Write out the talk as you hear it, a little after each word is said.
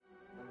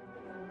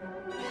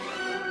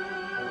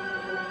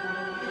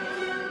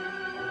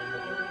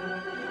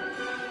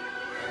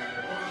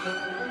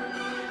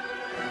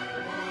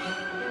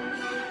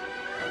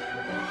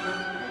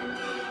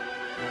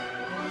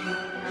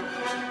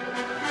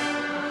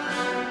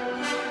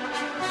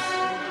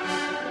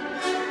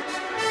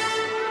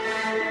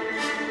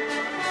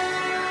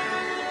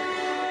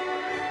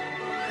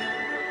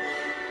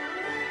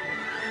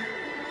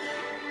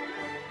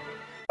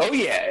Oh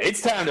yeah,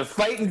 it's time to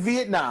fight in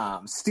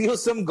Vietnam, steal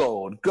some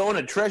gold, go on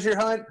a treasure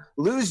hunt,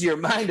 lose your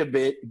mind a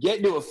bit, get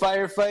into a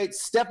firefight,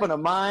 step on a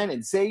mine,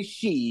 and say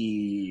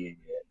shit.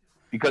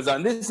 Because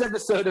on this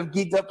episode of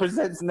Geeked Up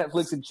Presents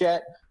Netflix and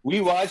Chat,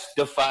 we watched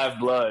The Five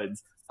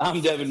Bloods.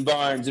 I'm Devin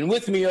Barnes, and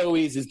with me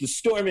always is the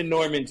Storm and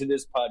Norman to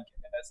this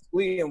podcast,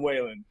 Liam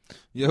Whalen.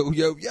 Yo,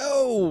 yo,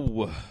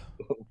 yo!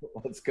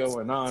 What's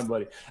going on,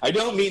 buddy? I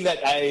don't mean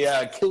that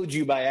I killed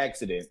you by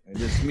accident. I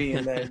just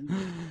mean that...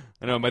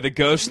 I know, am I the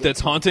ghost that's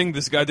haunting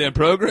this goddamn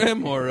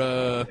program,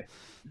 or...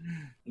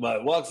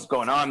 But what's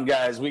going on,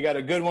 guys? We got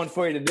a good one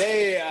for you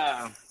today.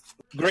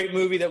 Great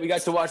movie that we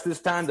got to watch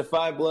this time, The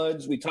Five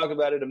Bloods. We talk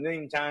about it a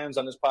million times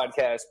on this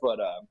podcast, but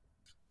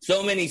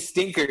so many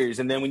stinkers.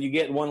 And then when you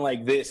get one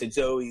like this, it's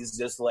always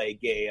just like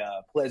a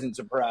pleasant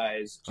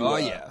surprise.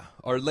 Yeah.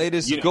 Our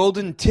latest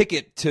golden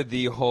ticket to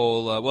the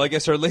whole... well, I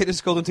guess our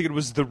latest golden ticket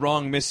was The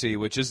Wrong Missy,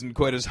 which isn't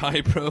quite as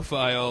high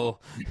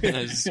profile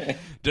as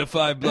The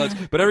Five Bloods.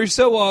 But every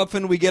so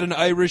often, we get an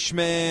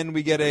Irishman,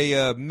 we get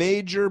a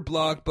major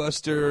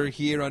blockbuster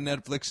here on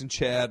Netflix and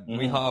Chat. Mm-hmm.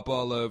 We hop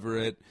all over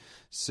it.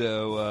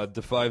 So,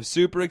 The Five,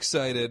 super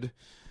excited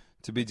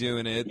to be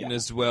doing it, and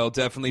as well,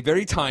 definitely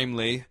very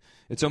timely.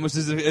 It's almost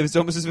as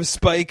if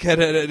Spike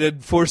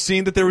had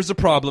foreseen that there was a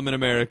problem in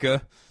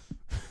America.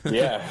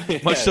 Yeah,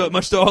 much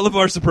to all of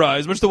our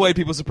surprise, much to white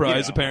people's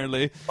surprise.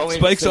 Apparently,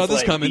 Spike saw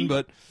this coming,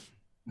 but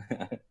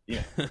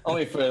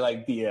only for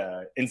like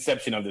the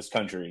inception of this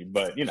country.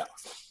 But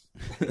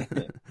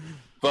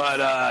but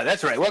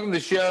that's right. Welcome to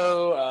the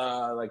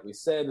show. Like we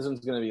said, this one's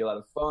going to be a lot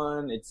of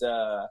fun. It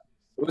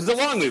was a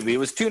long movie. It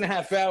was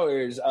 2.5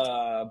 hours,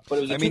 but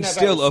it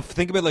was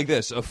think of it like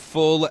this: a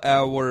full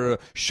hour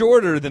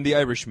shorter than The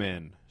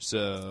Irishman.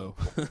 So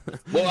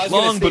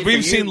long, but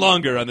we've seen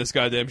longer on this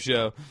goddamn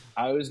show.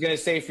 I was going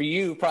to say for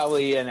you,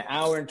 probably an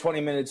hour and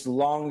 20 minutes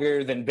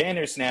longer than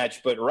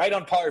Bandersnatch, but right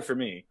on par for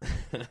me.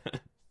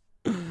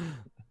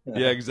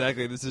 Yeah,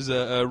 exactly. This is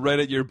right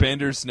at your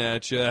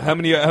Bandersnatch. How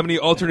many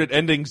alternate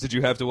endings did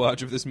you have to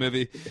watch of this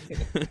movie?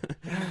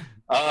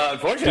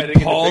 Unfortunately,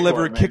 did Paul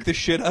ever kick the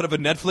shit out of a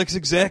Netflix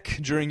exec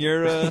during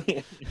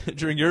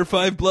your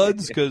Five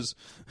Bloods? Because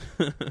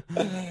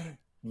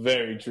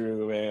very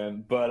true,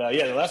 man. But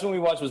the last one we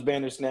watched was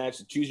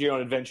Bandersnatch, Choose Your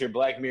Own Adventure,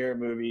 Black Mirror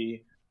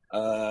movie.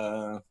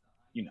 I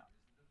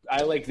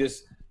like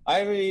this.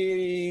 I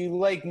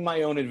like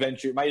my own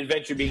adventure, my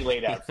adventure being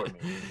laid out for me.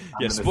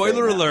 Yeah,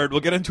 spoiler alert,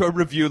 we'll get into a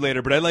review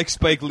later, but I like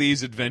Spike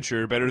Lee's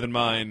adventure better than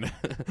mine.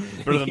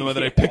 Better than the one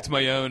that I picked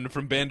my own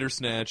from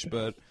Bandersnatch,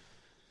 but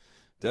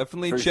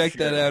definitely check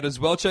that out as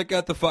well. Check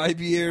out the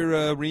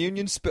 5-year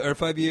reunion, or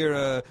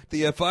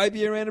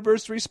 5-year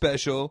anniversary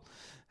special.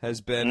 Has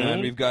been,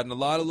 and we've gotten a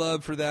lot of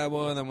love for that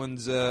one. That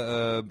one's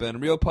been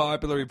real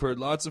popular. We've heard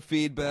lots of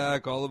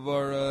feedback. All of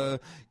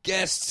our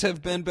guests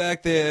have been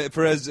back there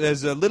for as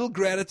little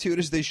gratitude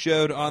as they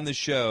showed on the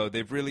show.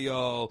 They've really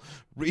all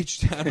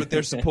reached out with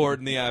their support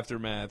in the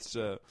aftermath.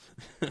 So,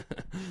 and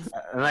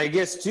I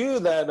guess too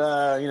that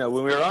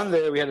when we were on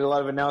there, we had a lot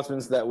of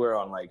announcements that we're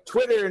on like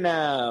Twitter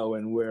now,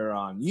 and we're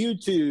on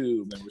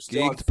YouTube, and we're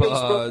still Geeked on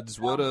Facebook. Pods,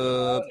 what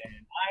up?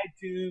 And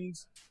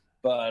iTunes.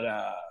 But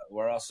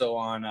we're also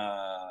on,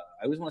 I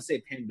always want to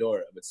say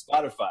Pandora, but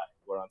Spotify.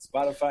 We're on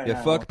Spotify now.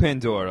 Yeah, fuck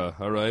Pandora,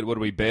 all right? What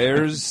are we,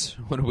 bears?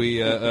 What are we,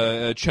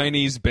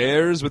 Chinese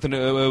bears with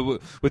a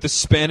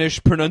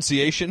Spanish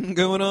pronunciation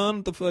going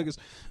on? What the fuck is...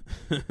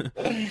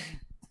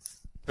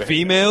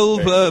 female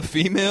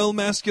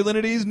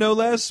masculinities, no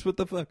less? What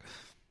the fuck?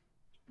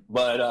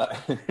 But,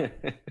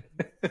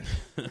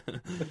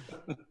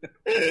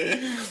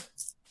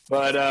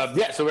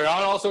 so we're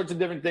on all sorts of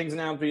different things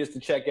now for you to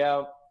check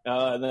out.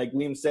 Like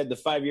Liam said, the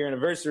 5-year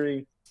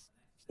anniversary.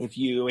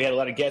 We had a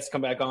lot of guests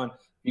come back on. If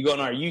you go on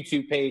our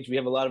YouTube page, we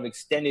have a lot of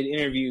extended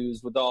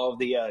interviews with all of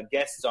the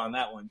guests on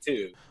that one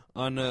too.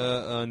 On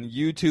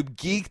YouTube,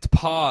 Geeked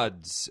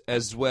Pods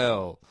as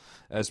well.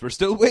 As we're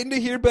still waiting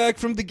to hear back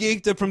from the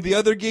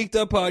other Geeked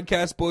Up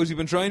podcast boys. We've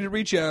been trying to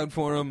reach out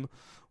for them.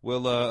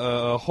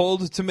 We'll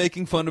hold to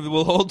making fun of it.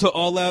 We'll hold to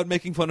all out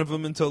making fun of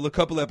them until a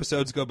couple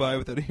episodes go by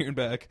without hearing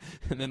back,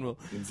 and then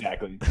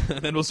and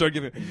then we'll start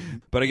giving.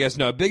 But I guess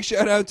no. Big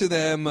shout out to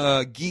them.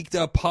 Geeked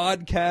Up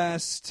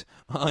Podcast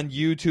on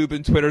YouTube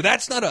and Twitter.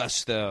 That's not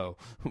us though.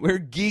 We're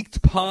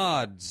Geeked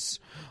Pods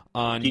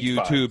on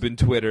YouTube and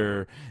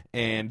Twitter.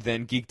 And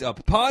then Geeked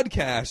Up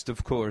Podcast,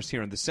 of course,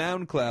 here on the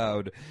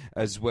SoundCloud,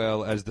 as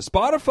well as the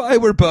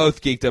Spotify. We're both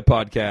Geeked Up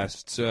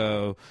Podcast.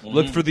 So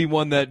look for the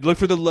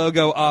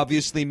logo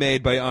obviously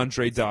made by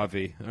Andre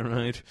Davi. All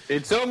right.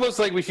 It's almost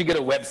like we should get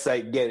a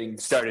website getting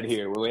started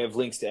here where we have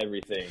links to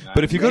everything.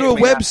 But if you go to a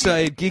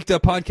website, Geeked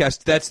Up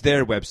Podcast, that's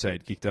their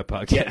website, Geeked Up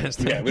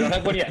Podcast. Yeah, we don't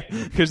have one yet.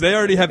 Because they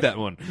already have that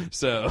one.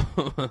 So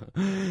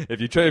if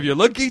you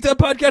look Geeked Up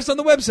Podcast on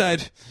the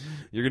website,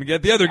 you're going to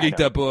get the other Geeked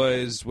Up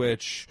boys,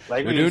 which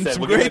we're doing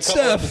some great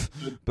stuff,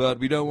 but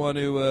we don't want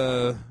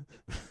to...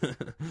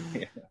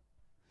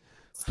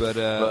 But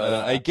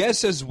I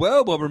guess as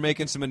well, while we're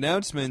making some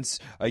announcements,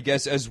 I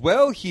guess as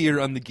well here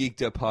on the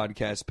Geeked Up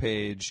podcast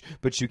page,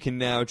 but you can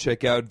now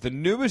check out the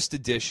newest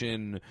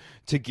addition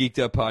to Geeked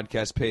Up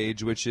podcast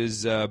page, which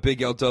is Big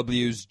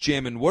LW's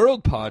Jammin'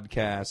 World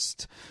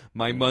podcast,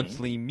 my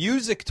monthly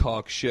music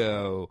talk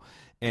show.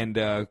 And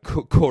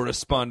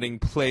corresponding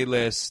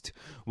playlist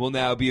will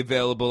now be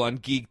available on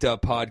Geeked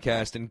Up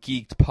Podcast and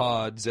Geeked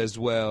Pods as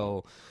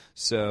well.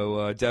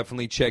 So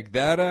definitely check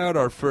that out.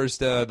 Our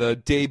first,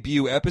 the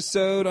debut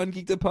episode on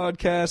Geeked Up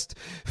Podcast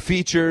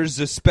features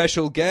a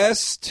special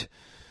guest,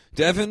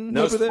 Devin.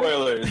 No over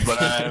spoilers,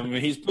 there. but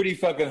he's pretty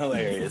fucking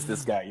hilarious,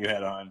 this guy you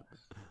had on.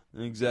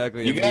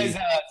 Exactly. You guys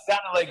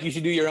sounded like you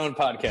should do your own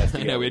podcast together.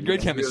 I know, we had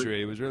great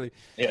chemistry. It was really...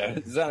 Yeah,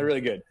 it sounded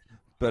really good.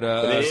 But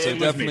so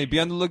definitely be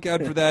on the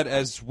lookout for that,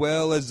 as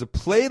well as a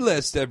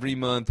playlist every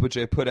month, which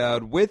I put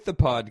out with the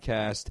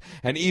podcast.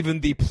 And even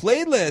the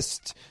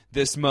playlist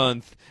this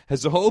month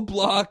has a whole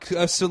block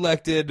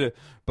selected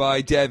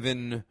by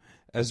Devin,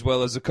 as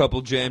well as a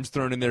couple jams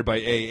thrown in there by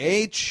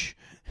AH.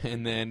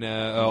 And then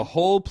a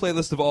whole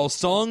playlist of all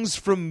songs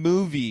from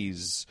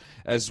movies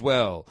as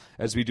well,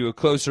 as we do a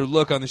closer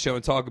look on the show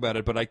and talk about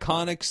it. But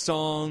iconic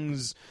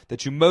songs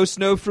that you most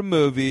know from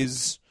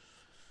movies.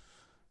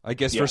 I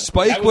guess for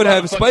Spike would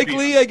have Spike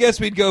Lee. I guess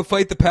we'd go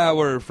Fight the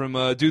Power from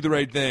Do the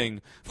Right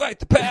Thing. Fight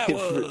the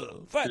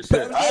power. Fight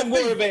the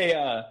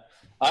power.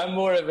 I'm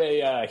more of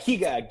a he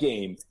got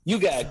game. You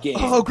got game.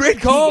 Oh, great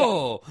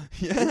call.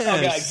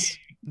 Yes.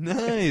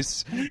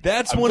 Nice.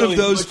 That's one of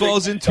those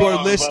falls into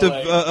our list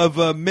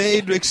of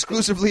made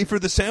exclusively for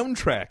the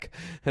soundtrack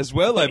as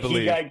well, I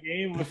believe.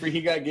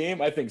 He got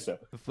game. I think so.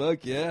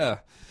 Fuck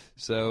yeah.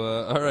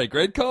 So, all right,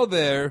 great call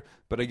there.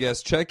 But I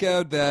guess check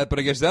out that. But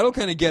I guess that'll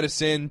kind of get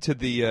us into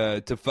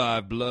the to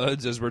Five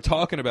Bloods as we're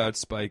talking about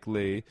Spike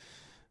Lee.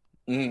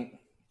 Mm-hmm.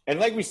 And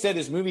like we said,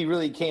 this movie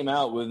really came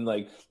out with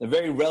like a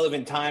very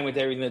relevant time with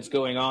everything that's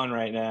going on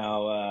right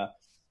now.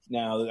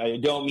 Now, I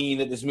don't mean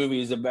that this movie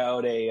is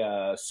about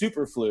a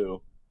super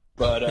flu,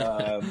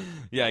 but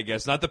yeah, I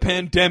guess not the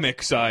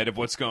pandemic side of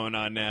what's going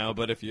on now.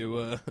 But if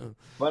you,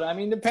 but I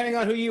mean, depending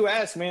on who you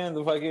ask, man,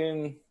 the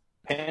fucking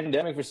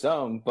pandemic for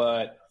some,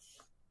 but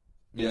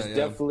there's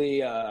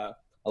definitely a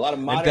lot of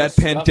modern and that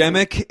stuff.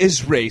 Pandemic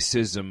is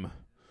racism.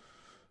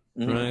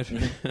 Right?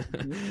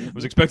 I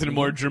was expecting a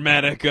more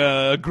dramatic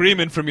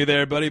agreement from you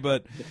there, buddy,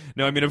 but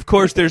no, I mean, of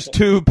course, there's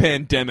two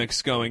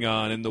pandemics going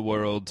on in the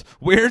world.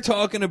 We're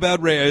talking about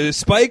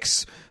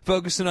Spike's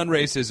focusing on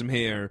racism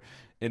here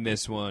in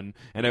this one,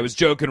 and I was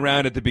joking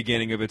around at the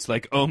beginning of it's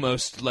like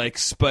almost like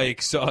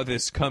Spike saw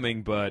this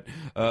coming, but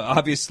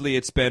obviously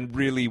it's been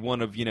really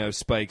one of,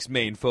 Spike's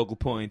main focal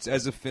points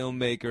as a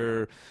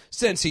filmmaker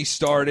since he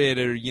started,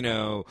 or,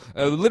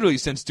 literally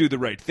since Do the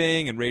Right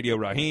Thing and Radio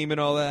Raheem and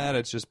all that.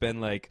 It's just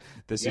been like,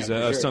 this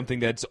is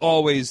something that's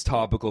always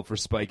topical for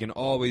Spike and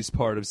always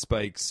part of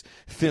Spike's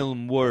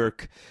film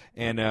work.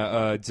 And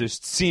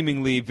just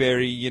seemingly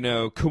very,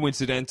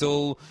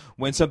 coincidental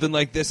when something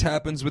like this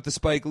happens with the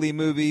Spike Lee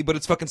movie. But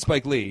it's fucking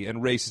Spike Lee,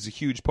 and race is a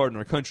huge part in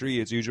our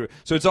country. It's usually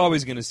so it's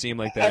always going to seem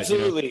like that.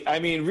 Absolutely. I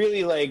mean,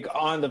 really, like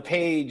on the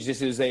page,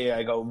 this is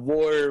a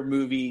war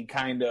movie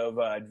kind of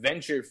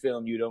adventure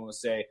film, you'd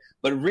almost say.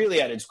 But really,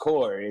 at its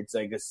core, it's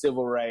like a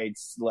civil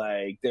rights.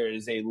 Like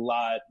there's a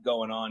lot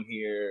going on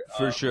here.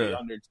 For sure. The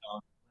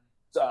undertone.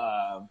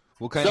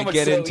 We'll kind of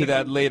get into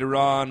that later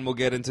on. We'll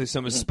get into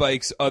some of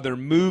Spike's other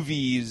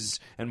movies,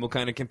 and we'll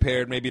kind of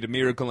compare it maybe to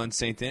Miracle on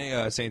Saint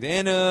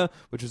Anna,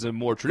 which was a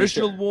more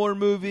traditional war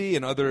movie,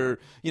 and other,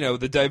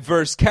 the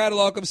diverse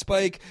catalog of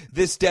Spike.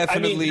 This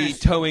definitely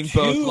towing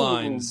both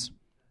lines.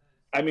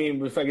 I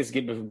mean, if I guess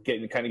get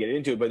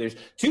into it, but there's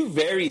two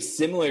very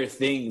similar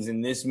things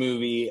in this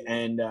movie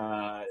and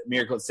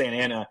Miracle at Saint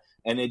Anna,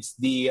 and it's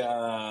the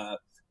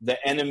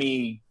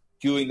enemy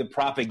doing the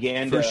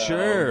propaganda. For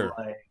sure.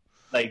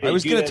 Like I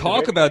was going to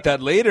talk about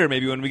that later,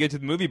 maybe when we get to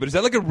the movie. But is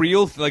that like a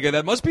real?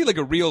 That must be like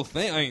a real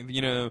thing.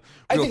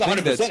 I think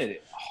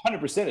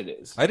 100% it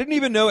is. I didn't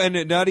even know,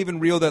 and not even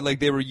real that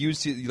like they were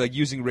using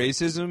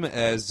racism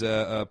as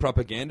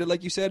propaganda,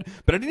 like you said.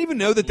 But I didn't even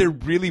know that there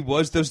really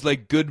was those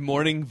like Good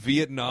Morning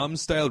Vietnam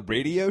style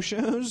radio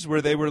shows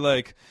where they were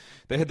like.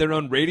 They had their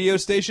own radio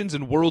stations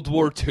in World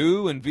War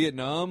II and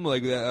Vietnam,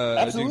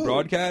 doing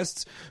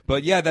broadcasts.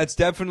 But yeah, that's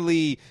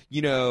definitely,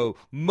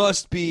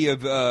 must be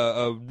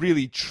a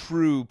really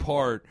true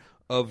part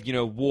of,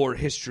 war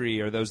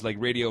history, or those like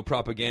radio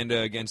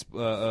propaganda against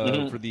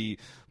for the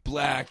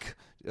black,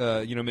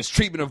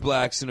 mistreatment of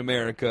blacks in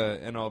America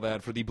and all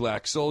that, for the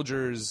black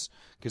soldiers,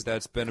 because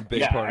that's been a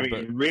big part of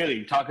it.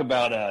 Really talk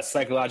about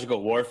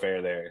psychological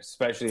warfare there,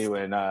 especially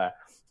when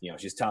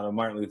she's telling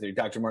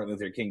Dr. Martin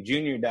Luther King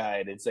Jr.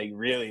 died. It's like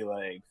really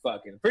like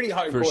fucking pretty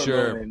hardcore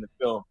moment in the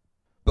film.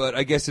 But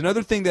I guess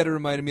another thing that it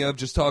reminded me of,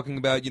 just talking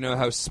about,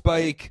 how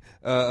Spike,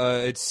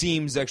 it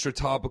seems extra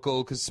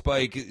topical because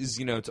Spike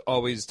is,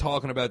 always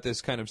talking about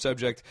this kind of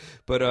subject.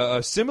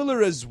 But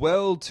similar as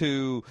well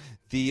to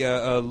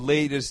the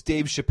latest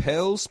Dave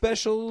Chappelle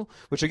special,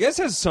 which I guess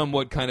has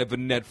somewhat kind of a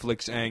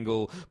Netflix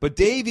angle. But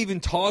Dave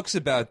even talks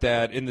about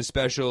that in the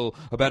special,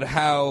 about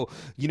how,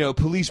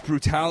 police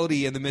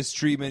brutality and the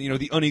mistreatment,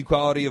 the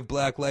inequality of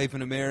black life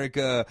in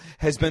America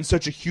has been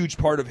such a huge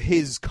part of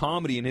his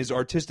comedy and his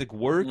artistic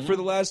work for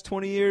the last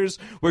 20 years,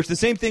 where it's the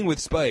same thing with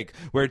Spike,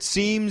 where it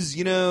seems,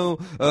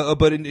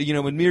 but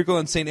when Miracle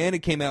on St. Anna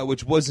came out,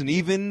 which wasn't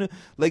even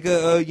like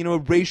a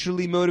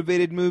racially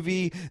motivated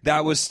movie,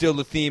 that was still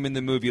the theme in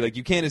the movie. Like,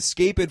 you can't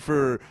escape it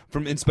from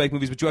in Spike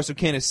movies, but you also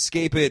can't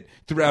escape it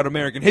throughout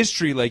American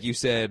history, like you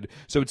said.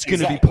 So it's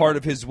going to be part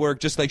of his work,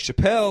 just like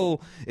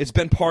Chappelle. It's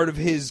been part of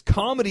his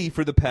comedy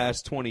for the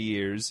past 20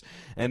 years.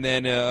 And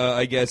then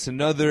I guess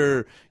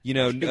another,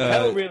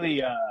 Chappelle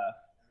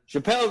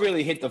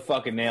really hit the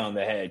fucking nail on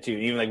the head too,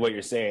 even like what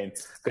you're saying,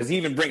 because he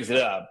even brings it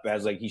up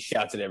as like he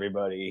shouts at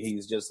everybody.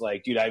 He's just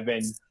like, dude, I've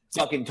been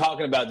fucking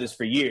talking about this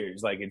for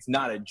years. Like, it's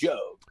not a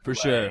joke. For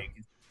sure.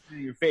 It's in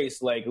your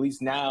face. Like, at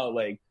least now,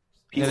 like,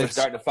 people are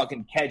starting to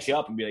fucking catch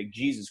up and be like,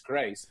 Jesus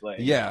Christ. Like,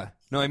 yeah.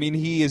 No, I mean,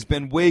 he has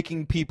been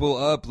waking people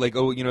up, like,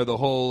 the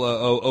whole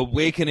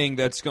awakening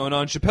that's going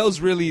on. Chappelle's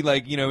really,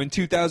 like, in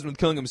 2000 with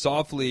Killing Him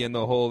Softly and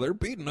the whole, they're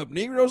beating up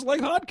Negroes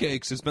like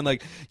hotcakes. It's been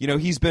like,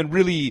 he's been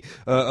really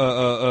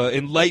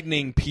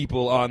enlightening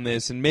people on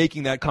this and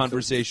making that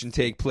conversation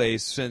take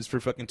place for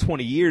fucking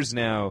 20 years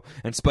now.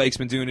 And Spike's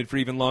been doing it for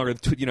even longer,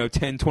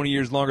 10, 20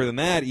 years longer than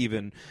that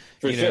even.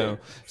 For sure.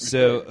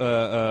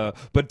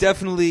 But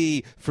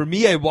definitely, for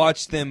me, I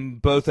watched them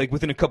both, like,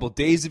 within a couple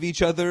days of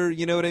each other,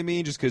 you know what I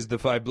mean? Just because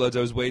the Five Bloods I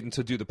was waiting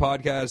to do the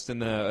podcast,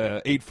 and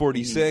the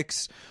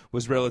 846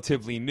 was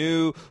relatively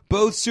new.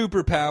 Both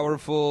super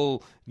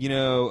powerful,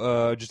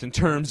 just in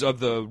terms of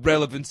the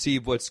relevancy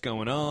of what's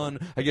going on.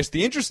 I guess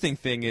the interesting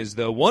thing is,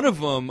 though, one of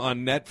them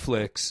on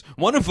Netflix,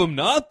 one of them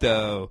not,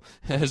 though.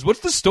 What's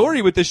the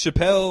story with this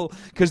Chappelle?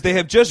 Because they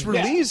have just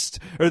released,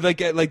 or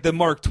like the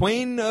Mark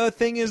Twain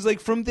thing is like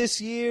from this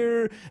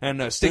year,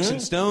 and Sticks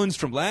and Stones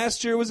from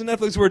last year was a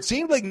Netflix, where it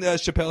seemed like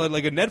Chappelle had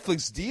like a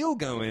Netflix deal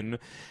going.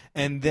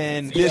 And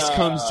then this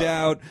comes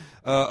out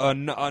not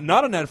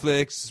on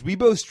Netflix. We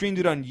both streamed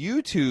it on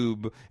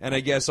YouTube, and I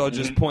guess I'll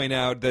just point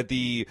out that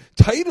the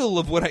title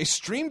of what I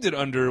streamed it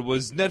under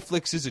was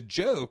 "Netflix is a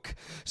Joke."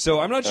 So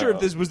I'm not sure if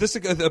this was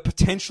a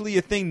potentially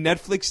a thing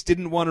Netflix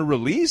didn't want to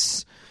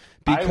release,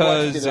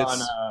 because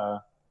I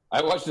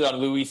watched it on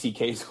Louis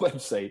C.K.'s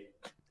website.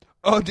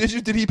 Oh, did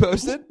you? Did he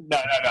post it? No.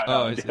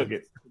 I'm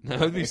joking. That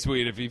would be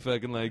sweet if he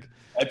fucking like.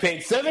 I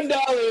paid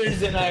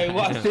 $7 and I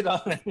watched it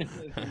on.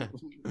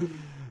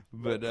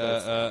 But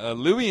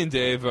Louis and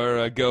Dave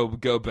are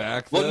go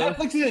back. Though. Well,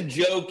 Netflix is a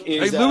joke.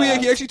 Is Louis?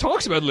 He actually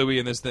talks about Louis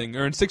in this thing,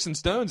 or in Sticks and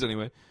Stones,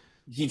 anyway.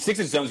 Sticks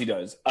and Stones, he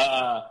does.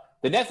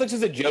 The Netflix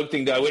is a joke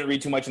thing, though. I wouldn't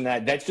read too much in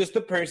that. That's just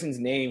the person's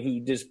name who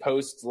just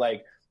posts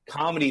like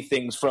comedy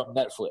things from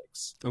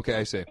Netflix. Okay,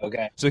 I see.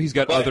 Okay, so he's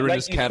got other in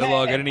his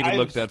catalog. I didn't even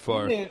look that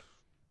far.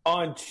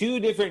 On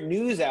two different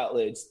news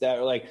outlets that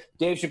are like,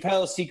 Dave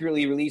Chappelle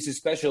secretly released a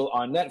special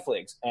on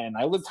Netflix, and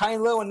I looked high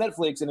and low on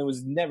Netflix, and it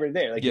was never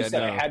there. Like you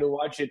said, I had to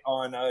watch it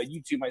on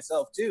YouTube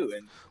myself too.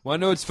 And well, I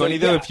know it's funny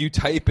though. If you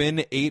type in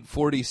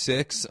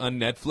 846 on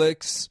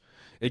Netflix,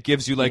 it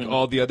gives you like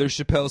all the other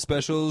Chappelle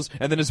specials,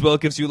 and then as well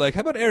it gives you like, how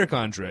about Eric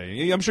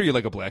Andre? I'm sure you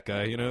like a black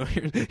guy,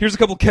 Here's a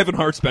couple Kevin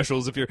Hart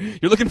specials. If you're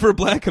looking for a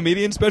black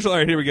comedian special, all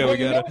right, here we go. Well, we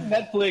got what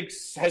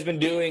Netflix has been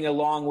doing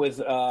along with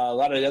a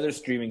lot of the other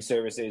streaming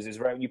services is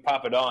right when you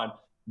pop it on,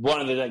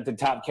 one of the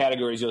top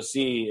categories you'll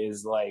see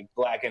is like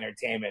black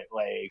entertainment,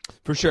 like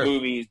for sure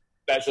movies,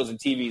 specials, and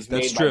TVs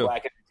That's made true. by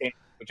black entertainment.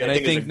 And I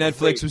think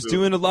Netflix was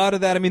doing a lot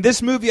of that. I mean,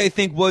 this movie, I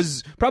think,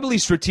 was probably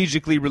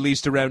strategically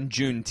released around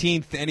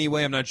Juneteenth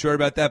anyway. I'm not sure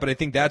about that, but I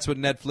think that's what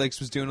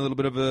Netflix was doing, a little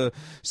bit of a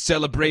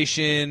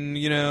celebration,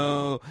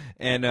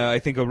 and I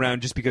think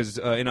around just because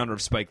in honor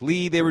of Spike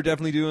Lee, they were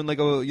definitely doing like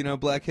a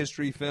Black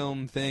History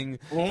film thing.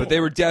 But they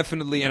were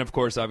definitely, and of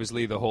course,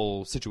 obviously, the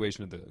whole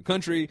situation of the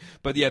country.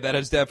 But yeah, that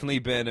has definitely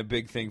been a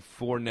big thing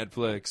for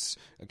Netflix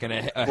kind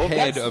of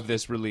ahead of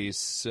this release.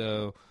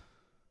 So...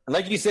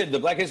 Like you said, the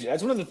Black History,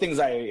 that's one of the things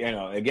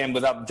again,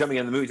 without jumping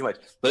into the movie too much,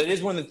 but it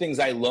is one of the things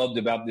I loved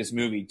about this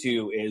movie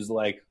too, is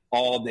like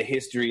all the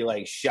history,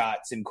 like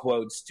shots and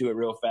quotes to it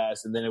real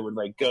fast. And then it would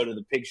like go to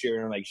the picture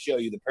and like show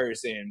you the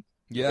person.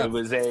 Yeah.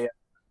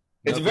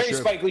 It's a very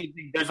Spike Lee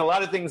thing. There's a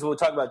lot of things we'll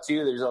talk about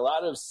too. There's a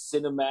lot of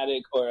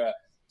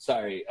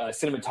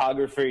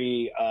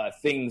cinematography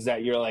things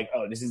that you're like,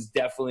 oh, this is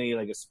definitely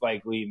like a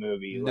Spike Lee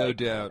movie. No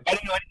doubt. I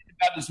don't know anything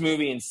about this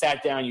movie and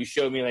sat down, you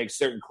showed me like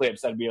certain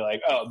clips, I'd be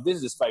like, oh, this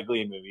is a Spike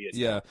Lee movie.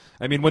 Yeah.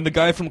 I mean, when the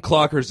guy from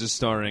Clockers is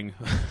starring,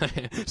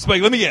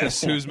 Spike, let me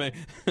guess who's me.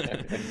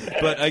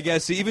 But I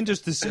guess even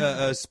just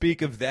to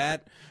speak of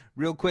that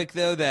real quick,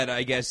 though, that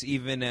I guess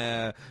even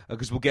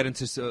because we'll get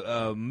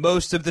into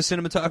most of the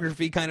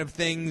cinematography kind of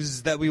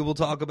things that we will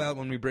talk about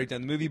when we break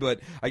down the movie, but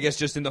I guess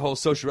just in the whole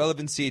social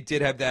relevancy, it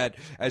did have that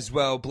as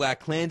well Black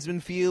Klansman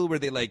feel where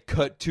they like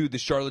cut to the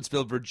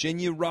Charlottesville,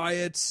 Virginia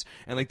riots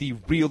and like the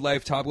real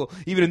life topical.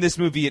 Even in this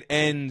movie, it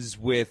ends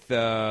with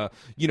like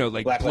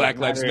Black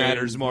Lives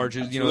Matters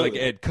marches. Absolutely. You know, like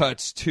it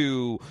cuts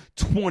to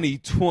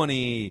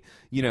 2020.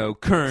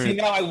 Current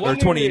or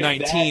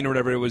 2019 or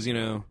whatever it was.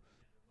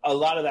 A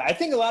lot of that. I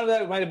think a lot of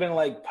that might have been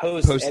like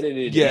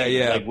post-edited.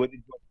 Yeah. Like with the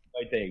George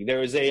Floyd thing. There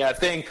was a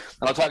thing,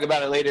 and I'll talk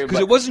about it later. Because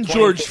it wasn't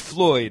George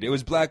Floyd. It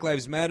was Black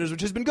Lives Matters, which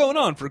has been going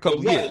on for a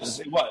couple years.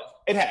 It was.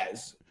 It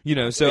has.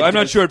 So I'm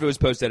not sure if it was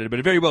post-edited, but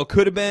it very well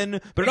could have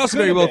been. But it also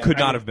very well could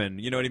not have been.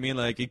 You know what I mean?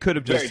 Like, it could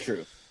have just... Very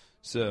true.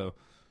 So...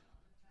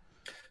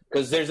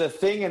 Because there's a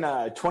thing in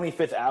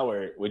 25th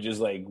Hour, which is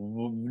like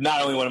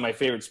not only one of my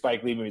favorite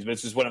Spike Lee movies, but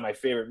it's just one of my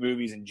favorite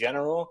movies in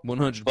general.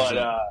 100%.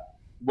 But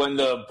when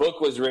the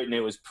book was written, it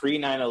was pre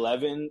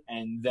 9/11,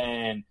 and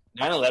then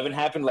 9/11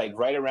 happened like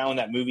right around when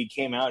that movie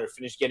came out or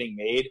finished getting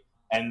made.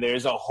 And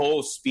there's a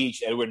whole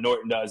speech Edward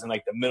Norton does in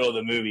like the middle of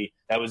the movie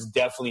that was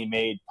definitely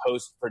made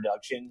post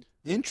production.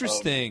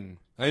 Interesting.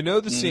 I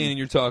know the scene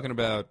you're talking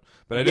about,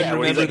 but I didn't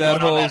remember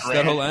that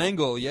whole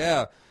angle.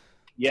 Yeah.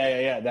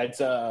 Yeah. That's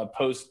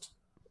post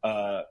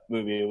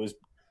movie. It was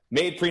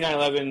made pre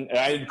 9/11.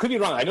 I could be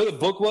wrong. I know the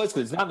book was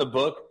because it's not in the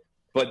book,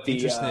 but the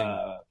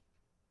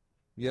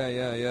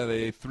Yeah.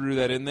 They threw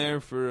that in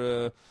there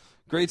for a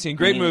great scene.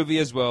 Great movie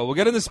as well. We'll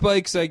get into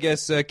Spike's, I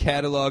guess,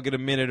 catalog in a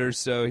minute or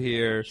so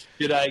here.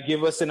 Should I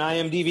give us an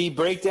IMDb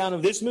breakdown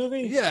of this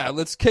movie? Yeah,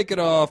 let's kick it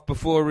off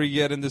before we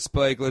get into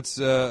Spike. Let's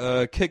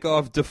kick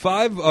off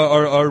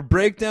our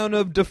breakdown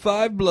of Da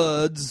 5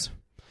 Bloods.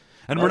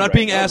 And we're not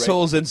being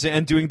assholes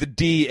and doing the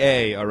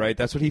DA, all right?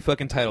 That's what he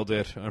fucking titled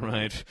it, all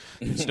right?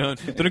 Just don't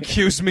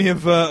accuse me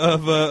of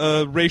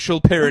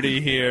racial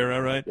parody here,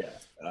 all right? Yeah.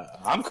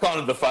 I'm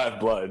calling it the 5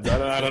 Bloods.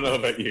 I don't know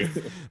about you.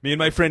 Me and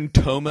my friend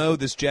Tomo,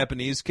 this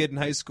Japanese kid in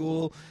high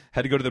school,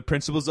 had to go to the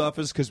principal's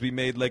office because we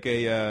made like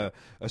a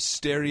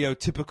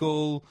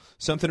stereotypical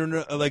something,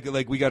 or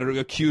like we got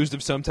accused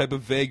of some type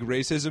of vague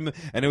racism,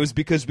 and it was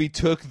because we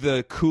took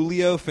the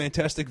Coolio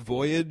Fantastic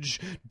Voyage,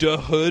 Da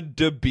Hood,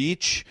 Da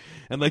Beach,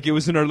 and like it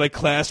was in our like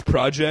class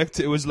project.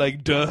 It was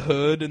like Da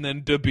Hood and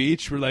then Da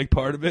Beach were like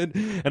part of it,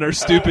 and our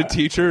stupid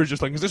teacher was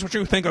just like, "Is this what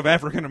you think of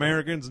African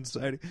Americans in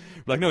society?"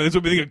 We're like, "No, this is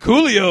what we think of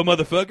Coolio,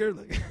 motherfucker."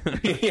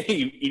 Like,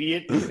 you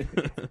idiot.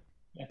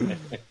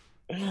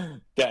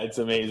 That's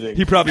amazing.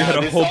 He probably had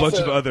a whole bunch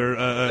of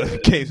other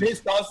cases.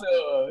 This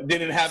also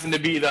didn't happen to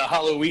be the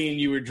Halloween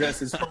you were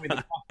dressed as Homie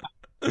the Clown.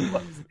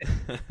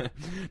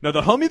 No,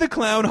 the Homie the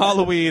Clown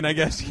Halloween, I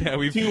guess, yeah,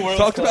 we've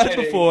talked about it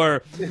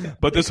before,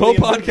 but this whole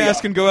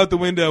podcast can go out the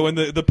window when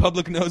the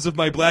public knows of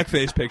my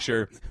blackface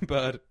picture.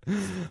 But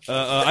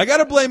I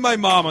gotta blame my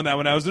mom on that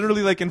one. I was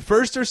literally like in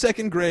first or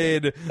second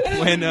grade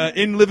when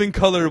In Living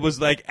Color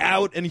was like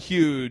out and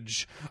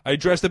huge. I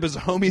dressed up as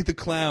Homie the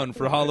Clown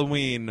for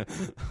Halloween.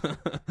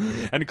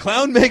 And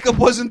clown makeup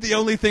wasn't the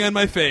only thing on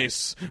my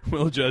face,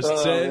 we'll just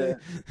say.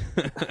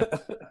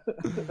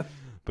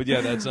 But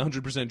yeah, that's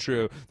 100%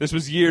 true. This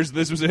was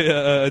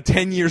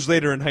 10 years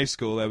later in high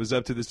school. I was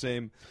up to the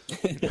same.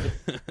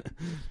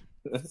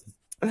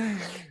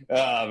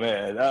 Oh,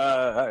 man.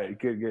 All right,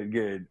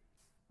 good.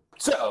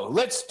 So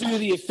let's do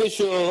the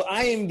official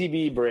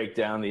IMDb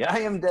breakdown, the I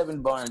Am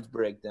Devin Barnes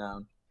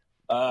breakdown.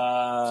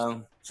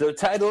 So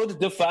titled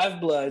Da 5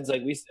 Bloods,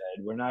 like we said.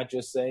 We're not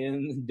just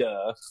saying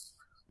duh.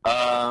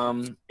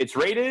 It's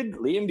rated.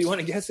 Liam, do you want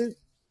to guess it?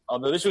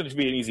 Although this would just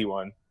be an easy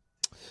one.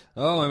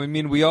 Oh, I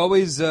mean, we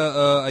always,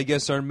 I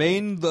guess our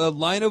main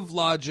line of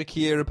logic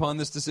here upon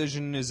this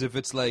decision is if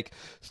it's, like,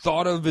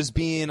 thought of as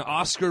being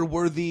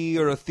Oscar-worthy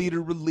or a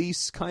theater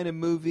release kind of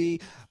movie.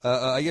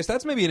 I guess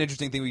that's maybe an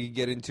interesting thing we could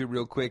get into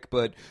real quick,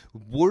 but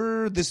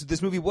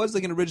this movie was,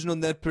 like, an original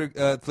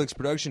Netflix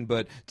production,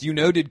 but do you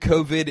know, did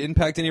COVID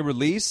impact any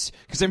release?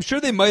 Because I'm sure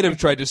they might have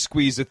tried to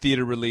squeeze a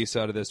theater release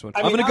out of this one.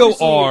 I'm going to go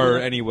R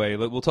anyway.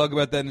 We'll talk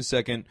about that in a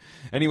second.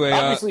 Anyway.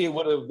 Obviously, it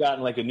would have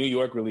gotten, like, a New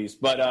York release,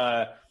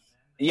 but,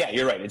 yeah,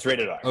 you're right. It's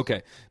rated R.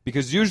 Okay,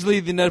 because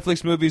usually the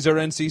Netflix movies are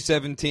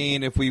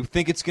NC-17. If we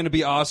think it's going to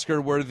be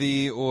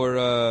Oscar-worthy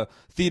or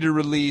theater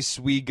release,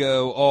 we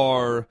go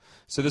R.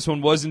 So this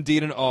one was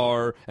indeed an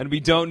R, and we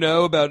don't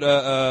know about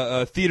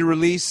a theater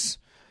release.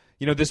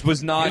 You know, this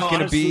was not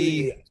going to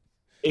be.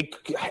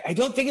 I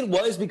don't think it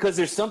was because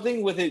there's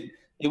something with it.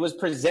 It was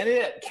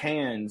presented at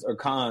Cannes or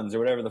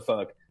whatever the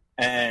fuck,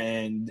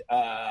 and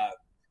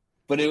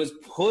but it was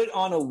put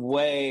on a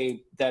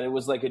way that it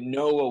was like a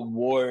no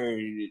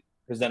award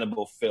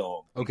presentable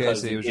film. Okay,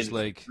 so it was just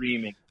like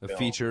a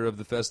feature of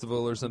the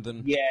festival or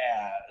something?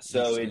 Yeah,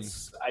 so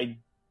I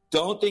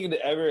don't think it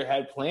ever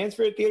had plans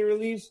for a theater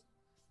release.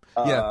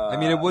 Yeah, I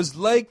mean, it was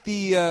like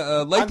the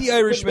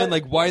Irishman,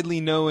 like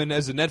widely known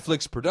as a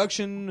Netflix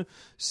production,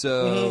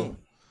 so...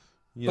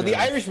 But The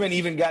Irishman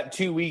even got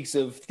 2 weeks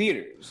of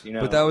theaters, you know.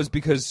 But that was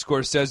because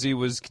Scorsese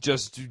was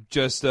just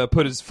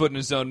put his foot in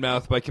his own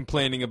mouth by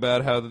complaining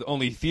about how the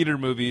only theater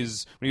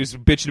movies, when he was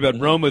bitching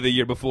about Roma the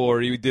year before,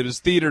 he did his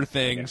theater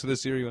thing, so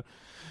this year he went.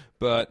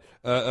 But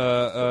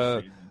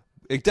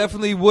it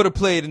definitely would have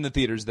played in the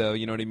theaters, though,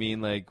 you know what I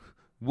mean? Like,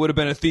 would have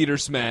been a theater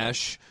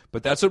smash,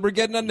 but that's what we're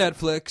getting on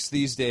Netflix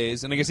these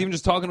days. And I guess even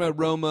just talking about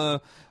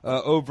Roma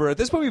over at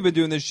this point, we've been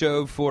doing this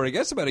show for, I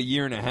guess, about a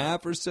year and a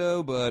half or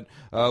so, but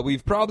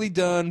we've probably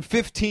done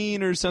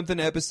 15 or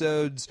something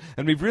episodes,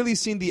 and we've really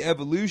seen the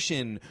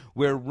evolution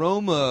where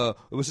Roma,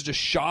 it was such a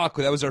shock.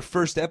 That was our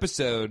first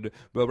episode,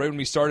 but right when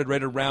we started,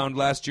 right around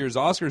last year's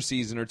Oscar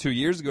season or 2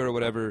 years ago or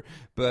whatever.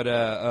 But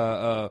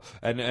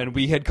and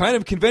we had kind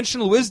of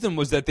conventional wisdom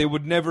was that they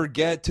would never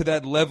get to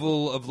that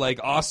level of like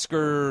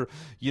Oscar,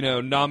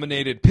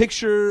 nominated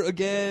picture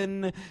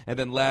again. And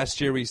then last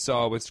year we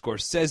saw with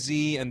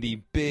Scorsese and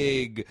the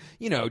big,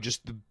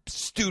 just the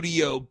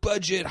studio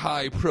budget,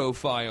 high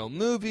profile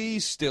movie,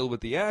 still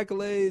with the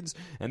accolades.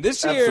 And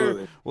this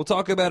year, we'll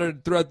talk about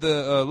it throughout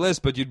the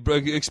list, but you'd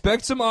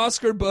expect some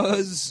Oscar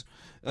buzz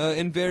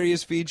in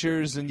various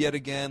features, and yet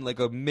again, like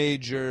a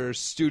major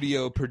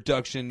studio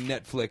production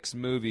Netflix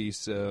movie.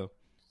 So,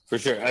 for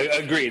sure, I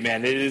agree,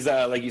 man. It is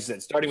like you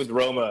said, starting with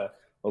Roma,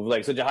 of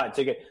like such a hot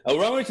ticket.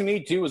 Roma to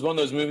me too was one of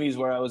those movies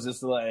where I was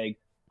just like,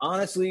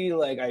 honestly,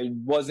 like I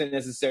wasn't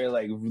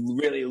necessarily like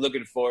really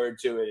looking forward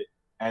to it,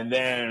 and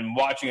then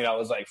watching it, I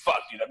was like,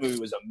 fuck, dude, that movie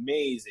was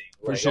amazing.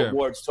 For like, sure,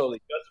 awards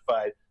totally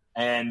justified.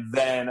 And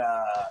then,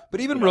 but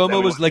even Roma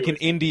was like an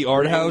indie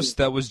art house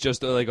that was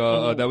just like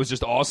that was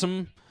just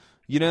awesome.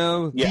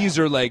 These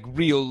are like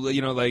real,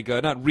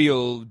 not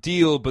real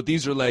deal, but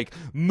these are like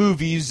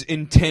movies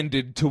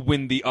intended to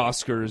win the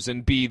Oscars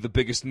and be the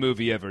biggest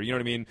movie ever. You know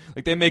what I mean?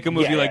 Like they make a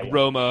movie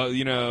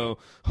Roma,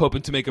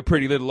 hoping to make a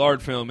pretty little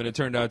art film, and it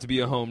turned out to be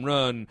a home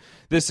run.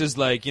 This is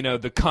like,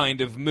 the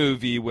kind of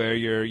movie where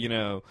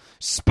your,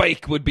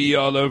 Spike would be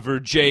all over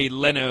Jay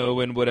Leno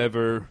and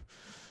whatever.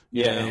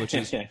 Yeah, which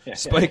is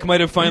Spike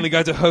might have finally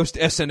got to host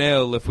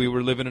SNL if we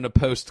were living in a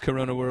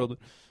post-corona world.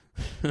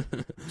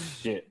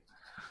 Shit.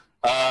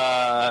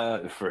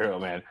 For real,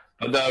 man.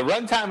 The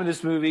runtime of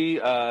this movie,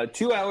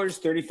 2 hours,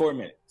 34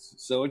 minutes.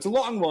 So it's a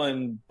long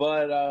one,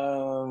 but,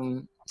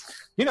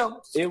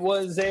 it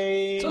was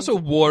It's also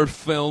a war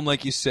film,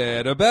 like you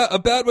said,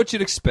 about what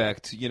you'd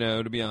expect,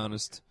 to be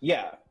honest.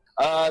 Yeah.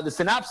 The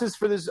synopsis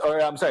for this,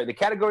 the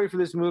category for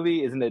this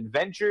movie is an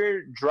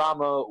adventure,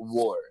 drama,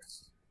 war.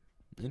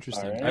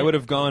 Interesting. Right. I would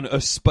have gone a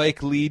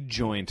Spike Lee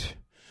joint.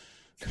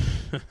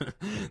 That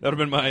would have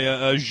been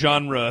my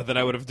genre that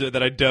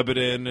I dub it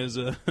in as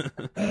a.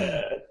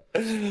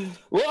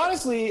 Well,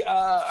 honestly,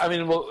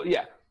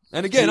 yeah.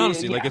 And again,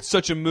 honestly, like it's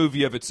such a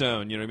movie of its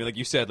own. You know what I mean? Like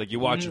you said, like you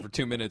watch it for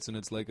 2 minutes, and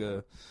it's like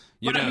a.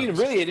 I mean,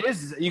 really, it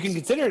is. You can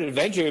consider it an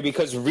adventure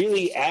because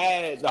really,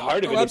 at the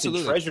heart of it,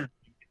 absolutely. It's a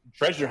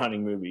treasure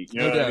hunting movie.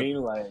 You know what I mean?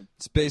 Like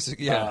it's basic,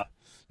 yeah.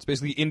 It's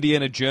basically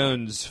Indiana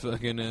Jones.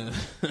 Fucking.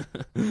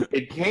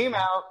 It came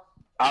out.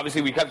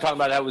 Obviously, we kept talking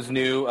about how it was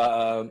new.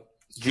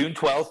 June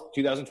 12th,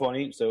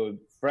 2020. So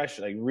fresh,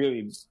 like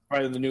really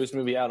probably the newest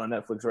movie out on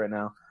Netflix right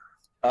now.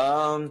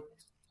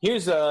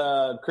 Here's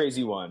a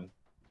crazy one.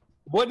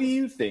 What do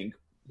you think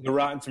the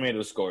Rotten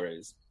Tomatoes score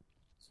is?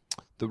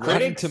 The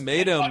Rotten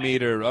Tomato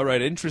meter. All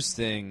right,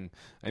 interesting.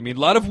 I mean, a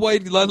lot of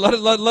white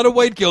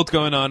guilt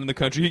going on in the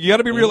country. You got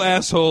to be a real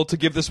asshole to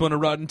give this one a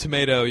Rotten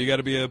Tomato. You got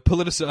to be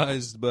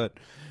politicized, but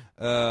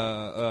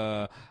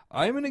I'm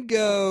gonna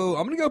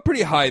go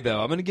pretty high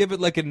though. I'm gonna give it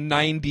like a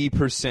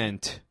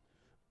 90%.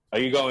 Are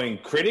you going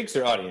critics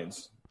or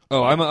audience?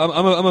 Oh, I'm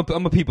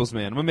a people's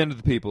man. I'm a man of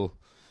the people.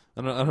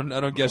 I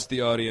don't guess the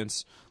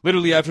audience.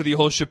 Literally after the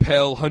whole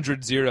Chappelle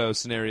 100-0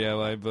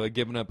 scenario, I've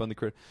given up on the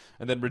crit.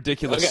 And then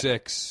Ridiculous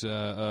 6,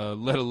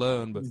 let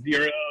alone. But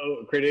 0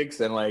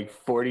 critics and like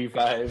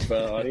 45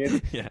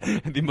 audience. Yeah,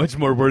 and the much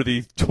more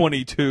worthy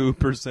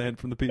 22%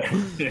 from the people.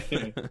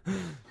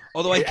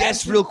 Although I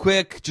guess real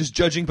quick, just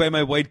judging by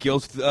my white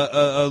guilt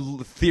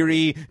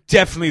theory,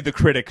 definitely the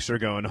critics are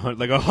going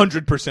like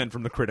 100%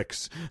 from the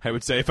critics. I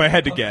would say if I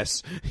had to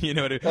guess, you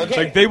know,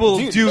 like they will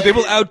they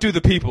will outdo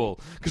the people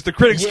because the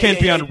critics can't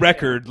be on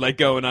record like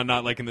going on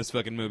not liking this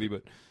fucking movie.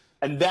 But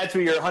and that's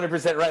where you're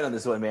 100% right on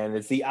this one, man.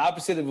 It's the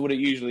opposite of what it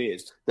usually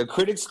is. The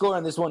critics score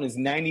on this one is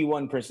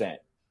 91%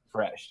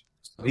 fresh.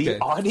 The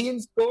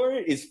audience score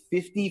is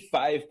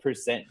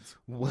 55%.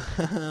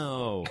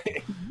 Wow.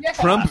 Yeah.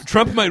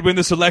 Trump might win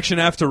this election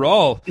after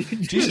all.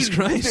 Jesus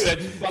Christ.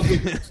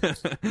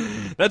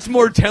 That's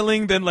more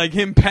telling than like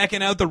him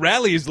packing out the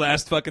rallies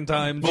last fucking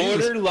time.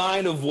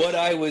 Borderline of what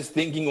I was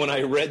thinking when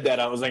I read that.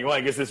 I was like, well, I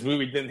guess this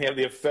movie didn't have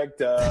the effect,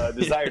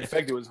 desired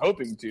effect it was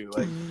hoping to.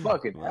 Like,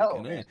 fucking hell,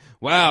 man.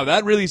 Wow,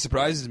 that really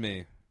surprises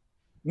me.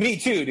 Me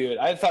too, dude.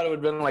 I thought it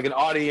would have been like an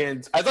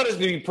audience. I thought it was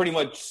going to be pretty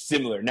much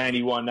similar,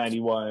 91.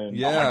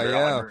 Yeah.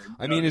 100.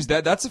 I mean,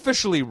 that's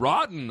officially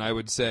rotten, I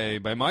would say,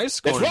 by my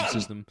scoring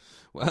system.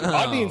 Wow.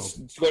 Audience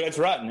score, that's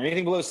rotten.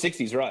 Anything below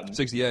 60 is rotten.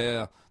 60,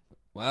 yeah.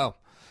 Wow.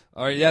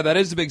 All right, yeah, that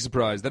is a big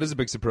surprise.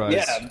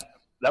 Yeah.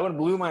 That one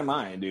blew my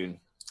mind, dude.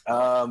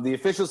 The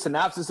official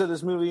synopsis of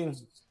this movie: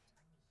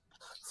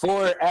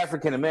 4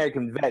 African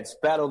American vets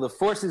battle the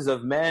forces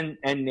of men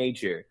and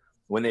nature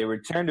when they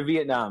return to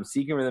Vietnam,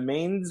 seeking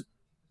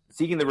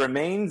the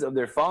remains of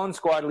their fallen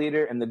squad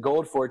leader and the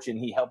gold fortune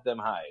he helped them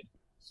hide.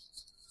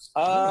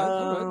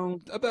 All right.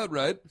 About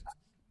right.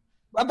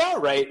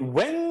 About right.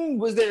 When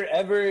were they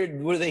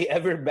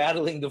ever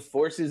battling the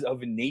forces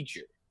of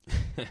nature?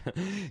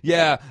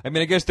 Yeah, I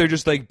mean, I guess they're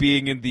just like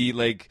being in the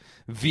like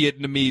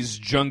Vietnamese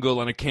jungle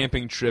on a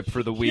camping trip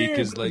for the week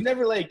is like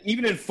never like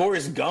even in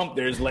Forrest Gump.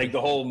 There's like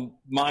the whole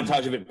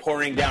montage of it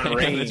pouring down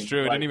rain. That's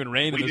true. It didn't even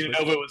rain. We didn't know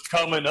if it was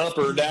coming up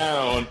or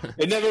down.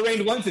 It never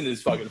rained once in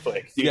this fucking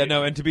place. Dude. Yeah,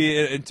 no, and to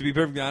be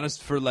perfectly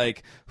honest, for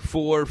like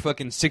 4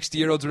 fucking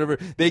 60-year-olds or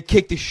whatever, they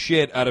kicked the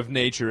shit out of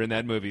nature in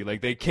that movie.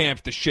 Like they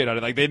camped the shit out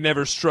of it. Like they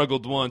never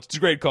struggled once. It's a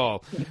great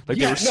call. Like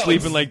they were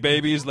sleeping like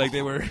babies. Like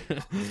they were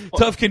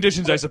tough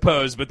conditions, I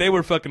suppose, but they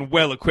were fucking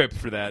well equipped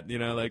for that. You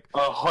know, like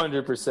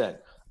 100%.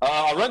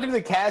 I'll run through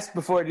the cast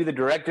before I do the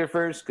director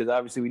first, because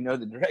obviously we know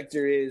the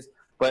director is.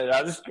 But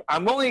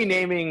I'm only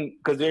naming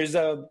because there's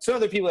some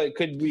other people that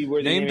could be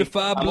worthy. Name the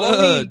 5 I'm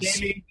Bloods.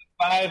 only naming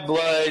the 5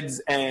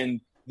 Bloods and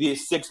the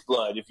 6th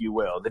Blood, if you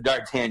will, the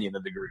D'Artagnan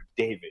of the group,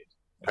 David.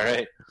 All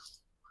right.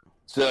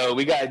 So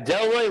we got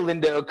Delroy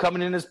Lindo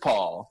coming in as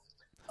Paul.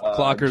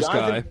 Clocker's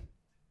guy.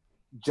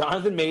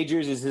 Jonathan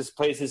Majors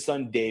plays his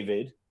son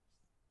David.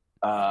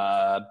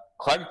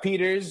 Clark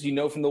Peters, you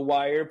know from The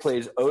Wire,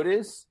 plays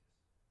Otis.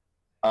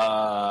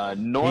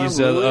 Norm He's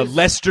Lewis.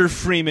 Lester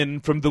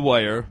Freeman from The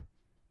Wire.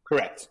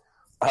 Correct.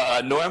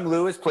 Norm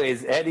Lewis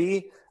plays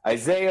Eddie.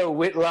 Isaiah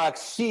Whitlock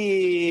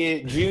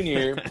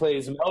Jr.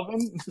 plays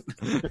Melvin.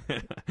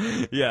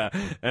 Yeah,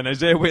 and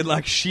Isaiah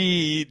Whitlock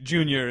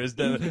Jr. is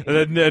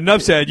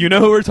enough said. You know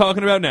who we're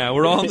talking about now.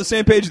 We're all on the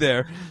same page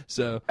there.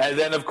 So, and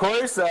then of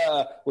course,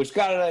 which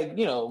got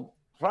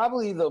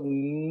probably the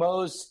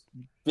most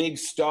big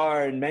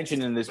star and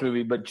mentioned in this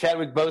movie, but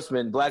Chadwick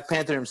Boseman, Black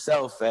Panther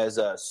himself, as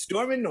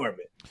Stormin'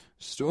 Norman.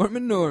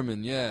 Stormin'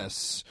 Norman,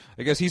 yes.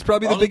 I guess he's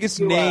probably the biggest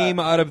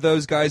name out of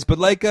those guys. But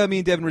like me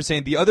and Devin were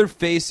saying, the other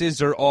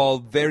faces are all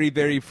very,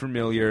 very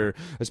familiar,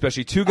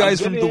 especially 2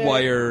 guys from The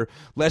Wire,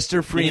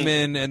 Lester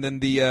Freeman, and then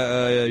the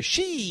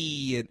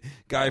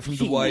guy from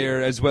The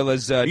Wire, as well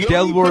as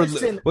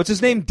Delroy. What's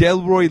his name?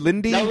 Delroy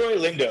Lindy? Delroy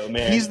Lindo,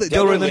 man. He's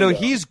Delroy Lindo.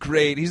 He's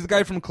great. He's the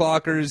guy from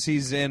Clockers.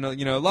 He's in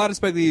a lot of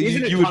Spike Lee. He's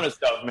in a ton of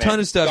stuff, man. Ton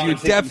of stuff. You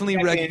would definitely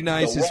 60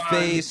 recognize his Seconds,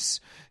 face.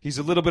 He's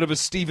a little bit of a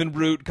Stephen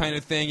Root kind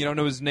of thing. You don't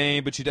know his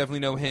name, but you definitely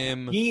know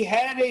him. He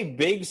had a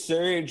big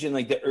surge in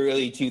like the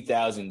early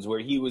 2000s where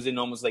he was in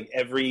almost like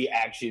every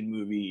action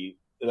movie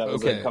that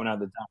was like coming out at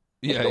the time.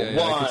 Yeah, like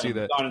I can see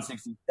that. Gone in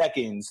 60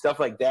 Seconds, stuff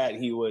like that.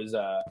 He was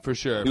for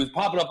sure. He was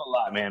popping up a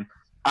lot, man.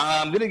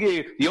 I'm gonna give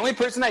you the only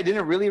person I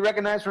didn't really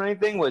recognize from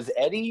anything was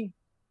Eddie,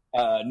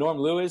 Norm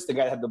Lewis, the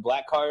guy that had the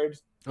black card.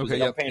 Okay,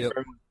 yep.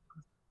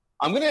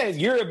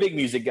 You're a big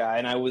music guy,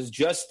 and I was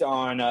just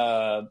on,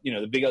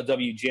 the Big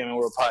LW Jam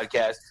World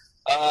podcast.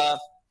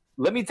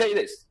 Let me tell you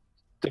this.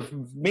 The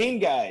main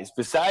guys,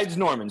 besides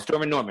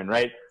Stormin' Norman,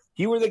 right?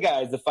 He were the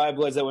guys, the 5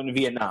 Bloods that went to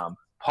Vietnam.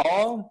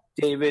 Paul,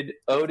 David,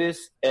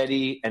 Otis,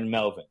 Eddie, and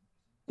Melvin.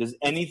 Does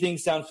anything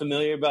sound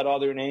familiar about all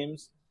their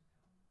names?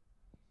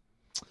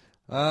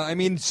 I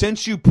mean,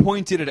 since you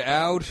pointed it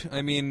out,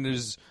 I mean,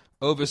 there's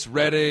Ovis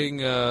Redding,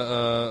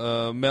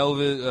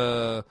 Melvin.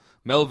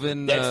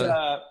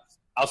 That's,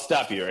 I'll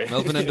stop you, right?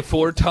 Melvin and the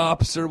 4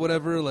 Tops or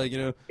whatever,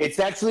 It's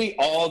actually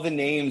all the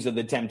names of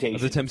the Temptations.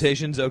 Of the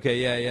Temptations?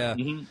 Okay, yeah.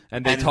 Mm-hmm.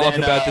 And they talk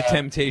about the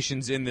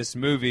Temptations in this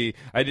movie.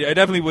 I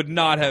definitely would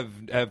not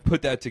have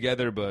put that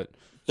together, but...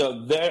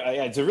 So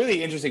it's a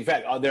really interesting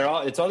fact.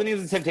 It's all the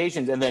names of the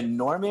Temptations, and then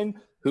Norman,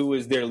 who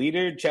was their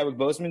leader, Chadwick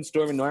Boseman,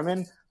 Stormin'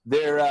 Norman,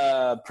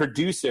 their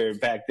producer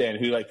back then,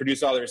 who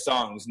produced all their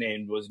songs,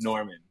 named was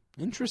Norman.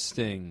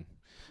 Interesting.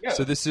 Yeah.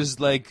 So this is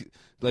like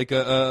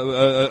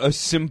a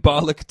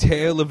symbolic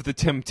tale of the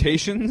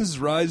Temptations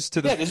rise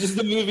to the. Yeah, this is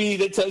the movie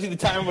that tells you the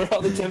time where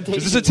all the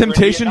Temptations. Is this a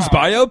Temptations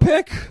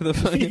biopic?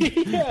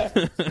 Yeah,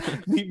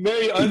 the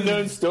very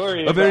unknown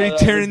story. A very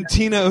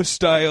Tarantino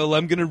style.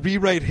 I'm gonna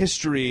rewrite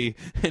history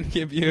and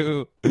give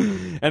you,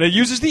 and it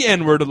uses the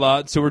N-word a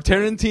lot. So we're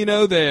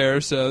Tarantino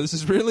there. So this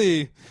is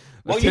really.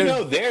 Well,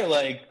 they're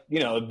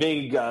a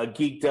big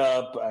Geeked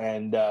Up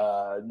and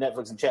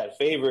Netflix and chat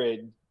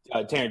favorite.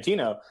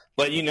 Tarantino,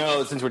 but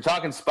since we're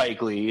talking Spike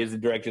Lee is the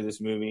director of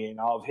this movie and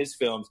all of his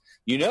films,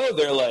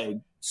 they're like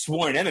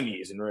sworn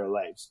enemies in real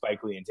life,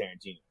 Spike Lee and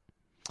Tarantino.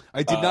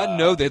 I did not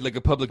know they had a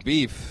public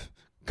beef.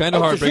 Kind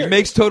of hard, but sure. It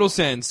makes total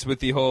sense with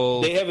the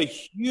whole. They have a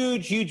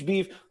huge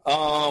beef.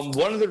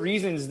 One of the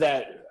reasons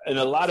that in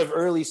a lot of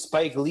early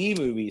Spike Lee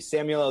movies,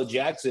 Samuel L.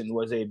 Jackson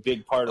was a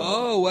big part of.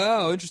 Oh,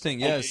 wow,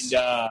 interesting. Yes.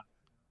 And,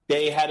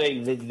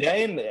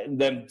 they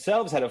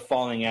themselves had a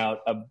falling out.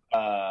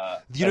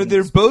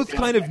 They're both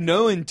kind of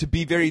known to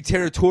be very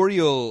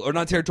territorial, or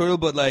not territorial,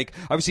 but like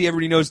obviously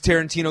everybody knows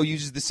Tarantino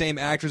uses the same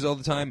actors all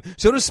the time.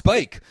 So does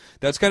Spike.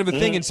 That's kind of a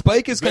thing, and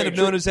Spike is kind of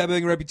known as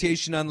having a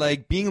reputation on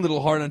like being a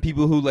little hard on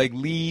people who like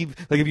leave.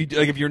 Like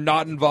if you're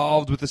not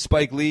involved with the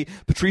Spike Lee,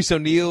 Patrice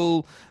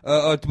O'Neal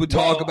would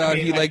talk about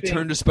he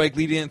turned to Spike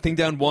Lee thing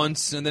down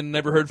once and then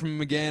never heard from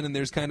him again. And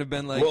there's kind of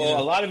been like a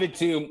lot of it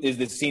too is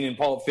the scene in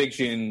Pulp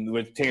Fiction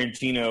with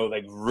Tarantino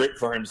like ripped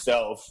for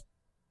himself.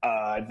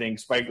 I think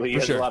Spike Lee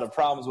has a lot of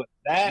problems with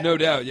that. No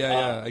doubt,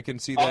 yeah, I can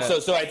see that. Also,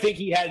 so I think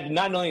he had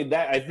not only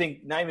that, I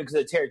think not even because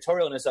of the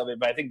territorialness of it,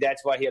 but I think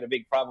that's why he had a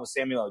big problem with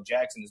Samuel L.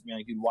 Jackson. Is being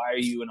like, dude, why are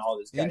you in all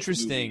this?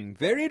 Interesting,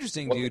 very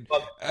interesting, dude.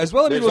 As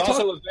well, there's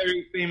also a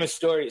very famous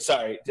story.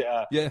 Sorry,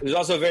 there's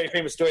also a very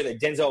famous story that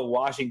Denzel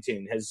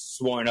Washington has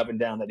sworn up and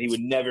down that he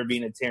would never be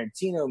in a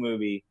Tarantino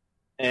movie.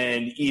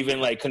 And even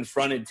like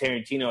confronted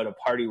Tarantino at a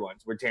party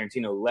once, where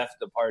Tarantino left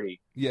the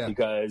party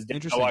because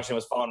Denzel Washington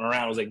was following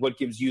around. I was like, "What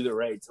gives you the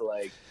right to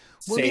like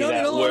say that?"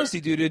 In all honesty,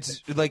 dude,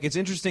 it's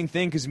interesting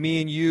thing because me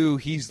and you,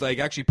 he's like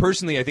actually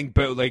personally, I think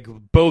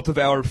both of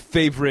our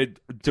favorite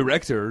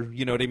director.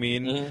 You know what I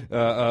mean?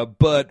 Mm-hmm.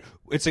 But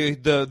it's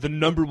the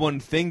number one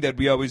thing that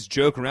we always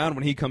joke around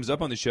when he comes up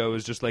on the show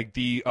is just like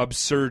the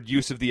absurd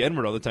use of the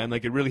N-word all the time.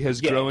 Like it really has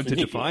grown to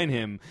define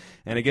him.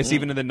 And I guess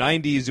even in the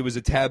 90s it was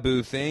a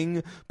taboo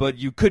thing, but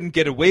you couldn't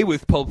get away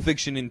with Pulp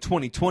Fiction in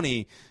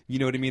 2020. You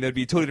know what I mean? That'd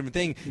be a totally different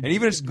thing. And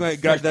even it's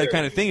got that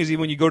kind of thing is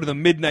even when you go to the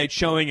midnight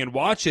showing and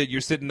watch it, you're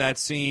sitting in that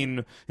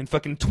scene in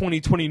fucking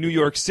 2020 New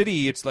York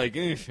City. It's like,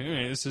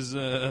 this is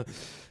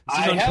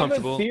I have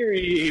a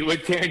theory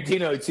with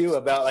Tarantino too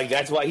about like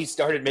that's why he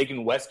started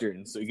making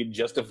westerns so he could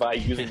justify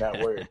using that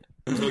word.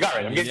 So like, all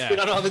right, I'm getting shit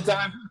on all the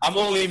time. I'm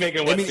only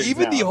making westerns. I mean,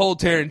 even the whole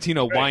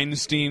Tarantino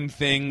Weinstein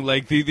thing,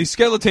 like the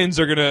skeletons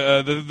are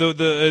gonna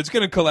it's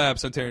gonna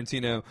collapse on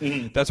Tarantino.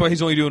 Mm-hmm. That's why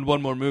he's only doing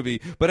one more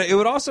movie. But it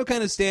would also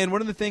kind of stand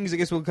one of the things. I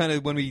guess we'll kind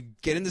of when we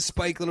get into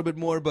Spike a little bit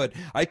more. But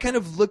I kind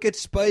of look at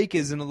Spike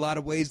as in a lot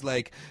of ways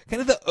like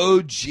kind of the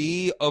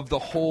OG of the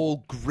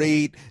whole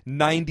great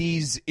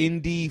 '90s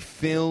indie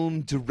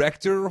film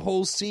director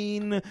whole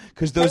scene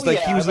because those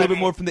he was a little bit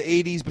more from the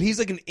 '80s, but he's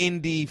like an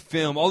indie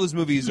film. All those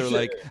movies are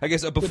like. I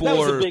guess before that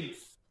was a big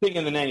thing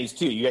in the 90s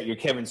too. You got your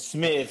Kevin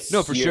Smiths.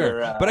 No, for sure.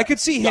 But I could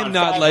see him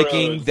not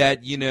liking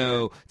that,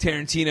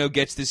 Tarantino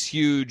gets this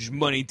huge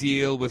money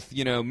deal with,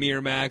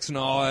 Miramax and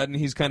all that, and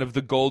he's kind of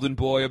the golden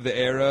boy of the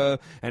era,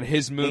 and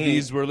his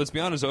movies were, let's be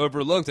honest,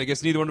 overlooked. I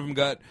guess neither one of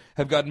them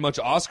have gotten much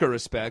Oscar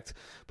respect.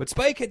 But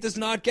Spike does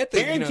not get the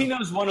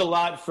Tarantino's won a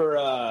lot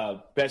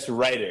for Best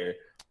Writer,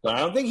 but I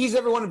don't think he's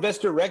ever won a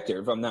Best Director,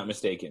 if I'm not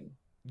mistaken.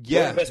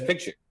 Yeah. Or Best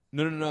Picture.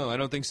 No, I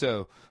don't think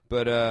so.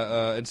 But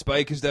and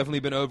Spike has definitely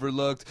been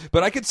overlooked.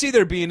 But I could see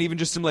there being even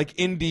just some like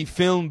indie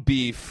film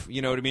beef,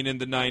 you know what I mean, in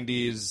the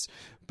 90s.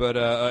 But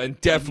and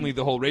definitely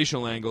the whole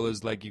racial angle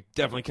is like you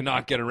definitely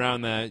cannot get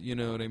around that, you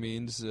know what I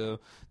mean? So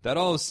that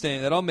all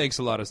makes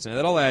a lot of sense.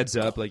 That all adds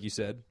up, like you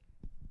said.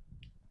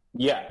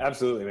 Yeah,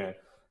 absolutely, man.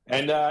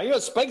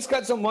 And Spike's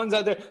got some ones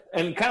out there,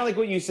 and kind of like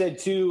what you said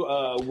too.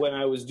 When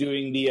I was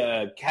doing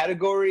the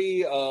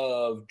category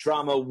of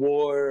drama,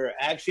 war,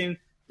 action.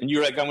 And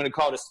you're like, I'm going to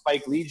call it a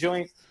Spike Lee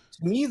joint.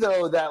 To me,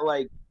 though, that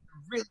like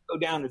really go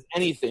down as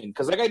anything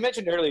because, like I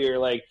mentioned earlier,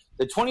 like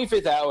the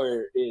 25th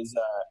Hour is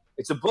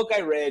it's a book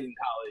I read in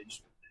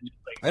college.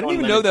 Like, I didn't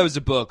even know that was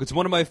a book. It's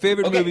one of my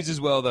favorite movies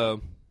as well, though.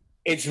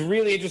 It's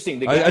really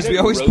interesting. As we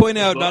always point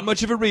out, not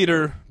much of a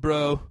reader,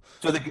 bro.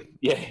 So the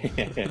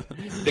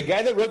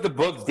guy that wrote the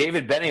book,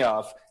 David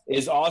Benioff,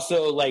 is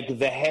also like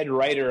the head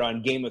writer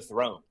on Game of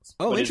Thrones.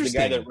 Oh, interesting. Is the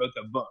guy that wrote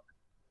the book.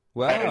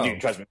 Wow. Dude,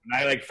 trust me.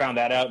 When I found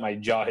that out, my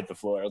jaw hit the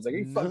floor. I was like, "Are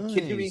you fucking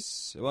kidding me?"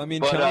 Well, I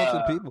mean,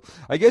 talented people.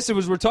 I guess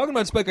we're talking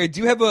about Spike. I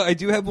do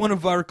have one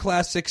of our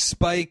classic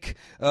Spike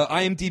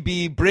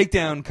IMDb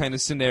breakdown kind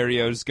of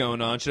scenarios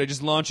going on. Should I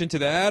just launch into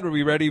that? Are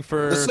we ready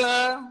for?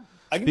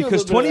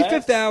 Because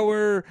 25th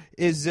Hour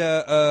is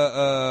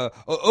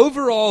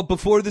overall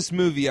before this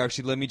movie.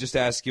 Actually, let me just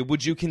ask you: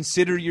 would you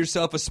consider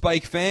yourself a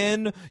Spike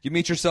fan? You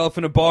meet yourself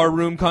in a bar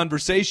room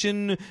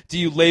conversation. Do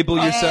you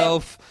label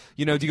yourself?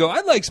 Do you go?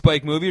 I like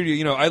Spike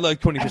movie, or I like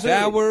 25th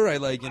Hour. I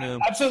like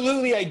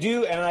Absolutely, I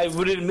do, and I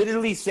would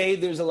admittedly say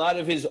there's a lot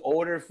of his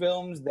older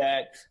films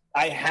that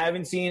I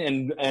haven't seen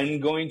and I am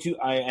going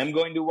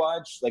to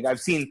watch. Like I've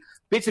seen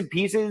bits and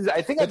pieces.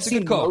 I think I've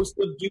seen most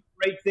of Do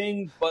the Right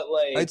Thing, but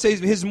like I'd say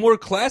his more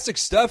classic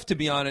stuff, to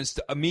be honest,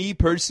 me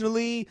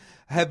personally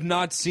have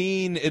not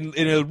seen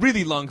in a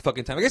really long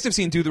fucking time. I guess I've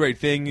seen Do the Right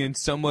Thing in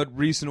somewhat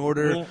recent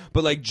order,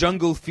 but like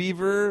Jungle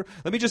Fever,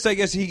 I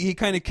guess he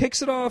kind of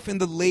kicks it off in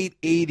the late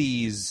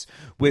 80s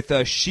with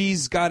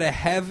She's Gotta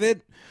Have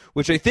It,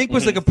 which I think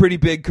was like a pretty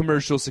big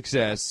commercial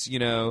success,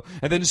 and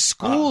then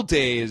School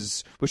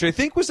Days, which I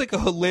think was like a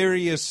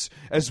hilarious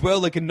as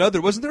well, like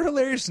wasn't there a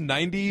hilarious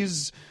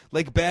 90s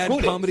like bad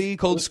comedy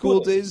called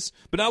School Days?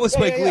 But not with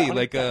Spike Lee,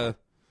 like that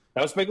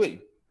was Spike Lee.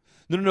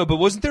 No. But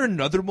wasn't there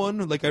another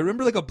one? Like I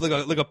remember, like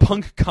a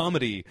punk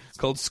comedy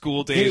called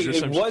School Days or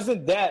something. It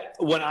wasn't that.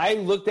 When I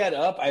looked that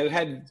up, I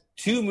had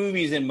two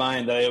movies in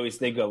mind that I always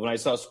think of when I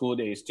saw School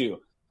Days too.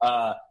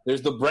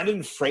 There's the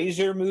Brendan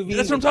Fraser movie.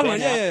 That's what I'm talking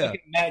about. Yeah.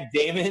 Matt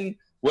Damon,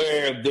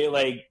 where they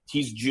like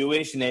he's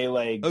Jewish and they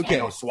like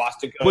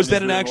swastika. Was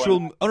that an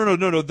actual? Oh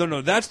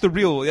no. That's the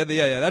real.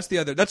 Yeah. That's the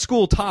other. That's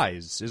School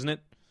Ties, isn't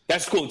it?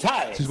 That's School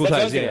Ties. School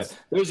Ties, yeah.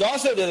 There was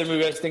also the other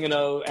movie I was thinking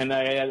of, and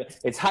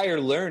it's Higher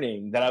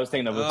Learning that I was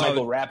thinking of with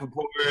Michael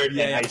Rappaport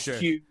and Ice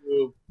Cube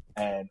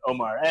and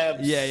Omar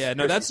Epps. Yeah.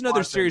 No, that's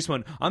another serious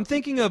one. I'm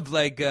thinking of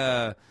like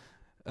just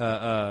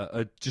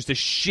a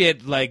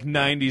shit like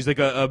 90s, like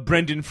a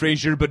Brendan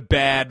Fraser but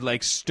bad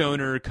like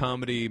stoner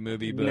comedy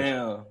movie. But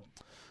no.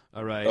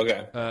 All right.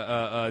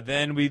 Okay.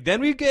 Then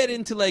we get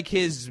into like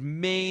his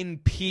main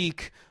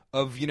peak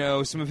of, you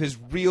know, some of his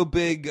real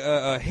big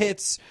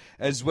hits,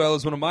 as well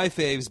as one of my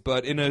faves,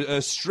 but in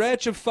a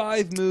stretch of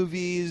 5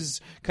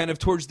 movies, kind of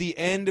towards the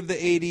end of the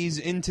 80s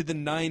into the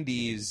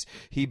 90s,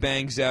 he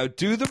bangs out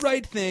Do the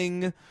Right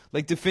Thing,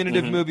 like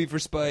definitive movie for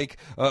Spike,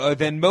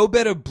 then Mo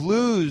Better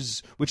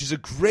Blues, which is a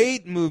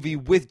great movie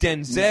with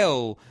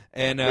Denzel,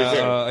 and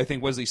I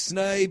think Wesley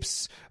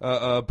Snipes,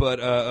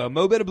 but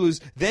Mo Better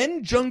Blues,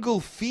 then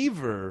Jungle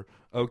Fever,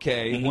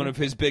 one of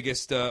his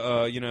biggest,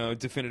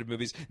 definitive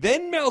movies.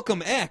 Then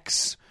Malcolm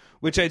X,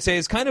 which I'd say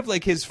is kind of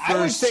like his first.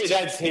 I would say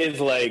that's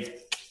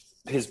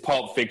his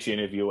Pulp Fiction,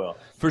 if you will.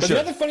 For sure.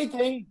 Another funny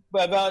thing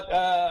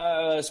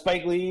about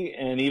Spike Lee,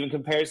 and even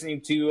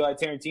comparison to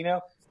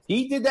Tarantino,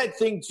 he did that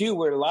thing too,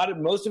 where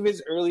most of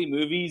his early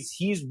movies,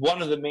 he's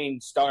one of the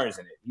main stars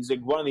in it. He's like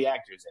one of the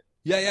actors in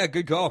it. Yeah,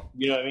 good call.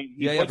 You know what I mean?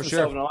 He puts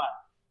himself in a lot.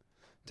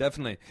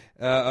 Definitely.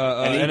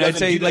 And I'd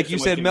say, like you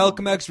said,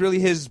 Malcolm X, really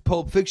his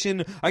Pulp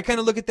Fiction. I kind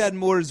of look at that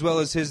more as well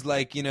as his,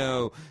 like, you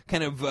know,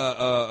 kind of,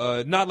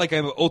 not like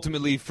I'm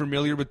ultimately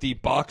familiar with the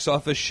box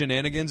office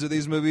shenanigans of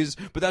these movies,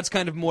 but that's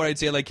kind of more, I'd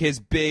say, like his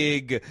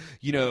big,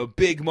 you know,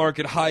 big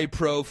market, high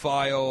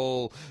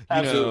profile,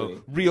 you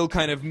know, real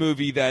kind of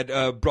movie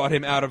that brought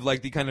him out of,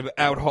 like, the kind of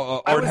art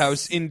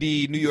house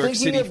indie New York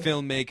City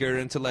filmmaker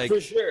into, like...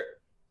 For sure.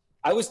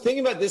 I was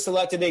thinking about this a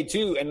lot today,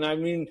 too, and I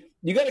mean...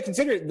 You got to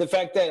consider the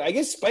fact that I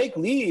guess Spike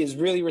Lee is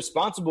really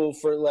responsible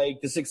for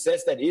like the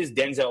success that is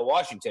Denzel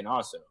Washington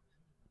also.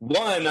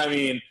 One, I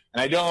mean,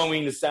 and I don't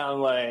mean to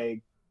sound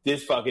like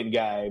this fucking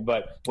guy,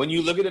 but when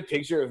you look at a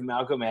picture of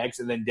Malcolm X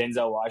and then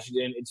Denzel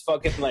Washington, it's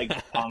fucking like,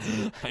 I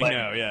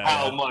know, yeah,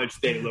 how much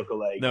they look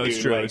alike. No, dude.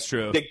 it's true, like, it's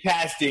true. The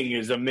casting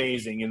is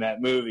amazing in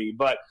that movie,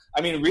 but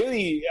I mean,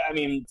 really,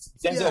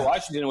 Denzel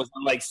Washington was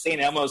on like St.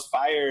 Elmo's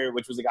Fire,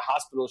 which was like a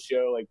hospital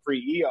show, like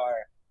pre-ER.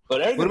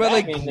 But what about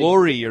like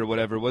Glory or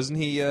whatever? Wasn't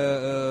he?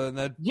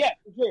 That? Yeah,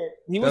 for sure.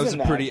 That was a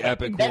pretty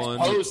epic one.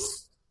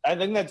 I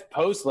think that's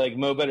post like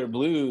Mo Better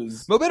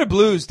Blues. Mo Better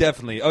Blues,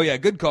 definitely. Oh yeah,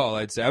 good call.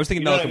 I'd say I was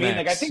thinking Malcolm X.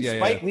 Like I think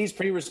Spike Lee's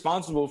pretty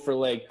responsible for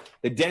like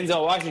the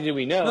Denzel Washington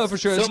we know. No, for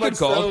sure. So that's much a good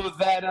call. So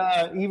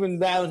that even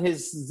down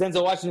his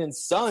Denzel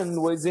Washington's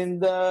son was in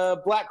the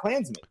Black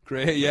Klansman.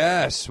 Great.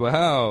 Yes.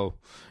 Wow.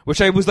 Which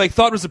I was like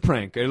thought was a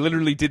prank. I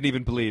literally didn't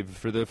even believe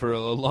for a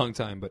long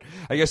time. But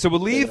I guess so.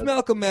 We'll leave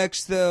Malcolm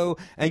X though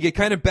and get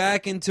kind of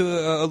back into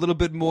a little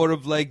bit more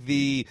of like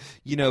the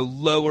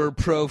lower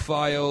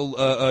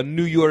profile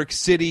New York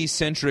City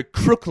centric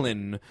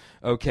Crooklyn.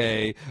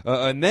 Okay,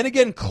 and then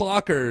again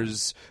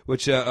Clockers,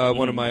 which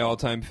one of my all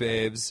time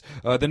faves.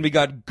 Then we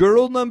got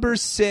Girl Number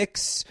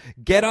 6,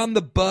 Get on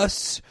the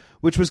Bus,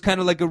 which was kind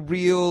of like a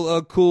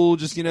real cool,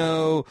 just,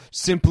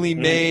 simply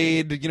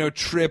made,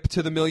 trip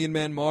to the Million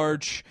Man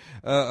March,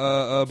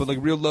 but like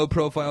real low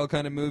profile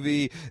kind of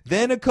movie.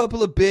 Then a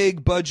couple of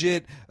big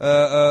budget,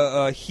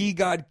 He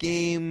Got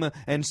Game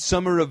and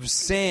Summer of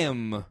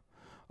Sam.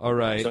 All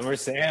right. Summer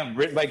Sam,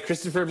 written by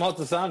Christopher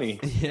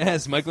Moltisanti.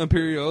 Yes, Michael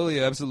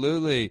Imperioli,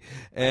 absolutely.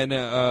 And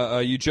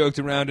you joked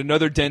around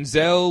another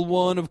Denzel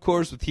one, of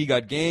course, with He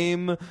Got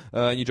Game.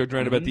 And you joked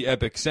around about the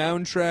epic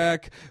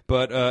soundtrack,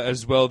 but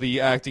as well the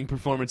acting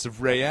performance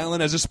of Ray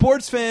Allen. As a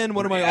sports fan,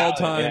 one of my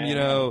all-time,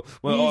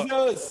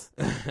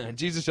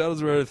 Jesus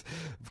Shuttlesworth,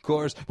 of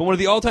course. But one of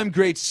the all-time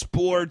great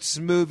sports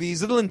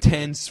movies. A little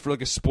intense for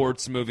like a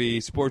sports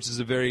movie. Sports is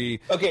a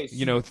very,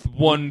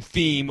 one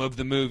theme of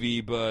the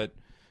movie, but...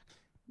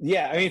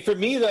 Yeah, I mean, for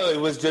me, though,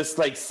 it was just,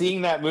 like,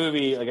 seeing that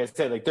movie, like I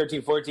said, like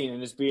 13, 14, and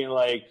just being,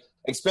 like,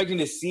 expecting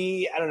to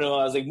see, I don't know,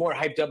 I was, like, more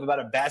hyped up about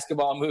a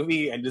basketball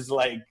movie and just,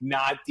 like,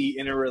 not the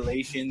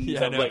interrelations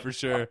of, like, for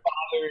sure. a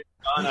father and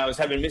son. I was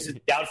having Mrs.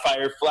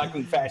 Doubtfire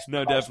flacking fast.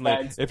 No,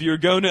 definitely. If you were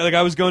going to, like,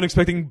 I was going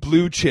expecting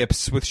Blue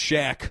Chips with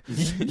Shaq.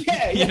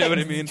 Yeah. You know what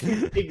I mean?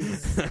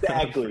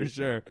 Exactly. For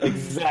sure.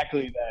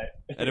 Exactly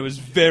that. And it was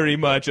very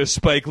much a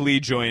Spike Lee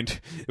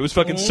joint. It was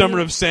fucking Summer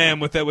of Sam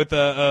with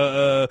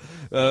a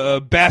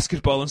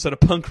basketball instead of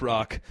punk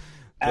rock.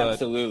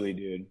 Absolutely,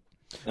 dude.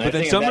 But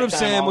then Summer of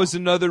Sam was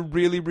another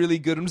really, really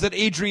good one. Was that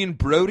Adrian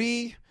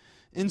Brody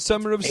in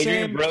Summer of Sam?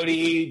 Adrian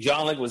Brody,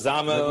 John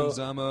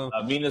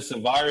Leguizamo, Mina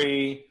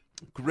Savari.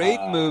 Great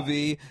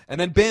movie.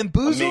 And then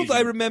Bamboozled, amazing.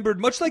 I remembered,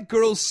 much like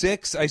Girls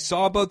 6, I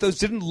saw about those,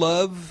 didn't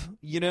love,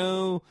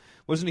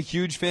 Wasn't a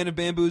huge fan of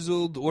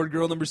Bamboozled or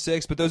Girl Number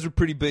 6, but those were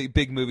pretty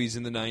big movies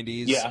in the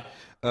 90s. Yeah.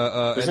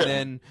 And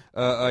then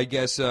I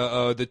guess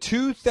the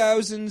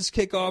 2000s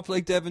kick off,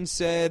 like Devin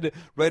said,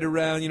 right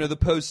around the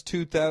post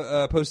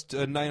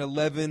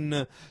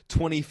 9/11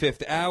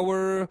 25th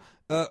hour.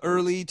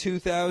 Early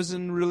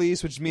 2000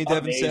 release, which me and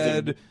Devin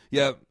said.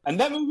 Yeah. And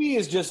that movie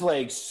is just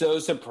like so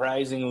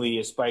surprisingly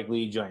a Spike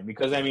Lee joint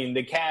because, I mean,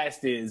 the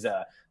cast is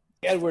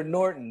Edward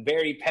Norton,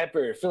 Barry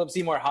Pepper, Philip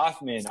Seymour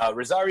Hoffman,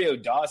 Rosario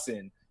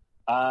Dawson.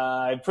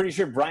 I'm pretty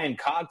sure Brian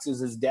Cox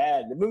is his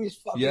dad. The movie's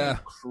fucking crazy,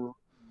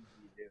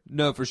 dude.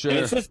 No, for sure.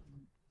 And it's just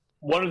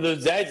one of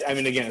those, again,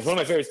 it's one of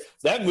my favorites.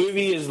 That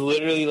movie is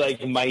literally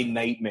like my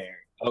nightmare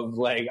of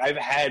like, I've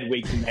had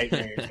waking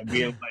nightmares of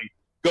being like,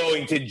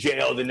 going to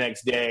jail the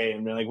next day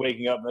and like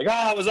waking up like,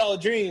 it was all a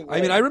dream.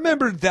 I mean, I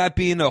remember that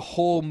being a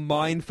whole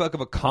mindfuck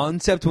of a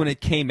concept when it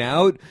came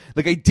out.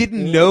 Like, I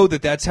didn't know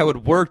that that's how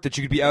it worked, that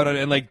you could be out on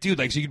it. And like, dude,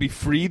 like, so you could be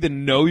free,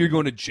 then know you're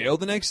going to jail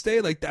the next day?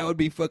 Like, that would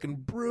be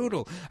fucking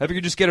brutal. I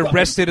figured just get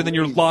arrested and then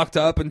you're locked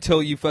up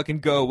until you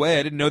fucking go away.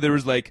 I didn't know there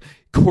was like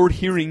court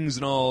hearings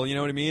and all, you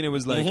know what I mean? It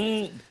was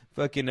like...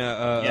 Fucking,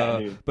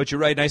 but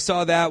you're right. And I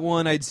saw that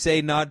one, I'd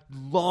say not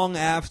long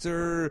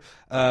after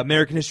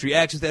American History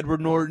X with Edward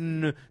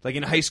Norton. Like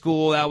in high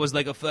school, that was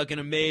like a fucking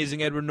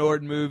amazing Edward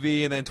Norton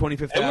movie. And then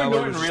 25th Hour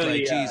was just really,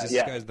 like, Jesus,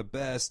 this guy's the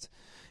best.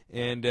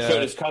 And so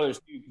does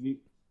Colors.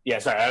 Yeah,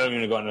 sorry, I don't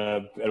mean to go on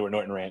an Edward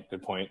Norton rant.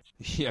 Good point.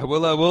 Yeah,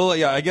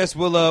 I guess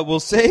we'll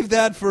save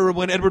that for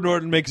when Edward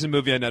Norton makes a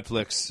movie on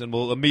Netflix, and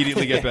we'll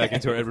immediately get back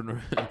into our Edward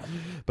Norton.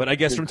 But I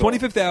guess from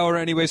 25th Hour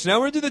anyway. So now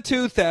we're into the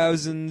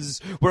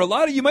 2000s, where a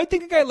lot of you might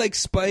think a guy like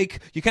Spike,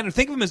 you kind of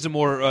think of him as a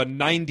more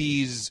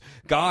 90s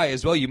guy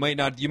as well. You might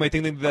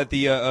think that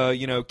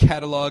the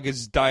catalog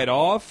has died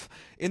off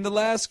in the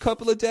last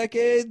couple of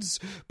decades,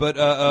 but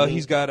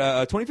he's got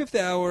 25th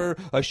Hour,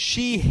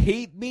 She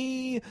Hate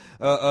Me,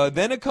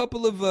 then a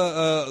couple of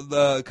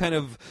kind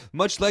of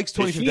much like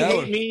 25th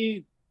Hour. She Hate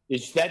Me.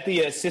 Is that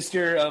the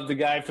sister of the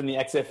guy from the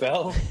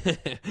XFL?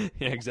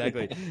 Yeah,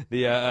 exactly.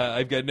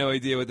 I've got no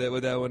idea what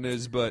that one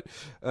is, but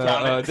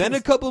then a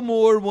couple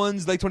more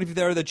ones like 25th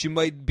Hour that you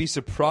might be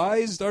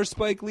surprised are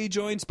Spike Lee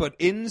joints, but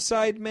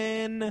Inside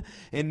Man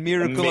and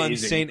Miracle on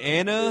St.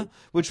 Anna,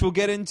 which we'll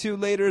get into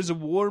later as a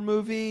war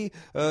movie,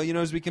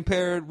 as we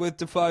compare it with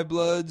The Five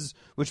Bloods,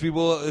 which we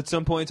will at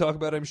some point talk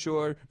about, I'm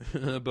sure.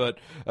 But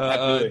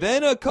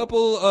then a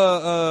couple,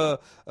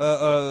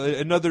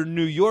 another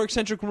New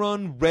York-centric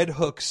run, Red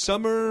Hook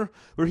Summer,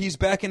 where he's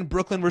back in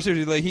Brooklyn. We're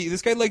seriously like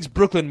this guy likes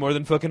Brooklyn more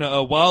than fucking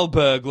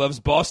Wahlberg loves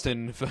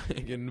Boston.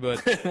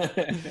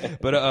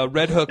 But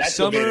Red Hook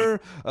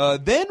Summer.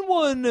 Then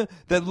one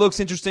that looks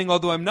interesting,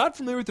 although I'm not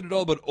familiar with it at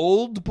all. But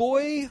Old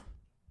Boy.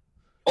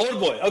 Old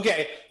Boy.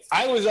 Okay,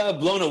 I was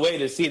blown away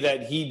to see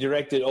that he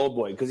directed Old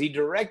Boy because he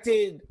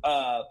directed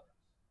the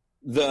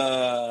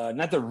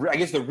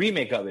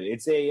remake of it.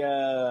 It's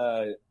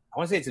I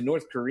want to say it's a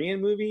North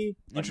Korean movie.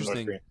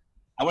 Interesting.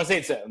 I want to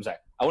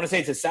say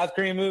it's a South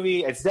Korean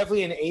movie. It's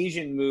definitely an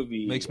Asian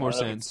movie. Makes more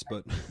sense,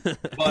 but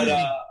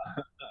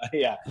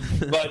yeah.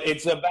 But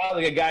it's about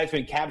like a guy that's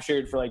been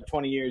captured for like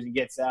 20 years and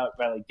gets out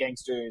by like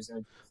gangsters.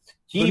 And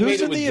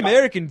who's in the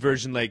American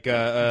version? Like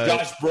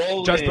Josh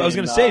Brolin. I was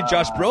going to say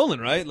Josh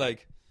Brolin, right?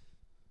 Like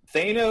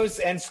Thanos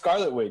and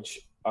Scarlet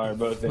Witch are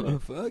both in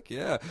it. Fuck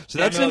yeah. So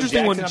that's an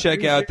interesting one to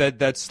check out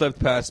that slipped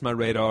past my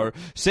radar.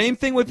 Same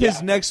thing with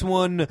his next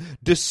one,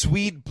 The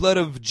Sweet Blood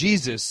of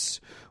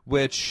Jesus,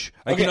 which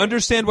I can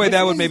understand why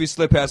that would maybe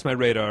slip past my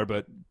radar.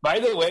 But by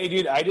the way,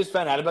 dude, I just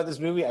found out about this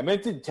movie. I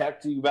meant to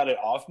text you about it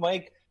off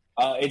mic.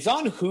 It's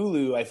on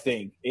Hulu, I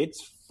think.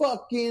 It's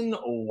fucking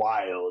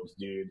wild,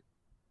 dude.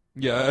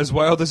 Yeah, as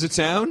wild as it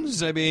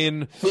sounds. I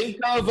mean, think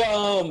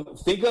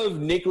of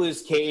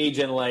Nicolas Cage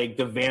and like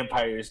The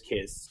Vampire's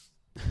Kiss.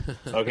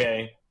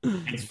 Okay,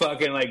 it's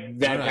fucking like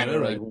that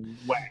like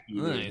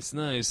wacky.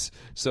 Nice.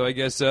 So I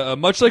guess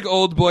much like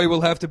Old Boy, we'll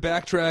have to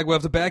backtrack. We'll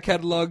have to back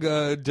catalog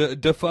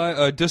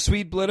The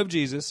Sweet Blood of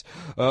Jesus.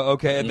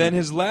 Okay, and then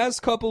his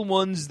last couple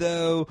ones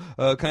though,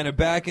 kind of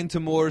back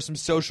into some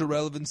social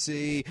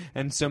relevancy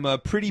and some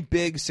pretty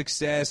big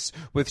success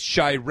with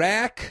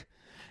Chirac.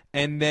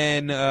 And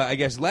then, I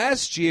guess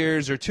last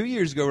year's or 2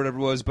 years ago, whatever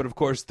it was, but of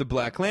course the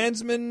Black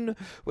Klansman,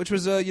 which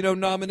was,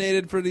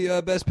 nominated for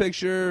the Best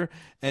Picture.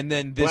 And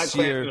then this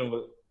year...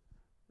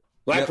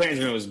 Black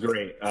Klansman was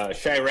great.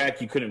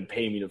 Chirac, you couldn't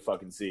pay me to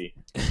fucking see.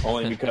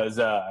 Only because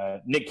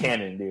Nick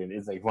Cannon, dude,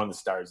 is like one of the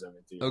stars of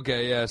it, too.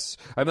 Okay, yes.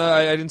 I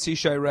didn't see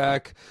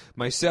Chirac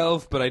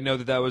myself, but I know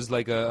that was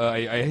like I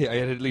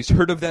had at least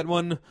heard of that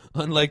one,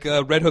 unlike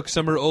Red Hook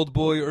Summer, Old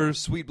Boy, or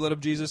Sweet Blood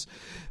of Jesus.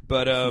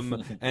 But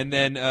and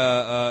then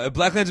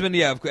Black Klansman,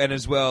 yeah, and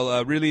as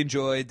well, really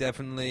enjoyed,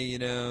 definitely,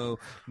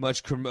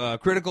 much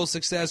critical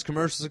success,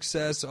 commercial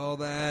success, all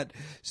that.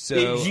 So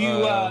did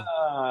you?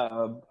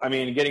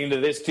 Getting into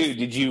this too,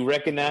 did you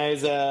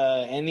recognize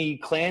any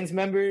Klans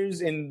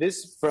members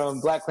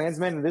from Black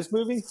Klansman in this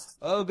movie?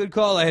 Oh, good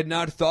call. I had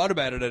not thought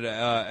about it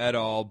at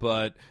all,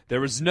 but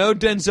there was no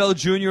Denzel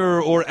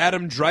Jr. or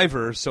Adam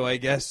Driver, so I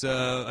guess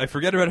I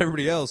forget about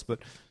everybody else, but.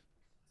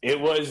 It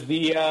was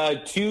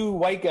the two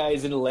white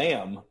guys in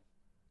Lamb.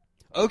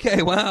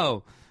 Okay,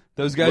 wow.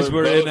 Those guys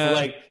were both, in...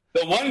 like,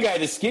 the one guy,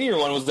 the skinnier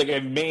one, was like a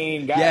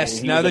main guy.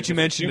 Yes, now was, that like, you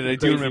mentioned it, I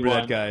do remember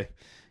that guy.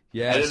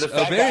 Yes. And then the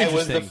fat very guy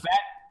interesting.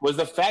 was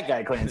the fat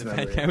guy Klans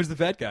member. That guy was the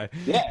fat guy.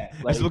 Yeah.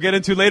 As we'll get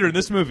into later in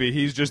this movie,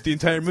 he's just the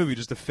entire movie,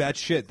 just a fat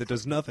shit that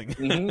does nothing.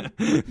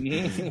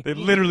 They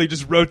literally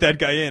just wrote that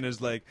guy in as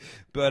like,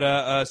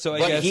 so I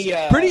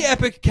guess pretty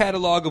epic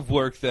catalog of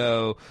work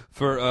though.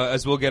 For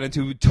as we'll get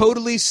into,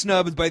 totally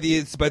snubbed by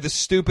the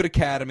stupid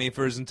Academy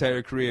for his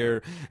entire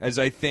career. As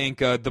I think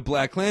the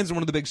Black Klansman,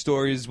 one of the big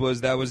stories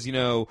was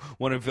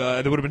one of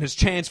that would have been his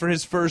chance for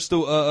his first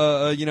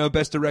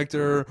best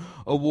director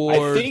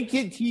award. I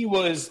think he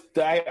was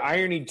the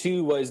irony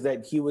too was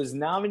that he was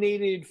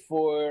nominated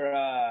for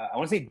I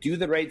want to say Do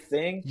the Right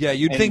Thing. Yeah,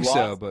 you'd think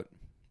so, but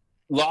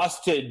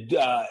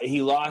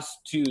he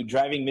lost to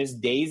Driving Miss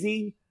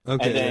Daisy.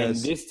 Okay, and then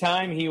this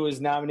time he was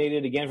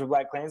nominated again for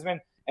Black Klansman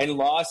and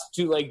lost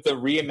to like the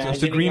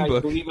reimagining, Green Book.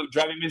 I believe, of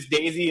Driving Miss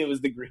Daisy. It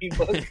was the Green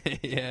Book.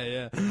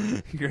 yeah,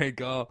 great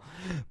call.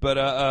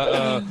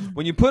 But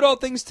when you put all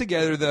things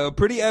together, though,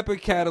 pretty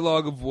epic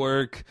catalog of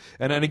work.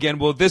 And then again,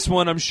 this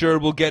one I'm sure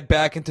will get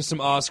back into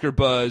some Oscar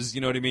buzz. You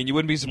know what I mean? You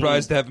wouldn't be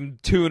surprised to have him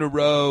 2 in a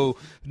row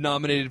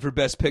nominated for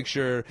Best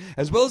Picture,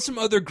 as well as some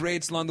other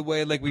greats along the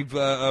way. Like we've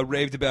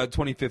raved about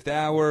 25th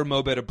Hour,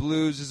 Mo Better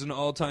Blues is an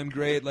all-time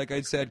great. Like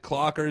I said,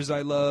 Clockers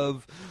I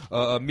love,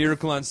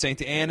 Miracle on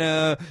St.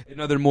 Anna,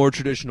 another more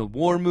traditional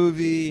war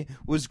movie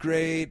was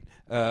great.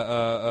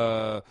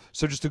 So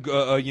just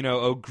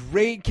a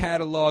great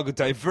catalog, a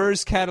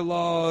diverse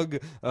catalog,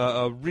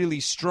 really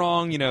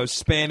strong,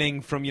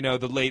 spanning from,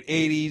 the late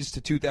 80s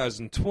to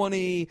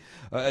 2020.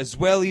 As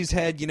well, he's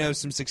had,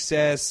 some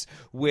success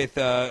with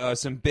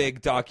some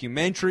big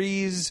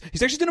documentaries.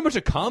 He's actually done a bunch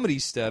of comedy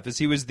stuff as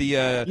he was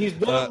the... he's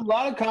done a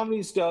lot of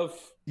comedy stuff.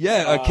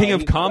 Yeah,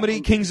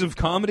 Kings of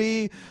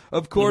Comedy,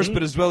 of course,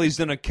 but as well he's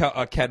done a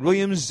Cat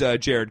Williams,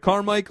 Jared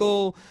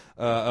Carmichael.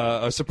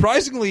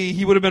 Surprisingly,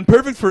 he would have been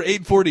perfect for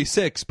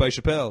 846 by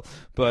Chappelle,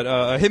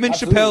 but him and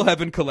Chappelle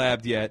haven't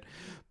collabed yet.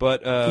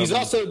 But he's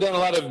also done a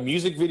lot of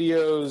music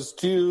videos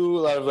too,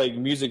 a lot of like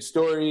music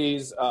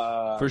stories.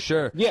 For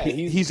sure, yeah,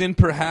 he's in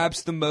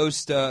perhaps the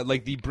most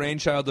the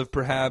brainchild of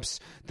perhaps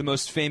the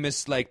most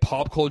famous like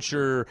pop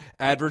culture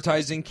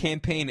advertising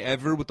campaign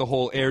ever with the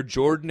whole Air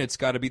Jordan. It's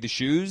got to be the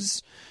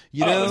shoes.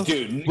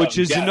 Which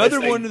is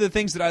another one of the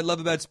things that I love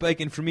about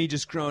Spike, and for me,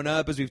 just growing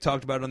up, as we've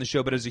talked about on the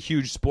show, but as a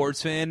huge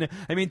sports fan,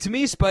 I mean, to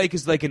me, Spike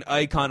is like an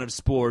icon of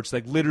sports,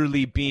 like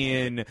literally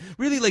being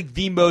really like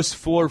the most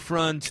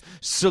forefront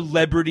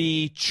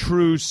celebrity,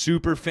 true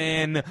super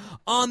fan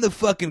on the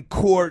fucking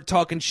court,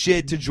 talking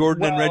shit to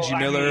Jordan and Reggie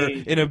Miller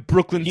in a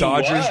Brooklyn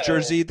Dodgers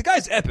jersey. The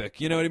guy's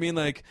epic, you know what I mean?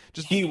 Like,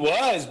 just he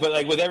was, but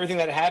like with everything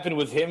that happened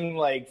with him,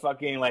 like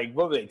fucking like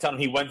what were they telling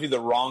him? He went through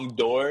the wrong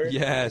door.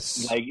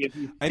 Yes, like if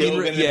he's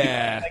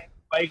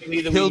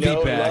he'll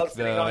be back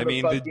though. I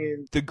mean,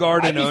 the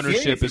Garden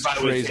ownership is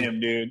crazy. Him,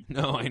 dude.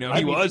 No, I know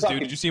he was,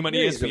 dude. Did you see him on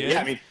ESPN? Yeah,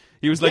 I mean,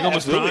 he was like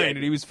almost crying,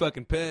 and he was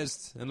fucking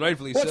pissed, and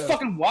rightfully so. That's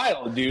fucking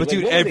wild, dude. But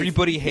dude,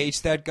 everybody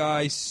hates that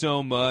guy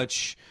so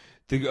much.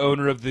 The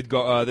owner of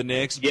the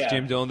Knicks,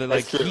 Jim Dolan,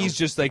 like he's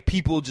just like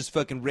people just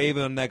fucking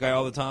raving on that guy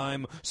all the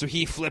time. So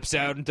he flips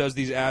out and does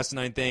these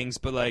asinine things,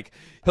 but like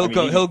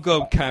he'll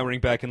go cowering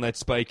back and let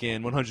Spike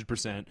in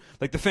 100%.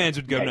 Like the fans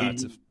would go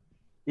nuts.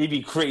 He'd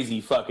be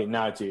crazy fucking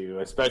not to,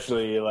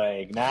 especially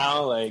like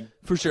now, like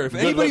for sure. If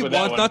anybody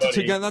wants not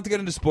to get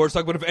into sports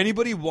talk, but if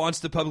anybody wants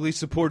to publicly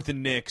support the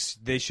Knicks,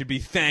 they should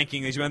be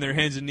on their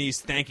hands and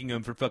knees thanking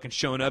them for fucking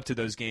showing up to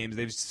those games.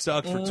 They've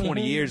sucked for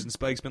 20 years, and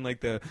Spike's been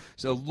like the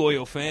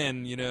loyal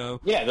fan,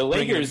 Yeah, the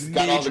Lakers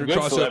got all the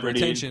good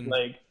celebrities. Attention.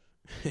 Like,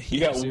 you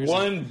got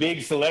one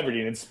big celebrity,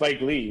 and it's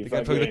Spike Lee.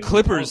 The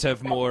Clippers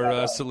have more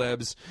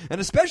celebs. And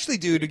especially,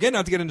 dude, again,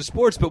 not to get into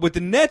sports, but with the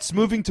Nets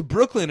moving to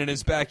Brooklyn in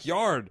his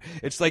backyard,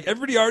 it's like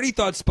everybody already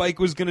thought Spike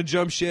was going to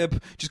jump ship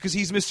just because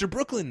he's Mr.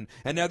 Brooklyn.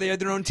 And now they had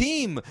their own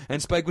team. And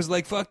Spike was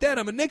like, fuck that,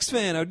 I'm a Knicks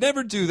fan. I would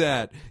never do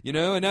that. And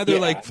now they're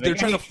they're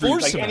trying to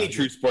force him. Like any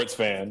true sports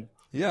fan.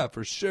 Yeah,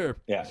 for sure.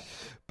 Yeah.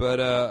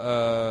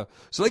 But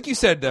so like you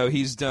said though,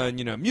 he's done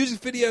music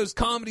videos,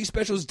 comedy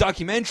specials,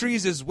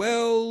 documentaries as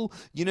well.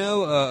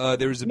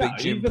 There was a big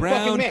Jim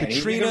Brown,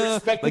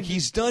 Katrina. Like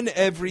he's done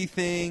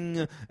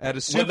everything at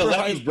a super. When the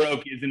Levees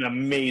Broke is an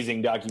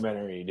amazing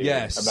documentary, dude.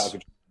 Yes, about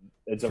Katrina.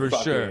 It's for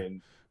sure.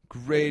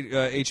 Great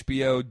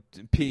HBO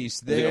piece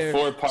there.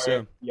 Like a 4-part.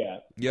 So, yeah.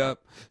 Yep.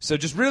 So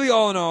just really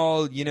all in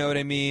all, you know what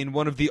I mean?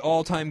 One of the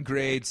all-time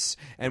greats.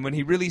 And when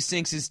he really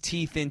sinks his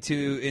teeth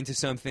into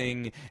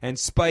something, and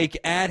Spike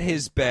at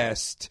his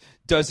best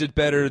does it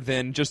better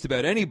than just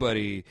about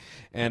anybody.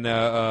 And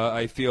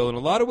I feel in a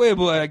lot of ways,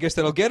 well, I guess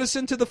that'll get us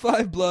into the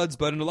Five Bloods,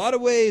 but in a lot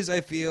of ways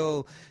I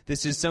feel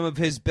this is some of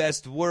his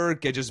best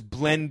work at just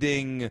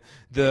blending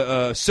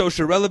the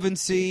social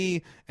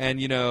relevancy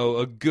and,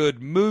 a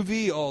good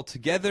movie all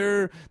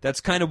together. That's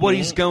kind of what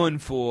he's going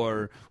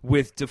for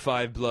with the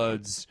Five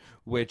Bloods,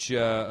 which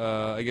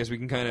I guess we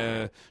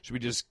can should we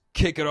just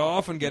kick it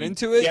off and get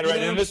into it? Get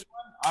right into this one?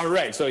 All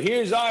right, so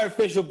here's our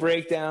official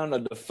breakdown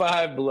of the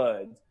Five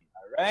Bloods.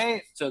 All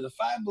right, so the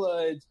Five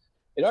Bloods,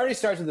 it already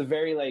starts with a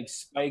very like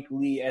Spike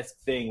Lee-esque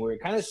thing where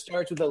it kind of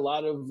starts with a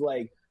lot of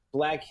like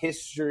Black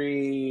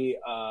history.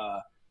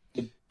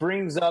 It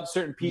brings up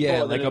certain people.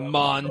 Yeah, like a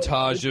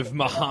montage of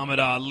Muhammad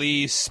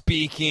Ali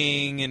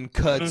speaking and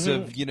cuts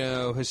of,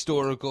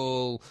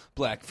 historical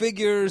Black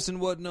figures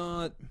and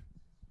whatnot.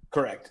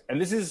 Correct. And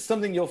this is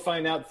something you'll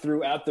find out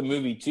throughout the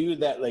movie, too,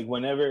 that, like,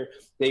 whenever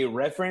they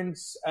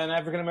reference an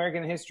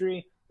African-American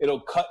history,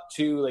 it'll cut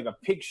to, like, a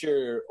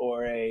picture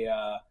or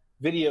a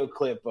video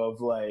clip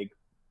of, like,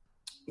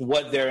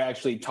 what they're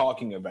actually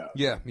talking about.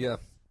 Yeah.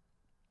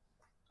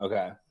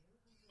 Okay.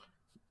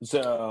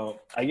 So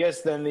I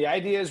guess then the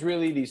idea is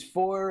really these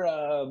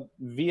four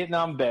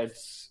Vietnam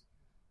vets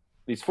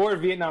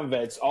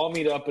all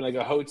meet up in, like,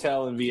 a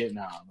hotel in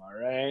Vietnam, all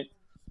right?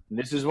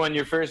 This is when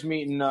you're first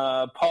meeting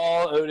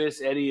Paul, Otis,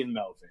 Eddie, and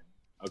Melvin.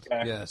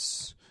 Okay.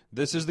 Yes,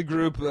 this is the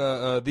group.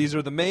 These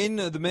are the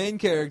main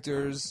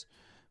characters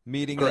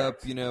meeting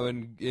Correct. up.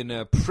 In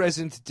a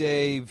present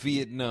day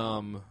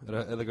Vietnam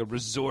at like a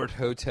resort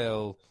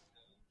hotel.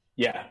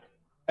 Yeah,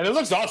 and it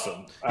looks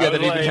awesome. Yeah,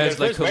 that even has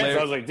like hilarious.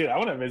 I was like, dude, I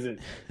want to visit.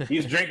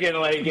 He's drinking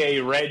like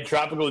a red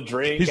tropical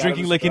drink. He's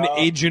drinking like an straw.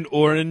 Agent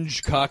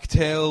Orange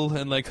cocktail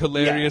and like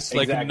hilarious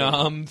exactly. like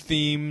Nam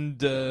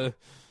themed.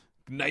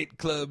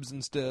 Nightclubs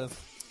and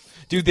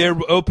stuff. Dude, their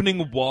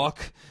opening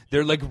walk,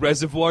 their like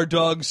Reservoir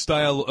Dogs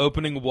style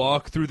opening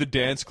walk through the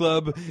dance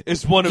club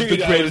is one of the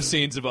greatest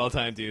scenes of all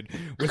time, dude.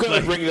 I was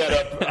gonna bring that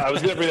up. I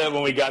was gonna bring that up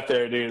when we got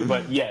there, dude.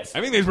 But yes,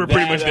 I think we're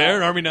pretty much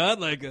there, are we not?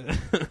 Like,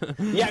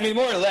 yeah, I mean,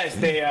 more or less.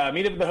 They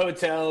meet up at the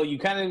hotel. You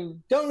kind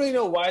of don't really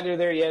know why they're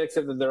there yet,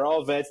 except that they're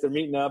all vets. They're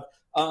meeting up.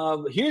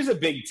 Here's a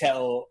big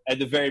tell at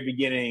the very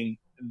beginning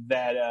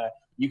that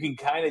you can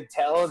kind of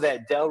tell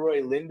that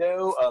Delroy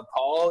Lindo,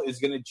 Paul, is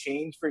going to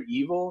change for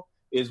evil.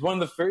 Is one of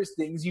the first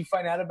things you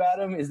find out about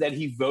him is that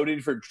he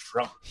voted for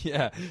Trump.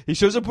 Yeah, he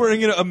shows up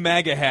wearing a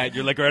MAGA hat.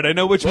 You're like, all right, I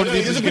know which one of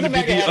these is going to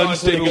be the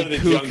unstable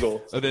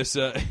kook of this.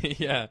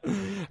 Yeah,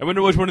 I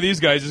wonder which one of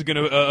these guys is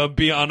going to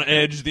be on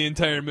edge the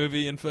entire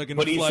movie and fucking.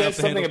 But he fly says off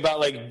the something handle. about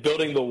like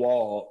building the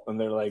wall, and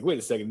they're like, "Wait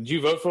a second, did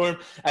you vote for him?"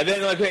 And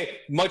then like, okay,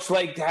 much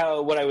like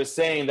how what I was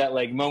saying that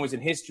like moments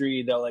in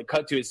history, they'll like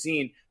cut to a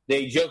scene.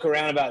 They joke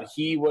around about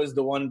he was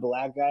the one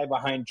black guy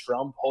behind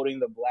Trump holding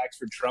the Blacks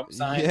for Trump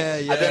sign. Yeah.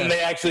 And then they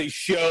actually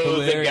show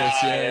the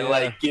guy and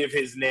like give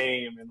his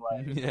name and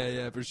like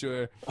Yeah, for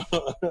sure.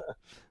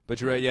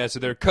 But you're right, yeah, so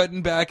they're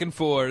cutting back and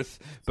forth.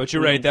 But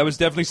you're right, that was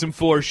definitely some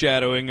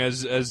foreshadowing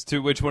as to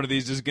which one of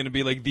these is going to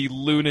be like the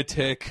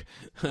lunatic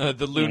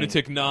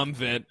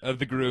non-vet of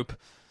the group.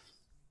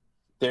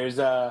 There's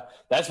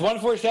that's one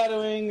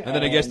foreshadowing, and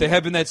then I guess they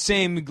have in that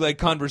same like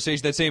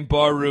conversation, that same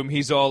bar room.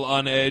 He's all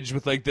on edge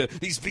with like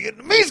these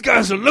Vietnamese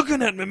guys are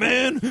looking at me,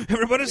 man.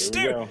 Everybody's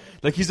staring.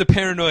 Like he's a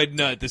paranoid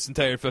nut. This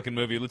entire fucking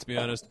movie. Let's be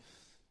honest.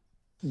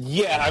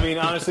 Yeah, I mean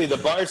honestly, the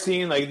bar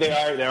scene, like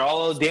they're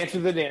all dancing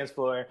to the dance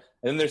floor, and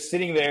then they're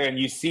sitting there, and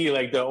you see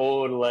like the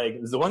old like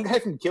is the one guy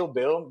from Kill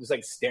Bill just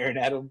like staring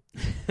at him.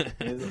 Like,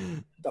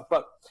 the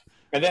fuck.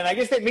 And then I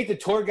guess they meet the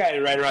tour guide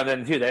right around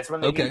then too. That's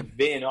when they meet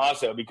Vin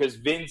also, because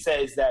Vin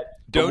says that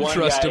Don't the one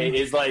trust guy him.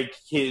 is like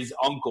his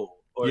uncle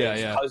or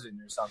his cousin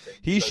or something.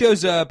 He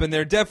shows up, and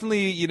they're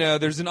definitely,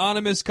 there's an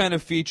anonymous kind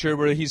of feature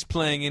where he's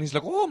playing, and he's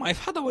like, "Oh, my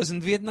father was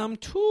in Vietnam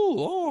too."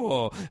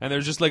 Oh, and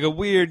there's just like a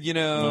weird,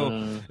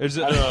 there's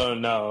I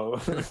don't know.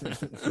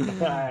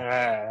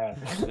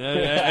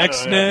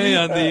 X-nay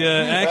on the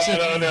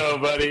accent. I don't know,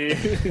 buddy.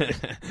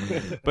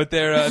 But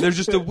there's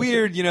just a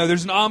weird,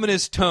 there's an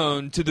ominous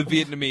tone to the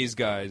Vietnamese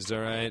guys, all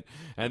right?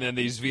 And then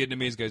these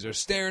Vietnamese guys are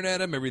staring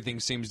at him.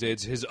 Everything seems to,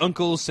 it's his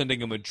uncle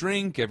sending him a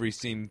drink.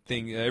 Everything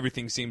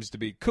seems to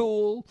be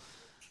cool.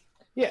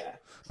 Yeah.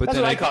 But that's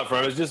then what I caught from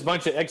it. It was just a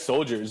bunch of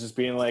ex-soldiers just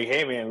being like,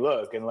 hey, man,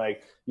 look. And,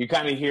 like, you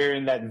kind of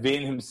hearing that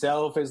Vin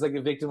himself is, like,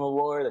 a victim of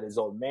war, that his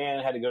old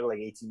man had to go to, like,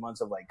 18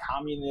 months of, like,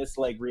 communist,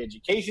 like,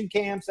 re-education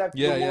camps after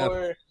the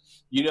war.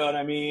 You know what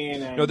I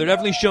mean? And, no, they're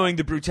definitely showing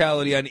the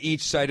brutality on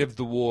each side of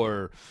the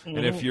war. Mm-hmm.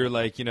 And if you're,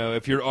 like,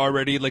 if you're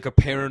already, like, a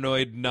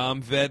paranoid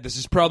nom-vet, this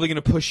is probably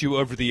going to push you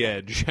over the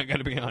edge. I got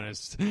to be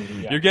honest.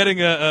 Yeah. You're getting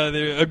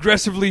they're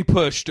aggressively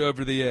pushed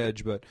over the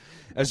edge, but...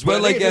 As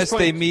well, I guess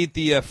they meet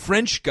the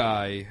French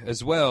guy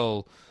as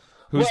well,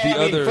 who's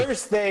other.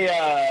 First they,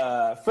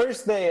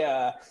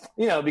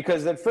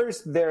 because at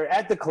first they're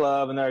at the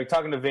club and they're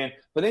talking to Vin,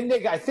 but then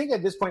I think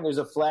at this point there's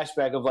a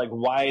flashback of like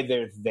why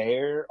they're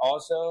there.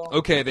 Also,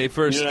 okay, they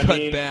first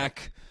cut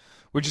back,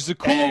 which is a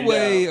cool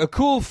a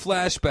cool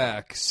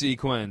flashback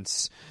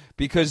sequence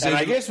because. And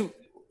I guess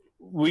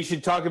we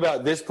should talk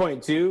about this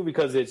point too,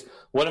 because it's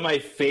one of my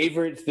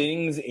favorite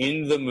things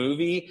in the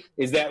movie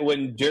is that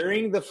when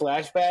during the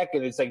flashback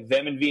and it's like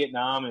them in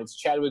Vietnam and it's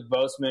Chadwick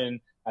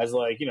Boseman as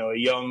like, a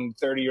young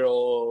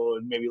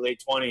 30-year-old, maybe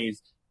late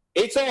 20s,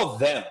 It's all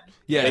them.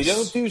 Yes. They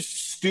don't do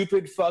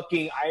stupid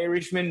fucking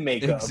Irishman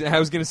makeup. I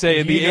was going to say,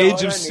 in the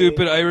age of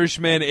stupid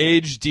Irishman,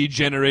 age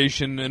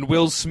degeneration, and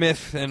Will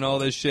Smith and all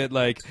this shit,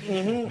 like,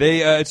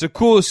 it's a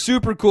cool,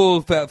 super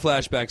cool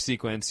flashback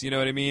sequence. You know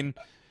what I mean?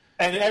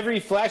 And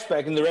every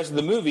flashback in the rest of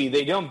the movie,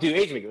 they don't do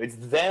age makeup. It's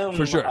them.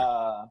 For sure.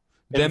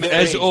 Them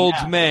as old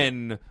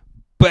men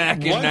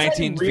back in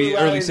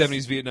early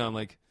 70s Vietnam.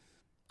 Like,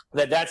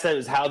 that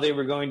is how they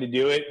were going to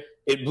do it.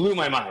 It blew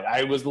my mind.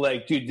 I was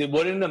like, dude,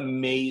 what an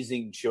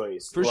amazing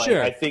choice. For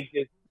sure. I think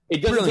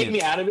it doesn't take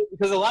me out of it,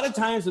 because a lot of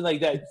times with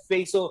like that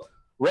facial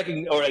or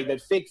like that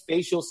fake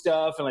facial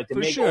stuff and like the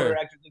makeover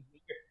actors,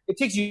 it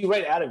takes you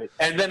right out of it.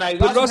 And then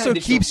but it also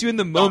keeps you in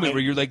the moment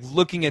where you're like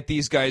looking at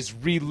these guys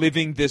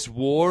reliving this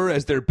war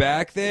as they're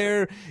back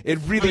there. It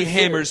really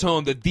hammers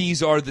home that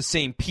these are the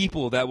same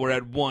people that were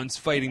at once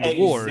fighting the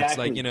war. It's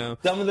like, you know,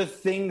 some of the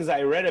things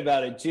I read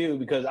about it too,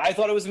 because I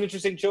thought it was an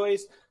interesting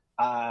choice.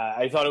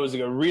 I thought it was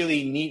like a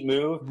really neat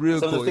move.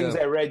 Some of the things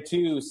I read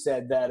too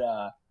said that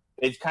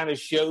it kind of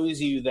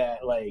shows you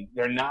that like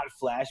they're not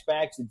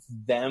flashbacks; it's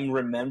them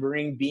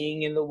remembering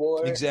being in the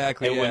war.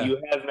 Exactly. And when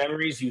you have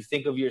memories, you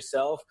think of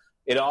yourself.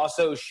 It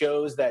also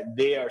shows that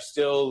they are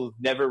still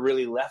never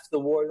really left the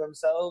war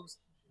themselves.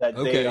 That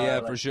they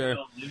are for sure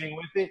still living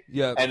with it.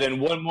 Yeah. And then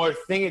one more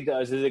thing it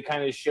does is it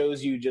kind of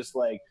shows you just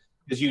like,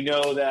 because you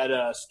know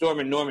that Storm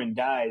and Norman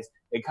dies.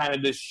 It kind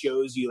of just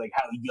shows you like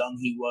how young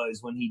he was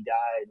when he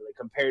died, like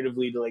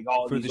comparatively to like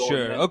all these old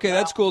men. Okay,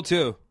 that's cool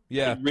too.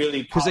 Yeah,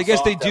 really, because I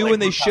guess they do when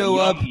they show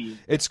up.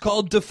 It's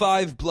called the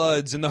Five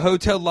Bloods. In the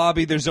hotel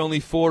lobby, there's only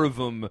 4 of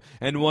them,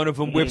 and one of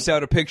them whips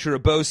out a picture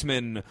of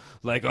Boseman,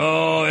 like,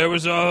 oh, there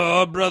was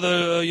a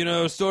brother, you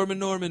know, Storm and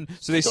Norman.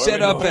 So they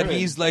set up that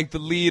he's like the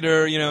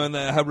leader, you know, and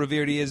how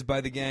revered he is by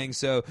the gang.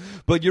 So,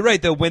 but you're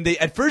right though. When they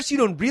at first you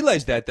don't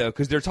realize that though,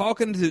 because they're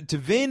talking to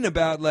Vin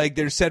about like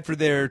they're set for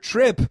their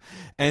trip,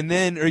 and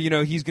then you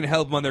know he's gonna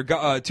help them on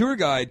their tour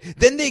guide.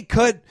 Then they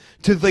cut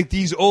to like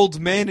these old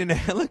men in a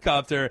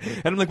helicopter,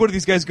 and I'm like, what are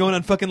these guys going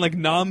on fucking like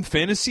Nam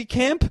fantasy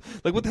camp?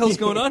 Like what the hell's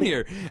going on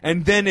here?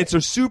 And then it's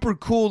a super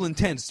cool,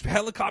 intense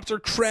helicopter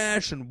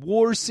crash and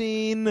war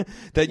scene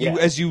that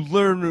as you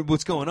learn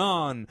what's going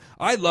on.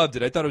 I loved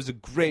it. I thought it was a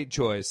great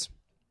choice.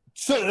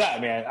 So did I,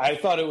 man. I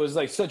thought it was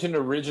like such an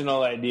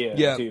original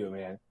idea too,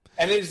 man.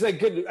 And it's like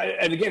good,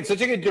 and again,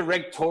 such like a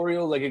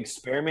directorial like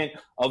experiment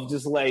of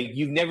just like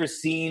you've never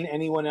seen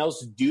anyone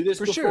else do this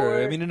before.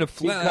 Sure. I mean, out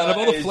of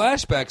all the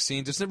flashback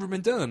scenes, it's never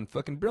been done.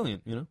 Fucking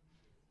brilliant, you know.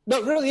 No,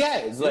 it really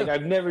is. Like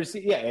I've never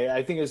seen. Yeah,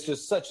 I think it's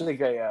just such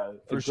like a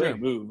great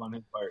move on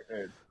his part.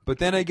 But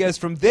then I guess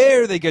from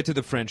there they get to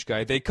the French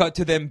guy. They cut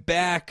to them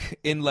back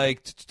in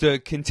like to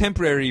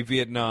contemporary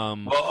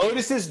Vietnam. Well,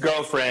 Otis's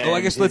girlfriend. Oh,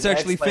 I guess let's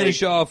actually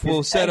finish off.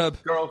 We'll set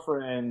up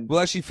girlfriend. We'll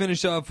actually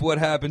finish off what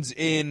happens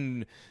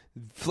in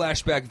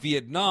flashback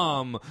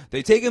Vietnam.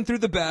 They take him through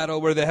the battle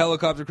where the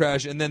helicopter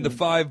crash, and then the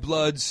Five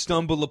Bloods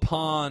stumble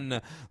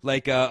upon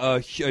like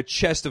a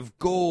chest of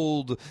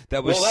gold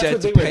that was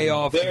set to pay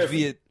off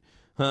Viet.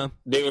 Huh?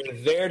 They were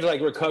there to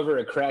like recover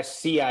a crashed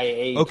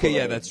CIA. Okay,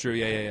 yeah, that's true.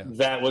 Yeah.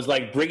 That was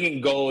like bringing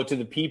gold to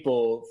the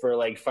people for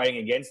like fighting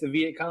against the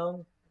Viet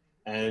Cong,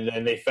 and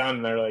then they found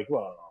them. They're like,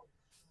 well,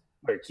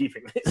 we're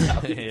keeping this.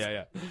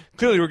 yeah.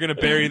 Clearly, we're gonna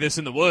bury this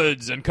in the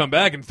woods and come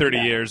back in 30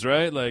 years,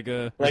 right? Like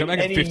come back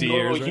in 50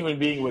 years. Right? Human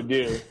being would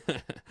do.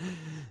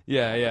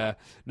 Yeah.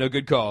 No,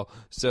 good call.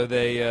 So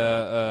they,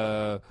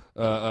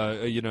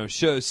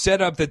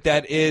 set up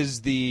that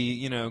is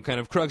the, kind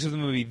of crux of the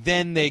movie.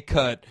 Then they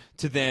cut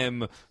to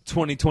them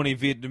 2020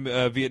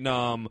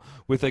 Vietnam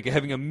with like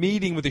having a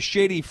meeting with a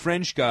shady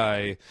French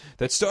guy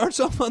that starts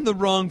off on the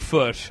wrong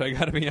foot. I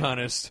got to be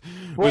honest.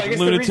 With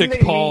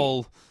lunatic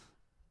Paul.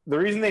 The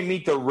reason they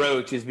meet the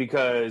Roach is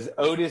because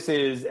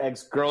Otis's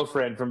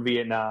ex-girlfriend from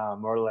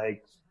Vietnam, or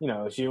like,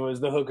 she was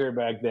the hooker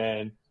back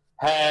then,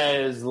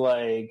 has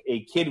like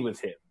a kid with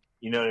him.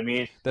 You know what I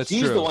mean?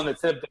 She's the one that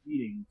set up the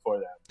meeting for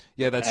them.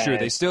 Yeah, that's true.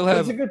 They still have.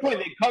 That's a good point.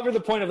 They cover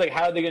the point of like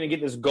how they're going to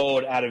get this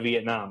gold out of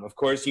Vietnam. Of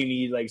course, you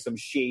need like some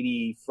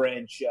shady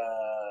French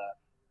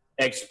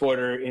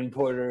exporter,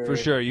 importer. For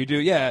sure, you do.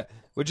 Yeah.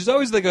 Which is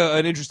always like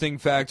an interesting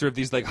factor of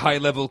these like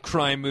high-level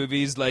crime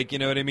movies. Like, you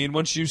know what I mean?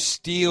 Once you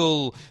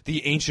steal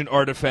the ancient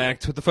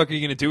artifact, what the fuck are you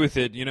going to do with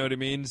it? You know what I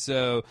mean?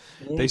 So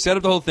they set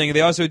up the whole thing.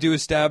 They also do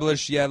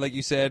establish, like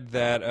you said,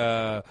 that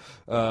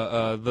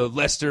the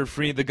Lester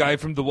Free, the guy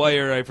from The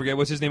Wire, I forget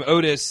what's his name,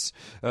 Otis.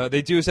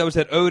 They do establish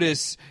that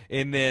Otis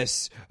in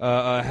this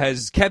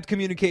has kept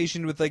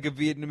communication with like a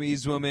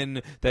Vietnamese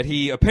woman that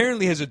he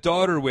apparently has a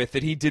daughter with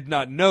that he did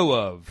not know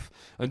of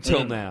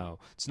until now.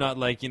 It's not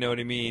like, you know what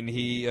I mean?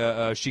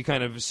 She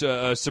kind of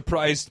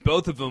surprised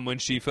both of them when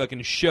she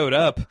fucking showed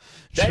up.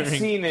 That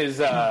scene is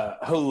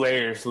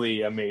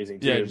hilariously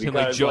amazing too. Yeah, because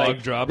like jaw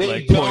drop, they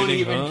like don't pointing,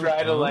 even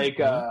try to like.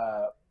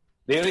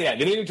 They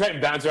didn't even try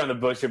to bounce around the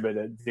bush a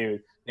bit,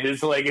 dude.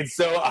 It's like it's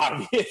so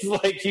obvious.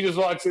 Like she just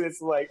walks in. It's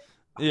like.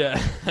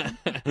 Yeah.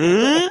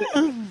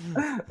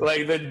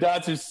 Like, the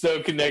dots are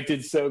so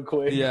connected so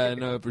quick. Yeah,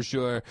 no, for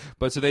sure.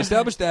 But so they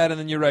established that, and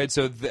then you're right.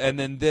 So and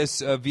then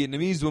this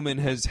Vietnamese woman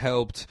has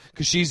helped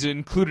because she's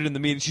included in the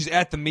meeting. She's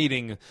at the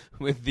meeting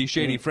with the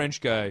shady French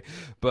guy.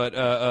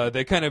 But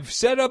they kind of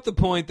set up the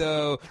point,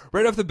 though,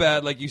 right off the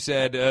bat, like you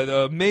said,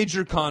 a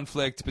major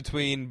conflict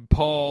between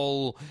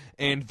Paul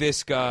and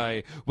this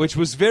guy, which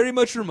was very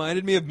much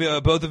reminded me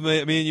of both of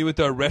me and you with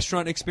our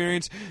restaurant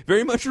experience.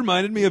 Very much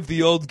reminded me of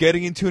the old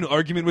getting into an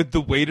argument with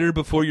the waiter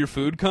before your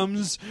food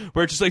comes,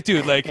 where it's just like,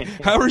 dude, like,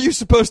 how are you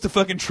supposed to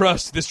fucking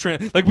trust this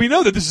like, we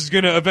know that this is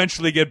gonna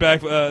eventually get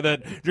back,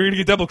 that you're gonna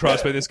get double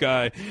crossed by this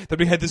guy. That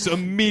we had this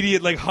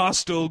immediate, like,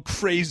 hostile,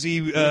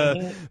 crazy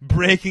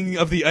breaking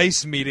of the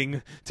ice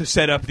meeting to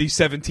set up the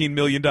 $17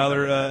 million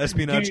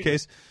espionage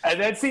case. At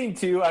that scene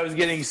too, I was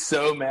getting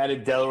so mad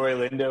at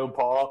Delroy Lindo,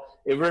 Paul.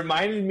 It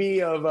reminded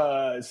me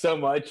of so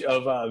much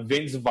of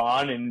Vince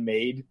Vaughn in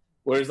Made,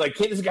 where it's like,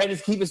 can't this guy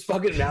just keep his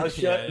fucking mouth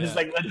shut and just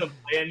like let the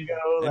plan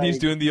go? And like, he's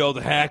doing the old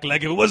hack,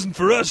 like, if it wasn't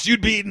for us,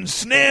 you'd be eating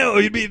snail,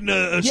 or you'd be eating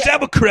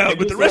sauerkraut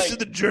with the rest of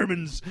the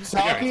Germans.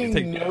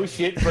 Talking no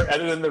shit for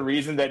other than the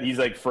reason that he's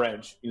like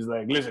French. He's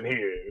like, listen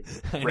here,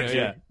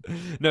 yeah.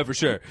 No, for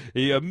sure.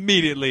 He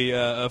immediately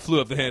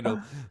flew up the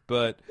handle.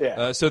 But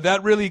so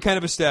that really kind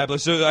of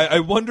established. So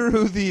I wonder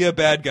who the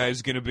bad guy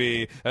is going to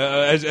be,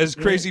 as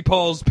Crazy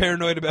Paul's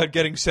paranoid about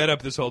getting set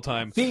up this whole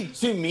time. See,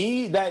 to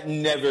me, that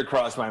never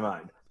crossed my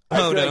mind. I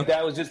feel like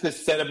that was just the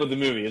setup of the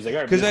movie. It was like, all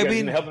right, because I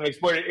mean, help them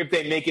exploit it if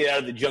they make it out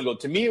of the jungle.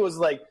 To me, it was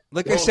like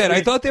I said,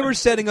 I thought they were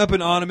setting up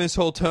an ominous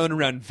whole tone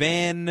around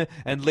Van,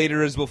 and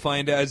later, as we'll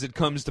find out as it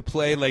comes to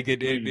play, like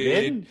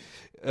Vin,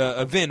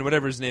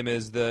 whatever his name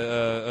is,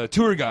 the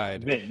tour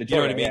guide. Vin, the tour you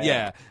know what I mean? guide,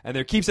 Yeah. And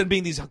there keeps on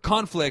being these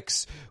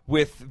conflicts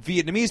with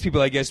Vietnamese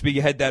people, I guess. We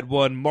had that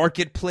one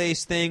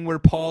marketplace thing where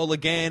Paul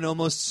again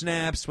almost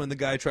snaps when the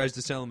guy tries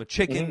to sell him a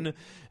chicken,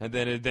 and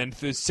then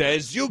it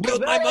says, "You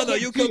killed my mother,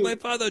 you killed my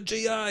father,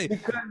 GI."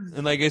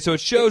 And like, so it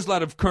shows a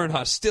lot of current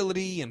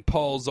hostility, and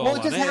Paul's all on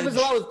edge. Well, it just happens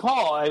a lot with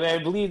Paul. I mean, I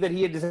believe that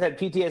he had just had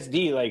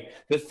PTSD, like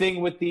the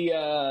thing with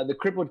the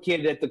crippled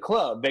kid at the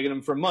club begging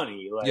him for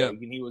money, like, and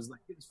he was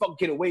like, "Get this fucking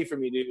kid away from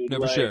me, dude." No,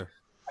 like, for sure.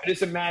 I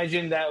just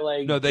imagine that,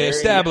 like... No, they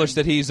established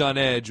that he's on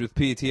edge with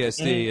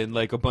PTSD and,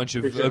 like, a bunch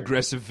of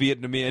aggressive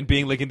Vietnamese, and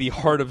being, like, in the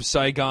heart of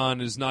Saigon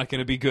is not going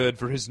to be good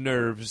for his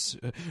nerves.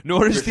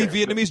 Nor is the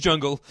Vietnamese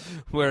jungle,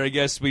 where I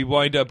guess we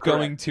wind up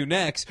going to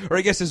next. Or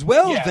I guess as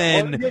well,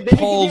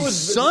 Paul's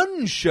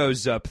son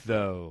shows up,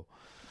 though.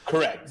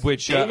 Correct.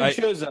 Which, David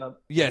shows up.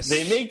 Yes.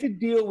 They make the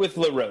deal with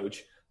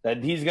LaRoche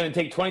that he's going to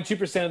take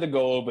 22% of the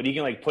gold, but he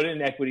can, like, put it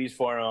in equities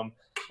for him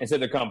instead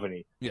of the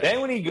company. Yeah.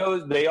 Then when he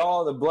goes,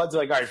 the Bloods are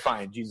like, all right,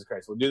 fine, Jesus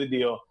Christ, we'll do the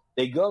deal.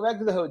 They go back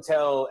to the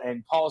hotel,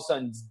 and Paul's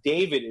son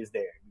David is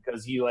there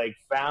because he, like,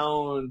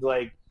 found,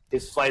 like,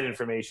 his flight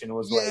information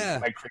was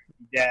like, my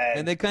crazy dad.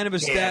 And they kind of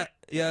They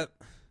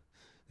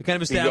kind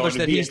of established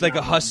that he's like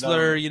a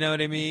hustler, you know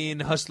what I mean?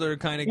 Hustler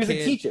kind of kid. He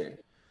was a teacher.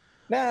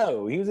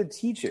 No, he was a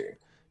teacher.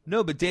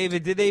 No, but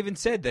David, they even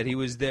said that he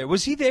was there.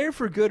 Was he there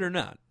for good or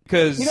not?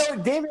 Because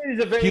David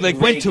is a very he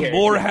went to character.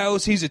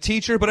 Morehouse. He's a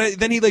teacher, but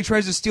then he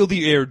tries to steal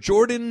the Air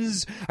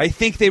Jordans. I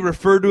think they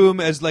refer to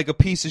him as like a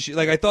piece of shit.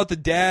 Like I thought the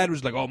dad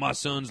was like, "Oh, my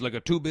son's like a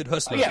 2-bit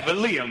hustler." Yeah, but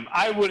Liam,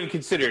 I wouldn't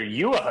consider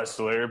you a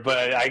hustler,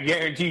 but I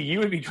guarantee you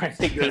would be trying to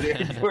take those Air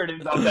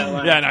Jordans off that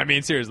line. Yeah, no, I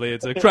mean seriously,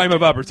 it's a crime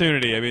of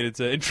opportunity. I mean,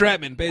 it's an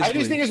entrapment, basically. I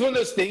just think it's one of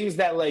those things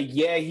that, like,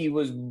 he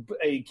was.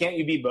 Can't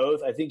you be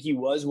both? I think he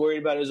was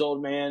worried about his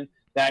old man.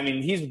 I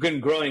mean, he's been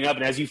growing up,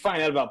 and as you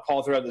find out about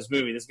Paul throughout this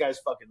movie, this guy's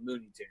fucking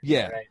Looney Tunes.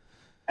 Yeah. Right?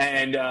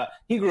 And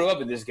he grew up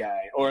with this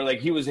guy, or like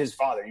he was his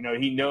father. You know,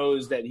 he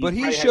knows that. But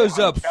he shows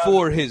up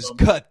for his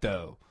cut,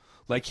 though.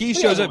 Like he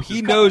shows up,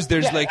 he knows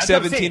there's like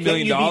 $17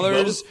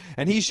 million,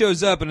 and he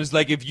shows up and is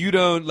like, if you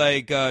don't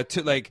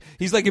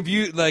he's like, if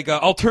you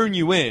I'll turn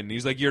you in.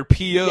 He's like, your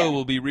PO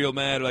will be real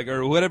mad, like,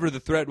 or whatever the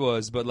threat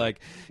was. But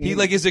like he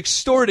is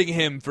extorting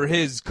him for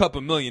his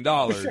couple $1 million.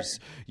 Sure.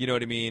 You know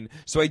what I mean?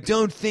 So I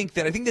don't think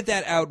that. I think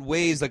that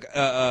outweighs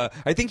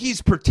I think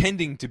he's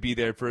pretending to be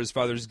there for his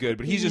father's good,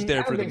 but he's just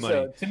there for the money.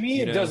 So. To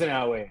me, it doesn't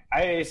outweigh.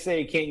 I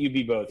say, can't you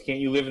be both? Can't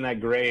you live in that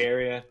gray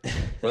area?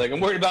 Where, like,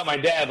 I'm worried about my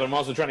dad, but I'm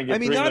also trying to get. I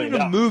mean, not in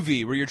a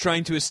movie where you're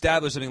trying to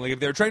establish something. Like if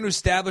they're trying to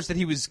establish that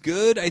he was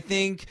good, I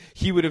think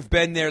he would have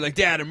been there. Like,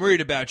 Dad, I'm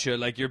worried about you.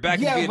 Like, you're back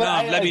in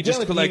Vietnam. Let me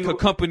just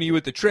accompany you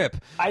with the trip.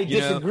 I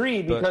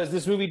disagree because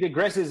this movie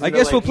digresses. I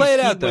guess we'll play it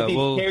out though.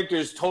 What these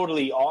characters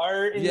totally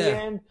are in the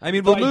end. I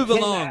mean, we'll move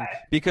along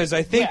because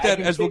I think that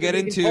as we'll get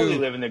into, totally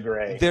live in the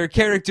gray. Their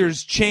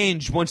characters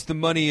change once the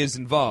money is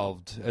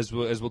involved, as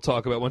we'll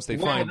talk about once they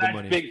find the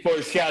money. Big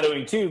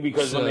foreshadowing too,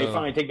 because when they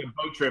finally take the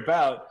boat trip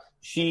out,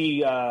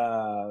 she,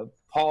 Paul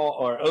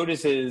or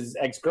Otis's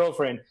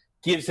ex-girlfriend,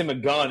 gives him a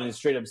gun and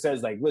straight up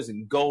says, like,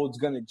 listen, gold's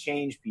going to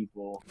change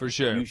people. For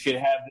sure. You should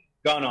have this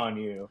gun on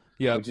you.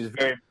 Yeah. Which is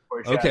very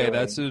foreshadowing. Okay,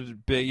 that's a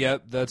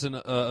bit, that's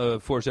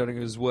a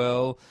foreshadowing as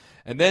well.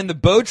 And then the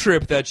boat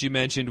trip that you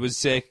mentioned was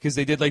sick because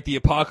they did like the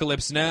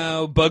Apocalypse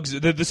Now,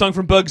 the song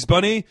from Bugs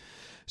Bunny.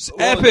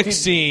 Epic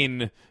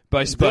scene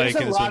by Spike.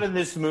 There's a lot in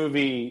this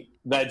movie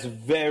that's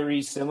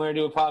very similar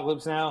to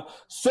Apocalypse Now.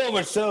 So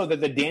much so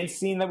that the dance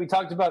scene that we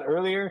talked about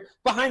earlier,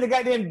 behind the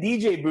goddamn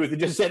DJ booth, it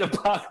just said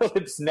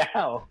Apocalypse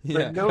Now.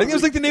 Yeah. I think it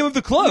was like the name of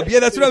the club. Yeah,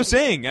 that's what I was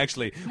saying,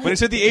 actually. When I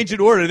said the Ancient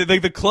Order,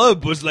 like the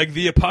club was like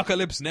the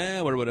Apocalypse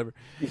Now or whatever.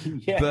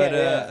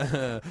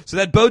 So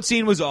that boat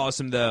scene was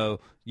awesome, though.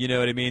 You know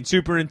what I mean?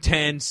 Super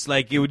intense.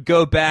 Like, it would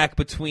go back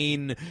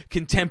between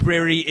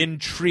contemporary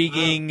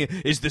intriguing,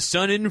 is the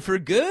son in for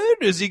good?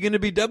 Is he going to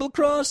be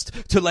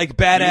double-crossed? To, like,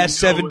 badass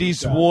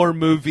 70s war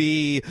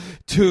movie,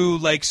 to,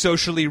 like,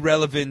 socially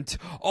relevant,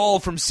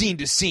 all from scene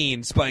to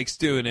scene, Spike's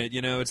doing it,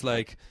 you know? It's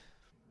like...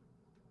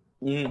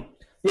 Yeah,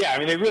 I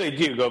mean, they really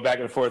do go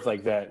back and forth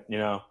like that, you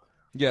know?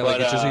 Yeah, but,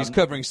 like, it's just he's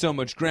covering so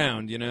much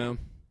ground, you know?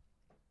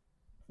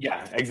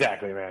 Yeah,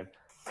 exactly, man.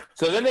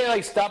 So then they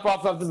like stop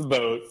off to the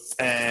boat,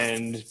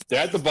 and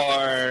they're at the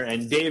bar.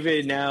 And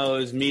David now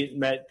has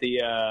met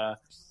the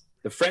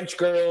French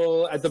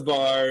girl at the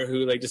bar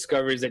who like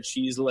discovers that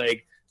she's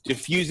like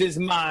diffuses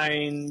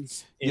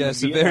minds.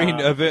 Yes,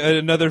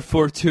 another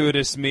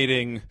fortuitous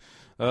meeting.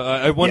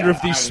 I wonder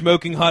if the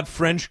smoking hot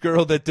French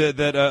girl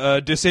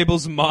that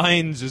disables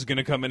minds is going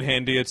to come in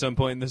handy at some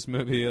point in this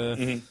movie.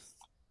 Mm-hmm.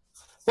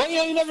 Well, you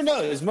know, you never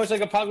know. It's much like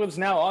Apocalypse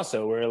Now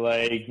also, where,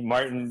 like,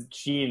 Martin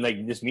Sheen,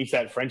 like, just meets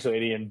that French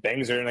lady and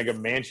bangs her in, like, a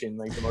mansion,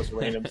 like, the most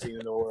random scene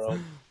in the world.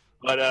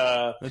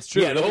 But, that's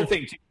true. Yeah, the whole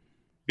thing, too.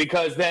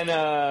 Because then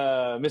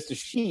Mr.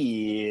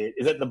 Sheen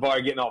is at the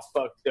bar getting all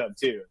fucked up,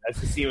 too. That's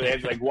the scene where they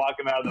have to, like, walk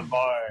him out of the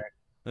bar.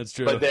 That's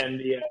true. But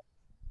then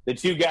the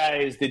two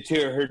guys,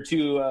 her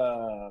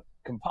two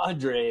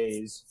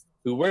compadres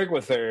who work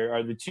with her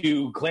are the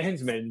two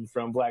Klansmen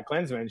from Black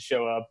Klansmen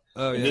show up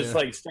and just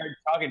like start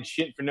talking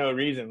shit for no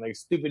reason, like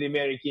stupid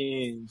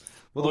Americans.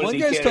 Well, the one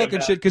guy's talking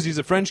shit because he's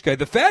a French guy.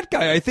 The fat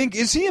guy, I think,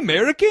 is he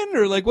American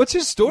or like what's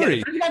his story?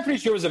 Yeah, the French guy, I'm pretty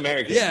sure was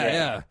American.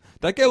 Yeah.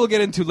 That guy we'll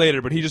get into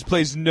later, but he just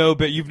plays no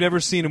bit. You've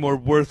never seen a more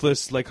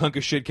worthless, like hunk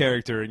of shit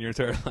character in your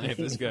entire life.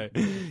 This guy.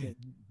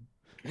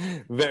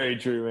 Very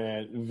true,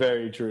 man.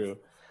 Very true.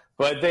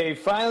 But they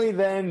finally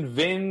then,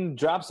 Vin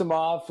drops them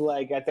off,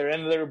 like, at their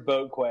end of their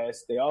boat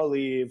quest. They all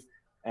leave,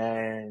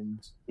 and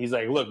he's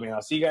like, look, man,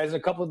 I'll see you guys in a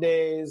couple of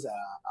days.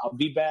 I'll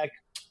be back,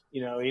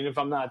 you know, even if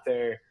I'm not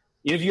there.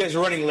 Even if you guys are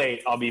running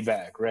late, I'll be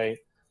back, right?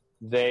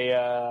 They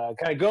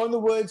kind of go in the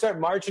woods, start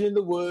marching in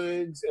the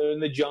woods, or in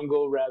the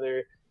jungle,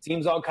 rather.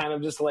 Seems all kind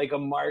of just like a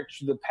march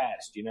to the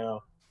past, you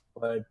know?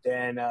 But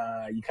then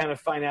you kind of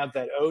find out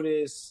that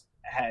Otis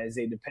has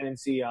a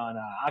dependency on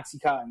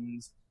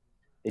Oxycontins.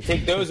 They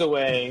take those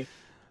away.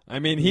 I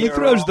mean, he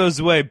throws those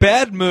away.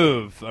 Bad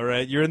move, all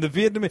right? You're in the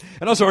Vietnamese.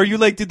 And also, are you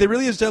like, did they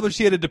really establish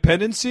he had a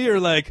dependency? Or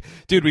like,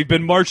 dude, we've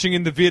been marching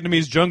in the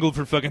Vietnamese jungle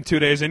for fucking 2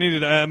 days. I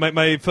needed,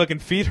 my fucking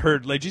feet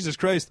hurt. Like, Jesus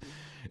Christ.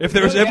 If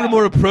there was ever a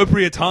more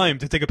appropriate time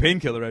to take a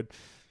painkiller, I'd...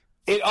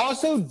 It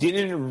also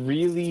didn't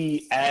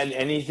really add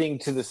anything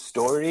to the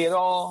story at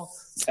all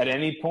at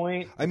any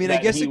point. I mean, I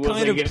guess it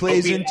kind of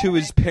plays into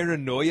his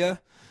paranoia.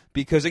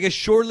 Because I guess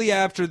shortly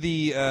after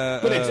the...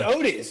 but it's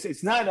Otis.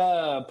 It's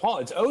not Paul.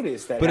 It's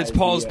Otis. But it's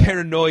Paul's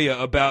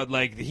paranoia about,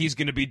 like, he's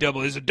going to be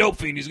double... He's a dope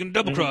fiend. He's going to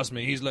double-cross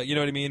me. He's like... You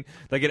know what I mean?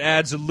 Like, it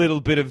adds a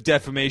little bit of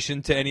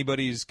defamation to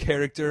anybody's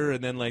character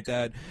and then like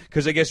that.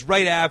 Because I guess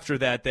right after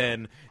that,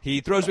 then,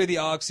 he throws away the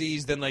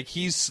oxys. Then, like,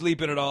 he's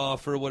sleeping it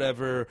off or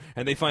whatever.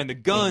 And they find the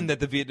gun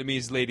that the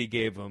Vietnamese lady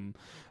gave him.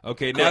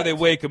 Okay, now they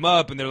wake him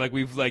up and they're like,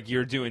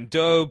 you're doing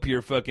dope,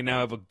 you're fucking now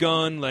have a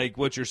gun, like,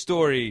 what's your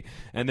story?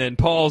 And then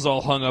Paul's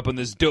all hung up on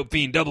this dope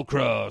fiend double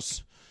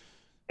cross.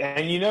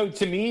 And, you know,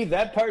 to me,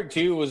 that part,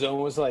 too, was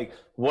almost like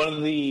one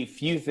of the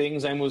few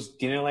things I almost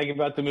didn't like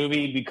about the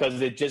movie because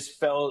it just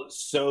felt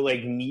so,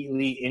 like,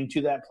 neatly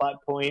into that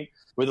plot point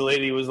where the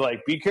lady was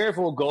like, be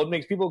careful, gold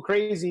makes people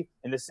crazy.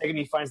 And the second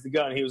he finds the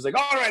gun, he was like,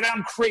 all right,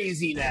 I'm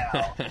crazy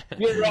now.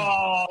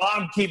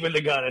 I'm keeping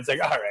the gun. It's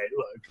like, all right,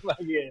 look.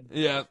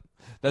 Yeah.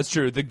 That's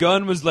true. The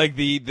gun was like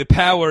the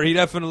power. He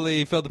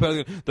definitely felt the power of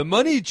the gun. The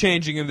money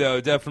changing him,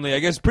 though, definitely. I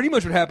guess pretty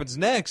much what happens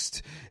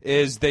next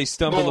is they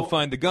stumble to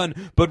find the gun.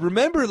 But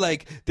remember,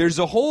 like, there's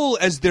a whole,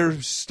 as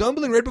they're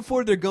stumbling right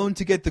before they're going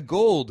to get the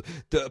gold,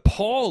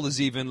 Paul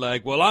is even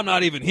like, well, I'm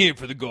not even here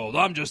for the gold.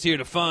 I'm just here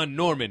to find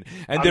Norman.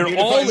 And they're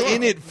all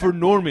in it for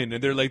Norman.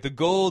 And they're like, the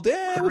gold,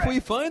 if we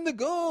find the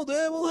gold,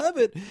 we'll have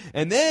it.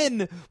 And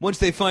then, once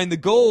they find the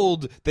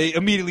gold, they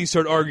immediately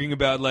start arguing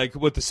about, like,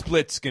 what the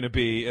split's going to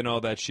be and all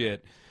that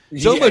shit.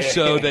 So much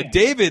so that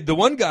David, the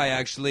one guy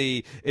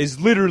actually, is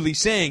literally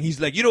saying, he's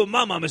like, you know what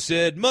my mama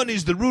said,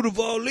 money's the root of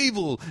all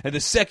evil. And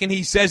the second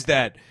he says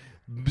that,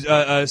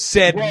 gets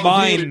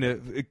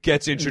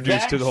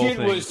introduced to the whole thing.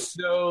 That shit was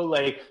so,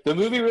 like, the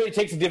movie really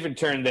takes a different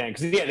turn then.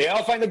 Because, they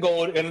all find the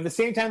gold, and at the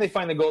same time they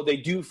find the gold, they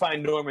do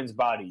find Norman's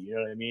body, you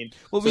know what I mean?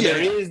 Well, so there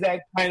is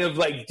that kind of,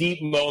 like,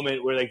 deep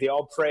moment where, like, they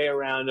all pray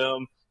around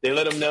him. They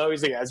let him know,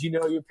 he's like, as you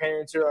know, your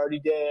parents are already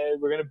dead.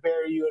 We're going to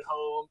bury you at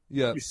home.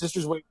 Yeah. Your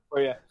sister's waiting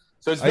for you.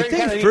 So it's I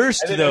think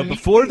first, though,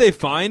 before they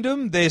find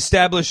him, they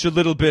establish a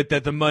little bit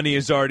that the money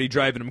is already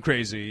driving him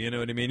crazy. You know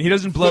what I mean? He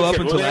doesn't blow up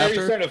until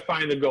after. He's trying to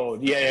find the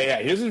gold. Yeah.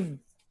 He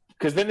doesn't,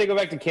 because then they go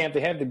back to camp.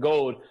 They have the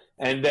gold,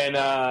 And then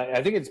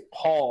I think it's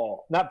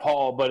Paul, not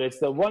Paul, but it's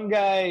the one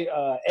guy,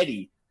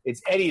 Eddie.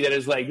 It's Eddie that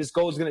is like, this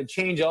goal is going to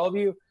change all of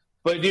you.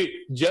 But, dude,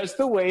 just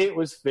the way it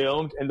was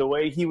filmed and the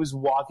way he was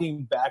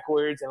walking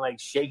backwards and, like,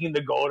 shaking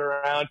the gold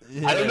around.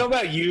 Yeah. I don't know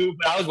about you,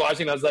 but I was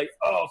watching. I was like,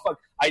 oh, fuck.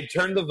 I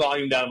turned the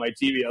volume down on my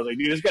TV. I was like,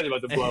 dude, this guy's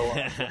about to blow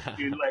up.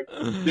 Dude, like,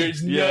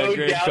 there's no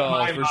doubt in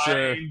my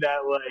mind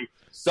that, like,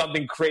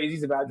 something crazy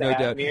is about to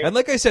happen here. And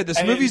like I said,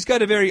 this movie's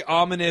got a very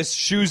ominous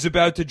shoes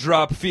about to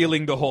drop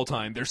feeling the whole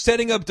time. They're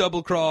setting up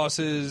double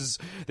crosses,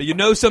 that you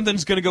know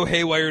something's going to go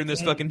haywire in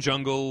this fucking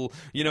jungle.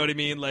 You know what I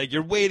mean? Like,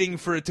 you're waiting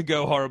for it to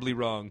go horribly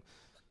wrong.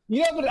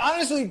 Yeah, but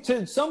honestly,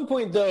 to some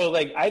point, though,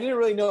 like, I didn't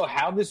really know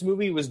how this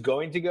movie was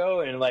going to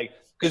go. And, like,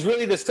 because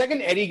really the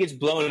second Eddie gets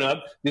blown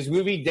up, this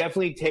movie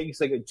definitely takes,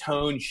 like, a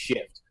tone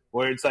shift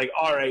where it's like,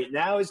 all right,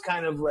 now it's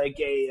kind of like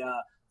a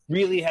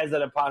really has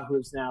that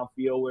Apocalypse Now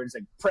feel where it's,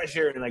 like,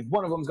 pressure and, like,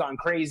 one of them's gone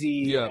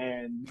crazy. Yeah,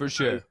 and for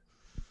sure.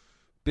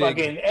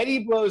 Fucking Eddie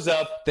blows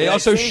up. They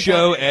also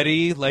show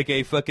Eddie like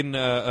a fucking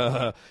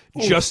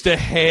just a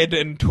head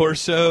and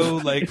torso,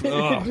 like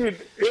dude,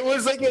 it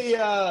was like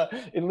a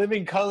in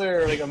living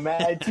color, like a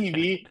Mad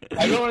TV.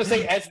 I don't want to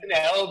say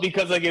SNL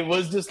because like it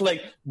was just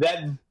like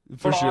that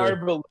for far sure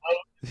below.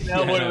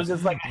 Where it was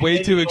just like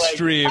way too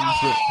extreme.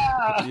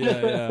 Like,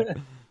 yeah.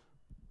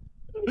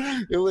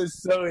 It was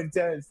so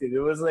intense, dude. It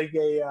was like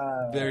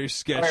a very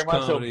sketch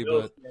comedy,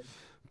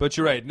 But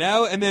you're right.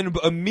 Now and then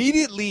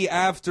immediately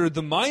after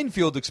the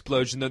minefield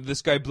explosion that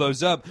this guy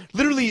blows up,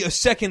 literally a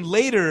second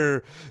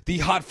later, the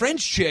hot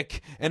French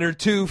chick and her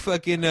two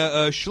fucking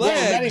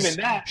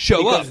schlags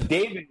show up.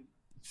 David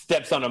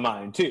steps on a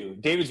mine, too.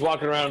 David's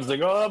walking around and is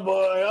like, oh,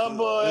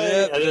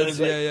 boy. Yep,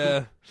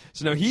 yeah.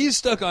 So now he's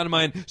stuck on a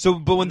mine. So,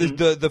 but when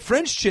the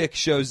French chick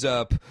shows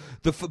up,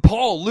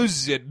 Paul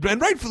loses it,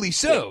 and rightfully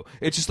so.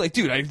 Yeah. It's just like,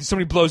 dude,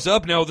 somebody blows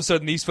up, now all of a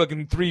sudden these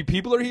fucking three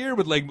people are here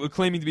with like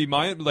claiming to be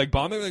bombing. Like,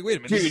 wait a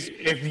minute, dude.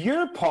 If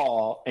you're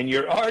Paul and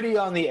you're already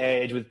on the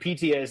edge with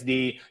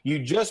PTSD, you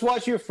just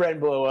watch your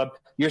friend blow up.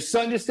 Your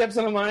son just steps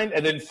on a mine,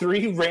 and then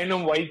three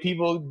random white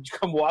people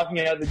come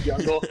walking out of the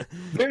jungle.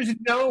 There's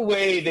no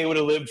way they would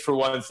have lived for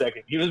 1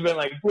 second. He would have been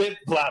like, blip,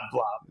 blop,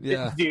 blop.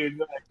 Yeah. Dude.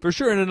 Like, for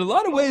sure. And in a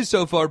lot of ways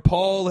so far,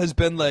 Paul has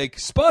been like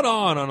spot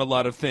on a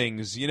lot of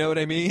things. You know what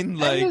I mean?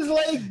 Like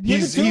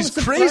he's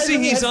crazy,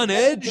 he's on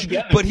edge,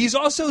 but he's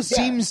also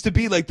seems to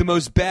be like the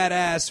most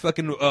badass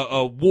fucking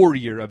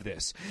warrior of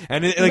this.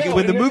 And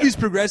when the movie's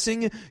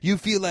progressing, you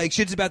feel like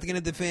shit's about to get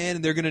into the fan,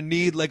 and they're gonna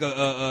need like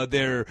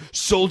their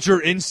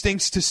soldier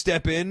instincts to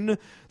step in.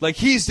 Like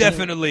he's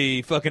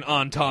definitely fucking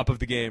on top of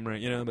the game, right?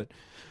 You know,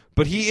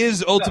 but he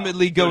is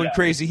ultimately going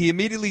crazy. He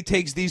immediately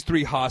takes these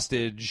three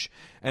hostage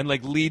and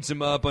like leads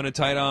them up on a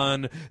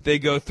tight-on. They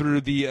go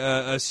through the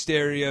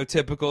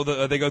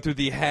stereotypical. They go through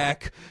the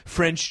hack.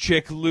 French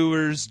chick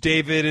lures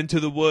David into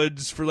the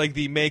woods for like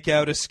the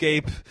make-out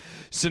escape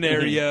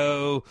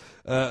scenario.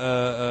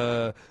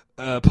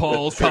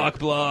 Paul cock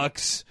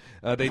blocks.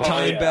 They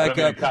tie him back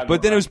up.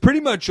 But then it was pretty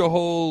much a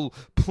whole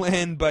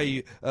plan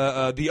by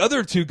the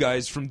other two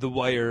guys from The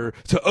Wire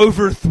to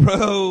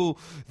overthrow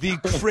the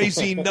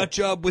crazy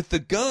nutjob with the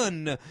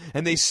gun,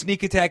 and they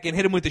sneak attack and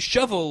hit him with a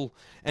shovel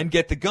and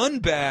get the gun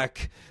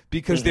back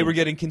because they were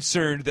getting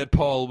concerned that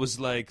Paul was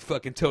like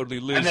fucking totally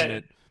losing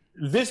it.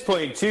 This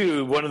point,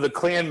 too, one of the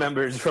clan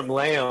members from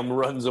Lamb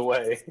runs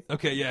away.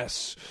 Okay,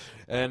 yes.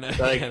 And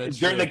like,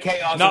 during the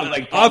chaos,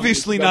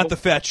 obviously not the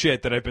fat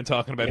shit that I've been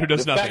talking about. Who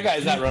does nothing? That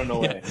guy's not running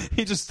away.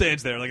 He just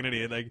stands there like an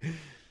idiot. Like,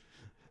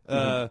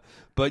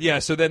 but yeah.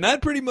 So then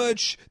that pretty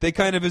much they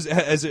kind of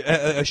as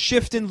a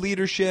shift in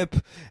leadership,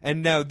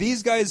 and now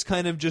these guys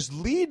kind of just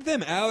lead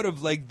them out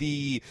of like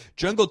the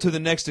jungle to the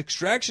next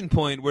extraction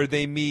point where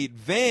they meet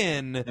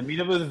Van. They meet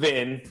up with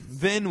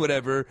Vin,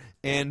 whatever.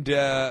 And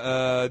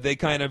they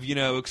kind of,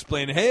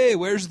 explain, hey,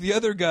 where's the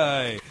other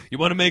guy? You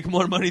want to make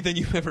more money than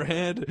you've ever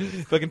had?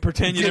 Fucking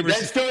pretend you never...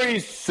 That story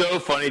is so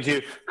funny,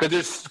 too, because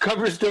this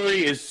cover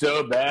story is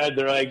so bad.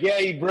 They're like, yeah,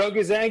 he broke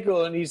his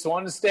ankle, and he just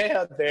wanted to stay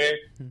out there.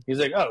 He's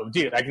like, oh,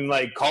 dude, I can,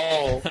 like,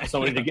 call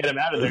somebody to get him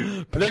out of there.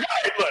 And they're like, all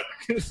right,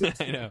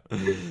 look. I know.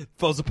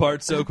 Falls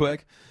apart so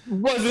quick.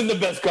 Wasn't the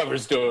best cover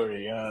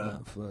story. Oh,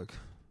 fuck.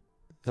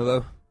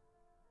 Hello?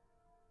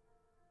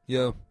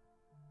 Yo.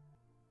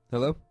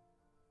 Hello?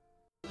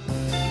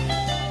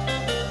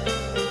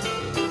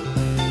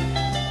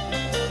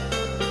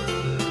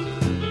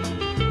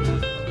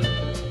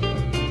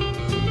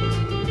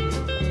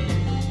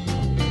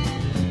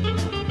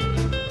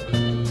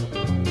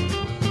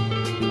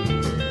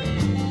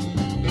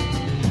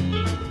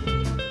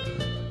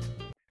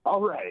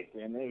 All right,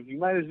 and if you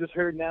might have just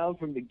heard now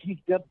from the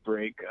Geeked Up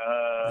break,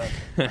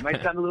 it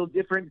might sound a little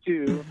different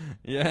too.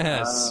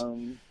 Yes.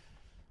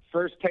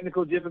 first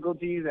technical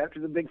difficulties after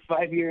the big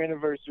 5-year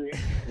anniversary.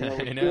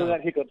 We still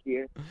got hiccups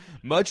here.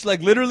 Much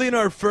like literally in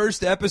our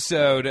first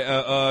episode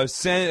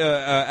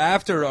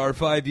after our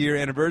 5-year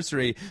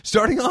anniversary,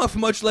 starting off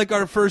much like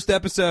our first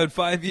episode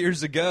 5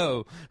 years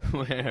ago,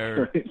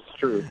 where it's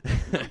true.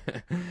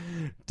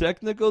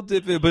 Technical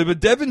difficulty, but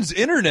Devin's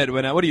internet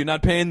went out. What are you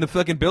not paying the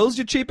fucking bills,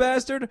 you cheap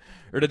bastard?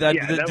 Or did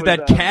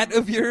that cat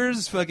of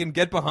yours fucking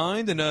get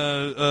behind and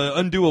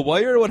undo a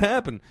wire? What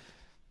happened?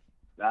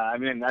 I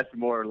mean, that's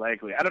more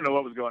likely. I don't know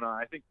what was going on.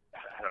 I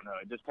don't know.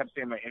 It just kept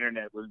saying my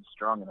internet wasn't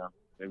strong enough.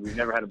 We've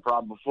never had a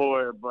problem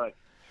before, but...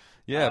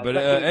 Yeah, but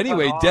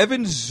anyway,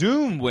 Devin's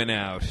Zoom went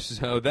out,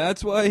 so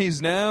that's why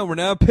we're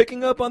now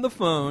picking up on the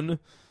phone.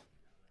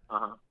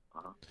 Yeah.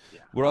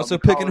 We're also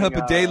picking up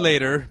a day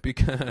later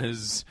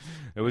because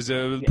it was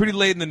pretty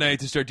late in the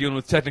night to start dealing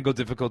with technical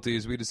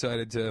difficulties. We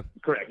decided to...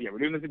 Correct, yeah, we're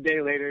doing this a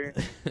day later.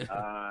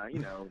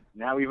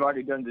 Now we've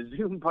already done the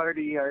Zoom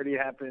party, already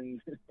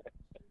happened.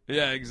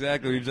 Yeah,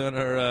 exactly. We've done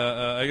our.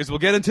 I guess we'll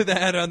get into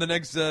that on the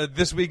next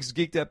this week's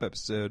Geeked Up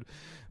episode.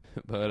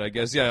 But I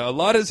guess a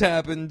lot has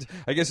happened.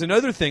 I guess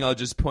another thing I'll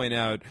just point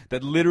out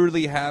that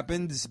literally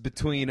happened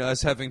between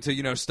us having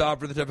to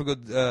stop for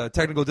the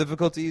technical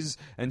difficulties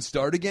and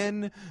start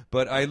again.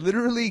 But I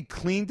literally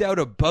cleaned out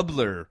a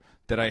bubbler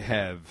that I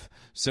have.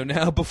 So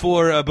now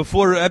before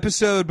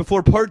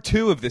part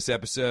 2 of this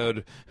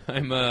episode,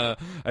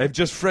 I've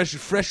just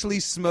freshly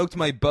smoked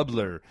my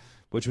bubbler,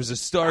 which was a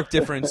stark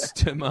difference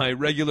to my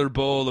regular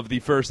bowl of the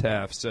first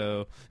half.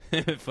 So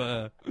if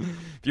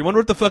you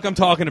wonder what the fuck I'm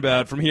talking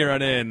about from here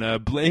on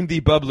in, blame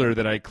the bubbler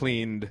that I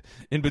cleaned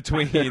in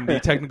between the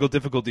technical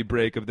difficulty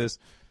break of this.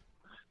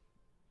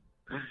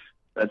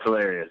 That's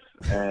hilarious.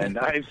 And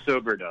I've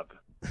sobered up.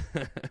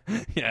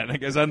 Yeah, and I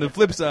guess on the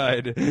flip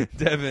side,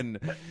 Devin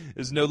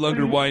is no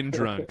longer wine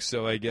drunk.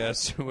 So I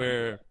guess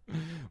we're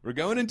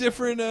going in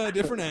different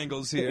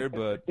angles here,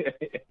 but...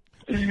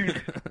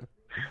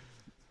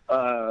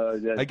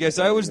 I guess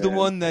I was the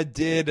one that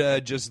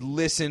did just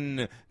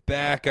listen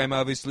back. I'm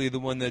obviously the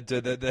one that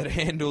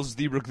handles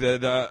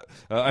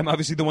I'm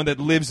obviously the one that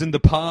lives in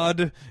the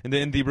pod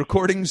in the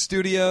recording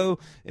studio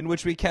in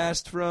which we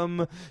cast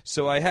from.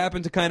 So I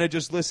happen to kind of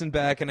just listen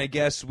back, and I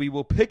guess we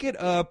will pick it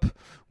up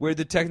where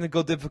the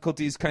technical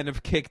difficulties kind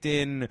of kicked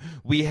in.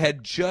 We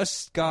had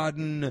just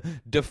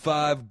gotten the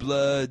Five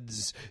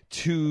Bloods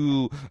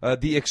to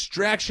the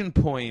extraction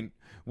point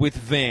with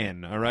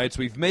Van, all right? So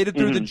we've made it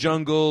through the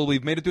jungle.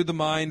 We've made it through the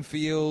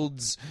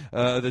minefields.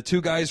 The two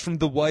guys from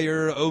The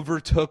Wire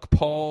overtook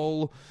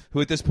Paul,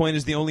 who at this point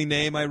is the only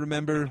name I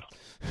remember.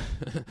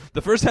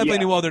 The first half I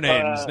knew all their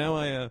names.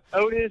 Now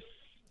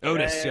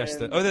Otis, yes.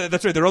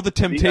 That's right. They're all the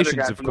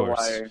Temptations, of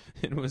course.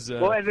 It was.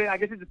 Well, I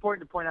guess it's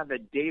important to point out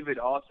that David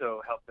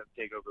also helped them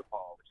take over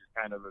Paul, which is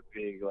kind of a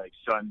big,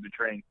 son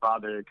betraying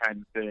father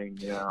kind of thing,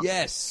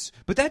 Yes,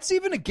 but that's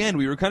even, again,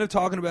 we were kind of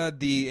talking about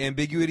the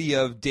ambiguity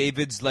of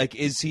David's,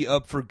 is he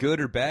up for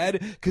good or bad?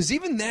 Because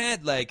even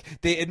that,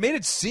 it made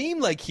it seem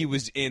like he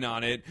was in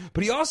on it,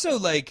 but he also,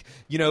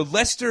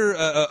 Lester,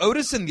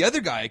 Otis and the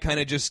other guy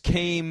kind of just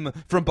came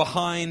from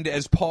behind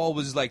as Paul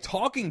was,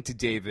 talking to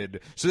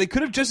David, so they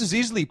could have just as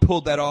easily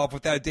pulled that off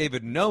without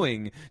David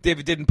knowing.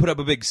 David didn't put up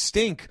a big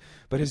stink,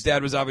 but his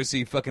dad was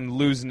obviously fucking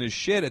losing his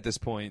shit at this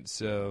point,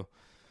 so...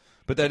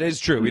 But that is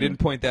true. We didn't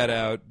point that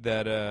out.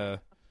 That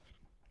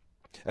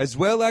as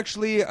well,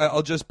 actually,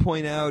 I'll just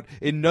point out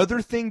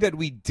another thing that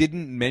we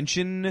didn't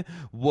mention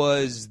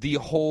was the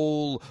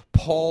whole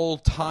Paul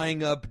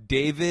tying up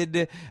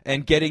David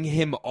and getting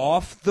him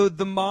off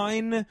the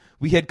mine.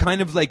 We had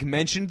kind of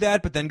mentioned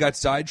that, but then got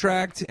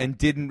sidetracked and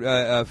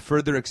didn't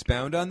further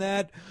expound on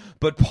that.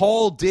 But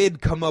Paul did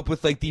come up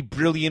with the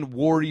brilliant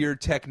warrior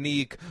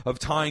technique of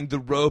tying the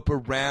rope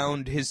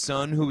around his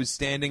son who was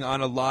standing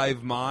on a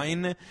live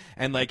mine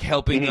and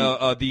helping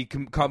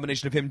the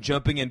combination of him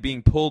jumping and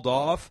being pulled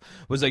off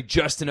was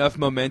just enough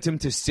momentum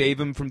to save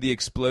him from the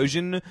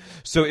explosion.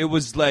 So it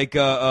was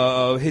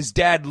his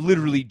dad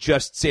literally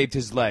just saved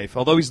his life.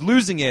 Although he's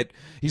losing it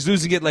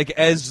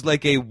as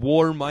a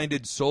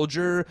war-minded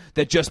soldier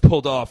that just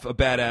pulled off a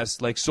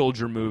badass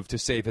soldier move to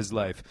save his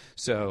life.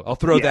 So I'll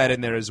throw that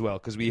in there as well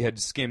because we had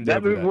skimmed that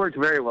over move worked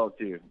very well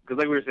too,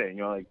 because we were saying,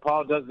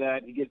 Paul does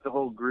that, he gets the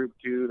whole group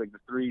too, the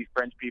 3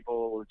 French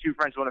people, the 2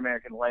 French, 1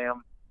 American,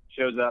 Lamb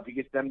shows up, he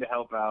gets them to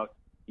help out,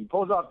 he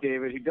pulls off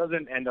David, he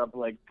doesn't end up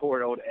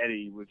poor old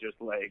Eddie with just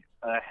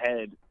a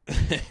head.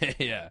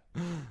 Yeah,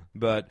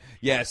 but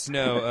yes,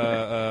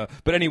 no,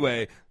 but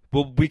anyway.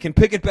 Well, we can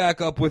pick it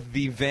back up with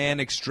the Van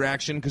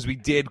extraction because we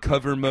did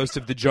cover most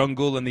of the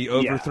jungle and the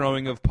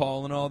overthrowing of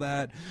Paul and all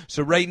that.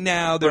 So right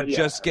now they're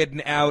just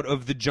getting out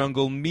of the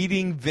jungle,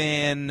 meeting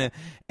Van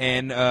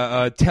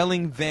and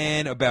telling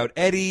Van about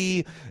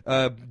Eddie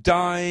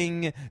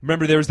dying.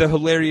 Remember, there was the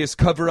hilarious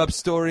cover-up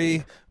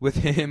story with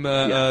him,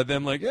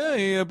 them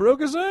he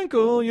broke his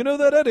ankle. You know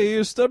that Eddie,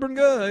 a stubborn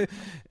guy.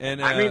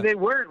 And I mean, they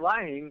weren't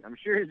lying. I'm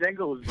sure his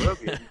ankle was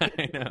broken.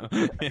 I know.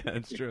 Yeah,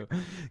 that's true.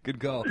 Good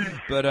call.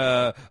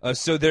 But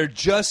so they're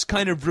just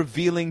kind of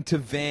revealing to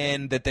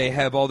Van that they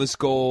have all this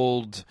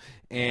gold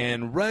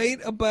and right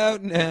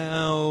about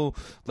now,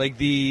 like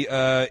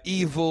the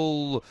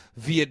evil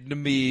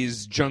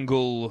Vietnamese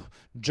jungle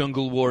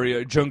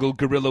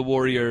guerrilla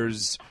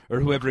warriors, or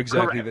whoever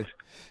exactly Correct.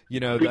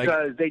 like,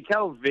 because they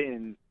tell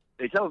Vin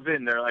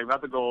they're like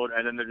about the gold,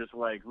 and then they're just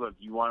like, look,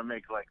 you want to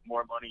make like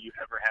more money you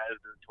ever had as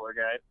a tour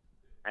guide.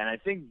 And I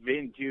think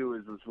Vin too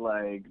is just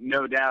like,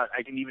 no doubt,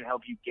 I can even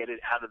help you get it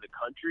out of the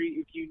country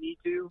if you need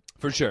to.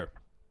 For sure.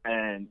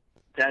 And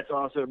that's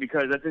also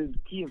because that's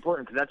key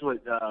important, because that's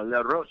what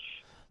La Roche,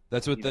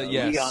 that's what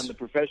Leon the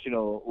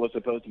professional, was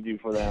supposed to do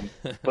for them.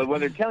 But when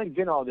they're telling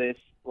Vin all this,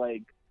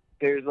 like,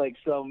 there's like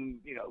some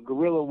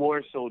guerrilla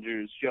war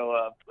soldiers show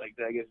up, like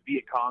I guess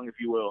Viet Cong, if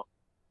you will,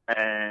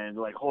 and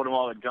like hold them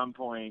all at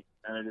gunpoint,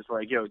 and they're just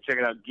like, yo, check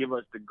it out, give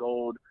us the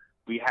gold.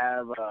 We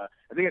have, I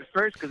think at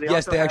first, because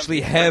they actually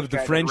have the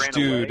French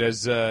dude away.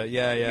 As,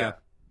 yeah.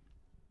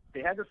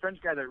 They had the French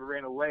guy that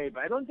ran away,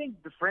 but I don't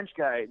think the French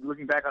guy,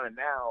 looking back on it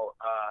now,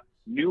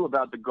 knew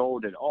about the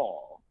gold at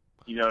all.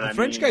 You know what I mean? The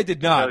French guy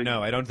did not.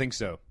 No, I don't think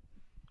so.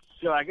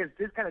 So I guess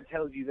this kind of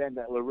tells you then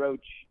that La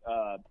Roche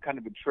kind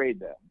of betrayed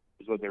them,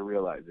 is what they're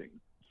realizing.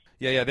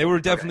 Yeah, they were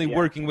definitely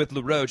working with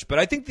La Roche, but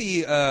I think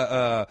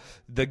the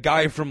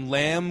guy from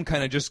Lamb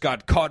kind of just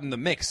got caught in the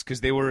mix because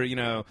they were,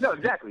 No,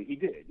 exactly, he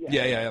did.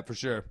 Yeah, for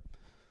sure.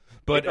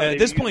 But at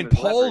this point,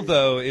 Paul,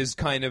 though, is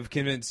kind of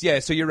convinced. Yeah,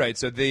 so you're right.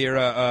 So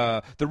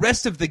the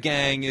rest of the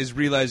gang is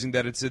realizing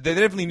that they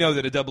definitely know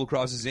that a double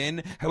cross is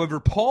in. However,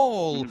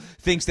 Paul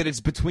thinks that it's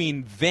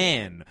between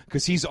Van,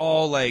 because he's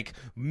all like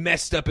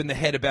messed up in the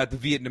head about the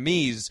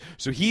Vietnamese.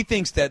 So he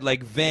thinks that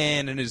like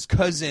Van and his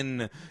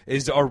cousin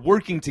are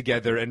working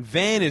together, and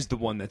Van is the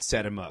one that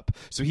set him up.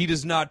 So he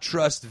does not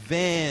trust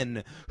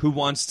Van, who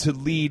wants to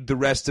lead the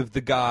rest of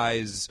the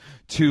guys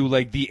to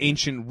like the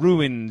ancient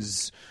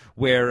ruins,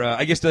 where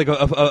I guess like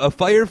a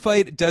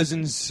firefight does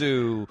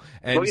ensue,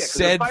 and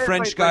said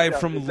French guy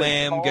from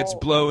Lamb like gets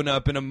blown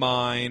up in a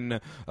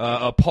mine.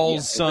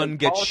 Paul's son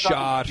gets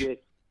shot.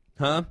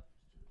 Huh?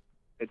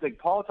 It's like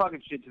Paul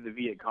talking shit to the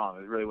Viet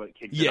Cong is really what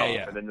kicks it off.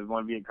 Yeah. And then the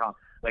one Viet Cong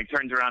like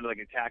turns around to like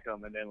attack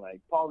him, and then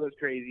like Paul goes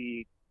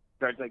crazy,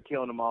 starts like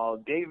killing them all.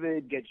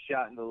 David gets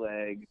shot in the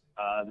leg.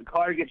 The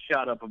car gets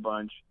shot up a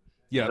bunch.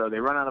 Yeah. So they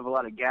run out of a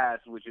lot of gas,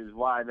 which is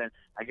why then,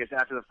 I guess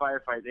after the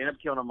firefight, they end up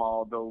killing them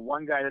all. The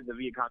one guy that the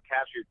Viet Cong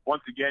captured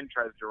once again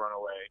tries to run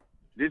away.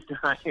 This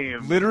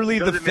time... Literally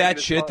the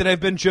fat shit that I've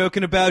been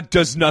joking about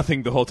does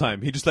nothing the whole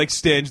time. He just like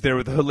stands there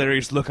with a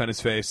hilarious look on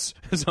his face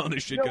as all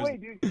this shit goes. No,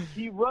 wait, dude.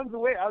 He runs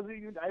away.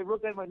 I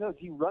wrote that in my notes.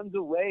 He runs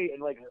away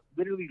and like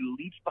literally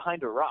leaps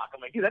behind a rock.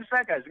 I'm like, dude, that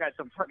fat guy's got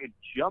some fucking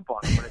jump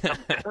on him when it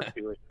comes down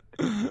to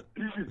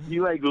it.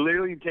 He like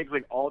literally takes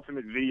like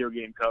ultimate video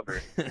game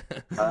cover.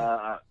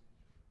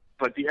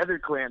 But the other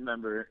clan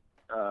member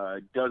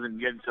doesn't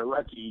get so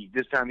lucky.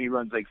 This time he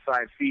runs like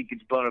 5 feet,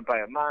 gets blown up by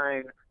a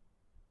mine.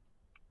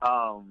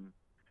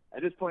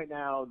 At this point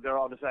now, they're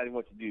all deciding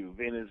what to do.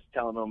 Vin is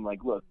telling them,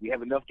 like, look, we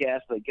have enough gas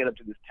to like, get up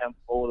to this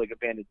temple, like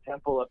abandoned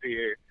temple up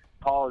here.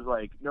 Paul is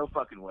like, no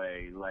fucking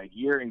way. Like,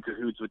 you're in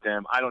cahoots with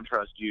them. I don't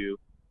trust you.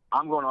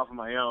 I'm going off on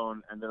my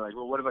own. And they're like,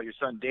 well, what about your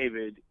son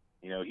David?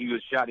 He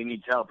was shot. He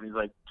needs help. And he's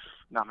like,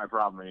 not my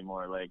problem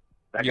anymore. Like,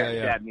 that guy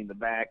stabbed me in the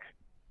back.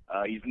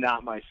 He's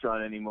not my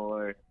son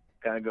anymore.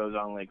 Kind of goes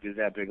on like this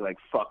epic, like,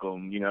 fuck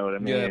him, you know what I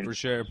mean? Yeah, for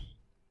sure.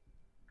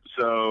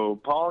 So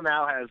Paul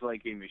now has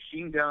like a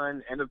machine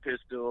gun and a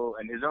pistol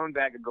and his own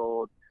bag of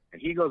gold,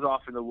 and he goes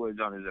off in the woods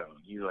on his own.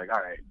 He's like,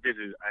 all right, this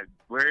is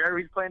wherever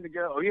he's planning to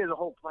go. He has a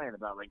whole plan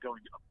about like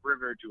going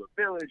upriver to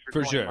a village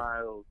for 20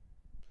 miles.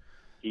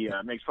 He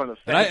makes fun of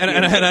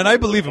and I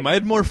believe him. I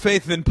had more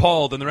faith in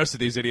Paul than the rest of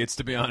these idiots,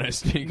 to be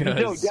honest, because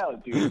no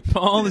doubt, dude.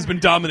 Paul has been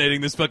dominating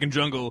this fucking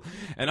jungle.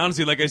 And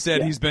honestly, like I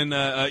said, he's been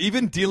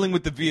even dealing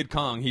with the Viet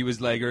Cong. He was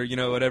like, or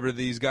whatever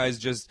these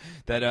guys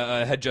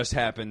had just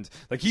happened.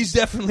 Like, he's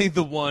definitely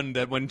the one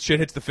that when shit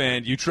hits the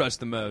fan, you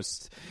trust the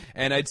most.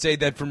 And I'd say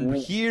that from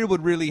here,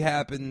 what really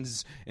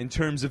happens in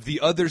terms of the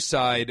other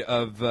side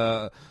of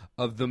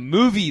the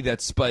movie that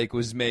Spike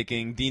was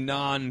making, the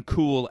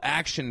non-cool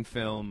action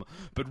film.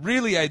 But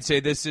really, I'd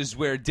say this is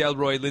where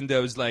Delroy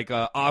Lindo's like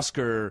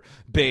Oscar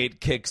bait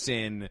kicks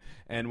in,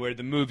 and where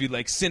the movie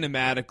like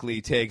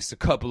cinematically takes a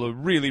couple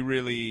of really,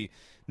 really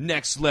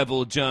next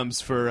level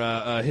jumps for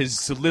his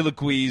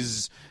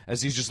soliloquies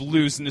as he's just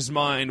losing his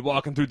mind,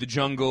 walking through the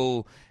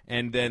jungle,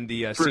 and then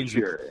the scenes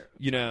with,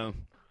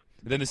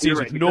 then the scenes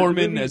with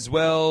Norman as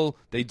well.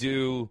 They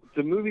do.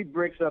 The movie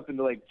breaks up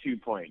into like 2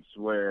 points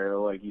where,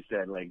 like you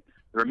said, like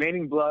the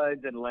remaining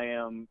Bloods and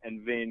Lamb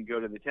and Vin go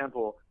to the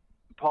temple.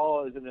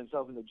 Paul is in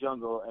himself in the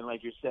jungle, and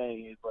like you're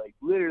saying, is like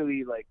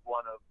literally like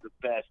one of the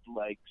best.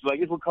 Like, so I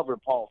guess we'll cover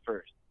Paul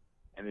first.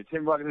 And it's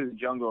him walking through the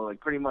jungle, like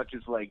pretty much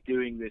just like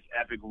doing this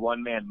epic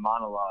one-man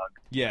monologue.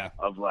 Yeah.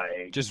 Of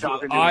like just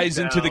eyes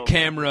into the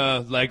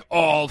camera, like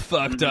all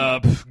fucked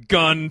up,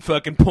 gun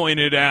fucking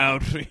pointed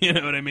out. You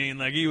know what I mean?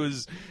 Like it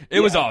was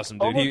awesome,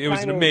 dude. It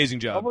was an amazing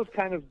job. Almost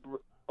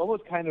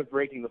kind of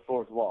breaking the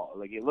fourth wall.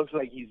 Like it looks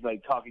like he's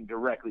like talking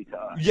directly to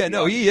us. Yeah,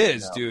 no, he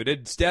is, dude.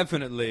 It's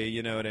definitely,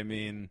 you know what I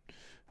mean.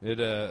 But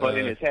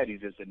in his head,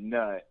 he's just a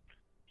nut.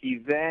 He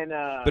then,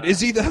 but is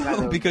he though?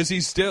 kind of, Because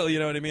he's still, you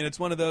know what I mean? It's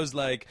one of those,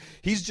 like,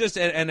 he's just,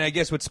 and I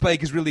guess what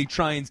Spike is really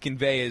trying to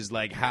convey is,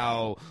 like,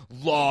 how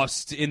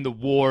lost in the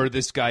war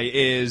this guy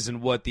is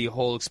and what the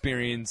whole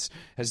experience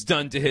has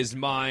done to his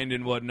mind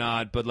and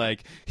whatnot. But,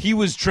 like, he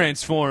was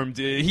transformed.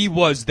 He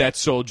was that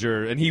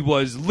soldier, and he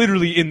was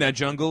literally in that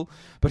jungle,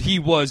 but he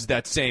was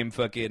that same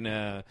fucking,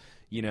 in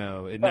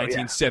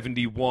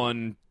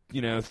 1971,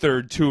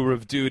 third tour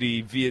of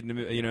duty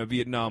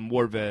Vietnam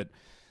war vet.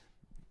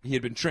 He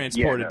had been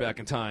transported back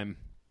in time.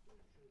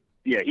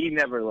 Yeah, he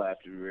never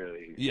left,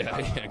 really. Yeah,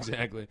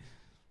 exactly.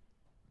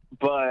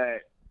 But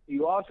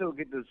you also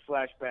get this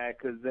flashback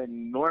because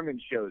then Norman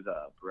shows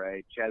up,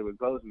 right? Chadwick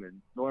Boseman,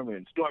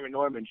 Norman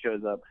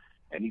shows up,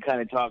 and he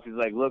kind of talks. He's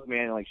like, look,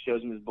 man, like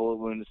shows him his bullet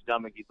wound in the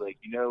stomach. He's like,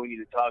 we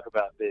need to talk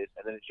about this.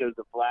 And then it shows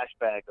the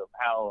flashback of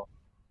how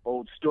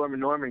old Storm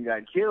and Norman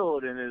got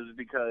killed, and it was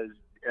because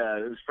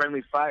it was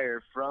friendly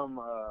fire from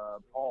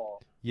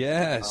Paul.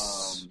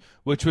 Yes,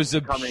 which was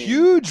a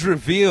huge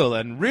reveal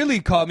and really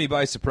caught me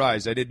by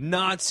surprise. I did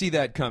not see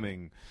that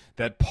coming,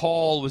 that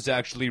Paul was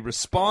actually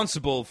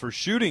responsible for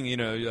shooting,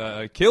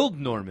 killed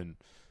Norman.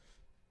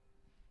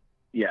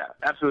 Yeah,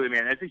 absolutely,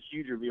 man. That's a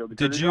huge reveal.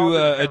 Did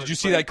you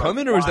see that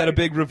coming, or was that a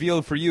big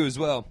reveal for you as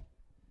well?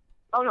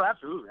 Oh, no,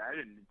 absolutely. I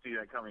didn't see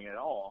that coming at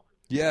all.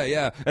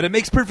 Yeah, and it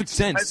makes perfect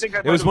sense.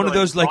 It was one of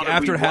those, like,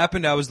 after it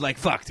happened, I was like,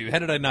 fuck, dude, how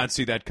did I not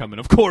see that coming?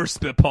 Of course,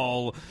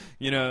 Paul,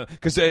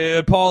 because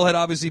Paul had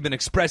obviously been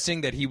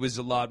expressing that he was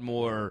a lot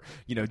more,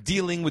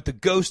 dealing with the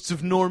ghosts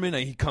of Norman.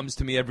 He comes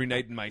to me every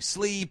night in my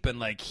sleep, and,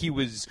 like, he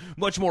was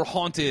much more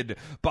haunted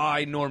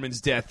by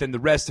Norman's death than the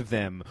rest of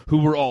them, who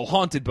were all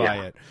haunted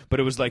by it. But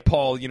it was like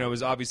Paul,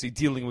 was obviously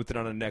dealing with it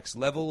on a next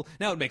level.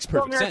 Now it makes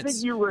perfect sense. I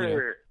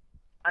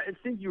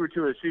think you were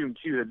to assume,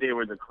 too, that they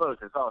were the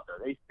closest also.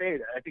 They stayed.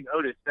 I think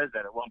Otis says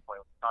that at one point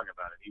when we talk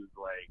about it. He was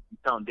like, he's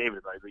telling David,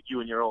 like you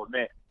and your old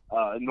man,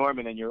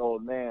 Norman and your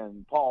old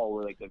man, Paul,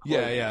 were like the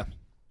closest. Yeah.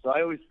 So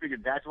I always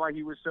figured that's why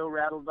he was so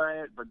rattled by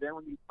it. But then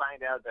when you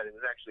find out that it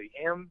was actually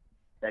him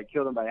that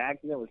killed him by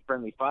accident with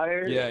friendly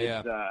fire,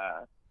 it's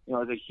a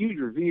huge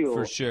reveal.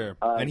 For sure.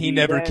 And he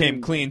never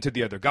came clean to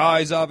the other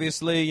guys,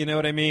 obviously. You know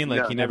what I mean?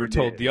 Like, he never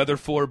told the other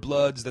four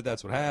Bloods that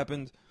that's what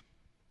happened.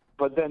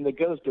 But then the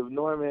ghost of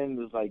Norman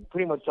was like,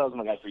 pretty much tells him,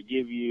 like, I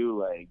forgive you.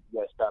 Like, you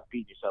gotta stop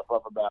beating yourself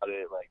up about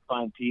it. Like,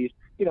 find peace.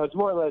 It's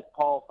more or less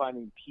Paul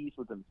finding peace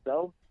with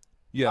himself.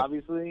 Yeah.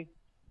 Obviously.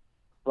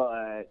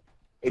 But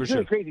it's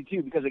really crazy,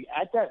 too, because, like,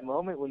 at that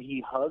moment when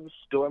he hugs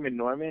Storm and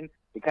Norman,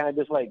 it kind of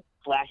just, like,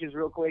 flashes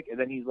real quick, and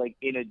then he's, like,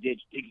 in a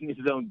ditch, digging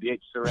his own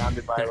ditch,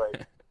 surrounded by,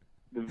 like,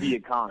 the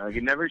Viet Cong. Like,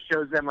 it never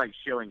shows them, like,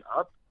 showing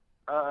up.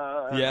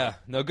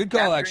 No, good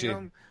call,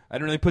 actually. I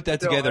didn't really put that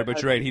together,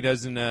 but you're right. He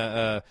doesn't.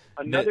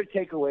 Another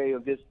takeaway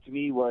of this to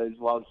me was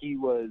while he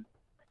was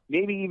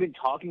maybe even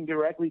talking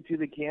directly to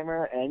the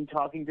camera and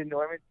talking to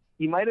Norman,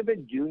 he might have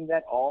been doing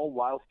that all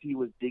whilst he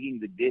was digging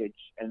the ditch,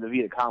 and the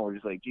Viet Cong were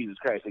just like, Jesus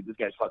Christ, like, this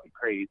guy's fucking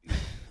crazy.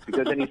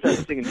 Because then he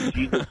started singing the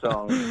Jesus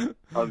song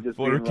of just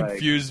being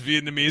confused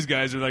Vietnamese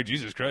guys are like,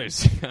 Jesus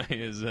Christ, this guy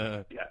is.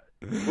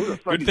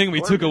 Good thing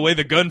we took away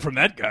the gun from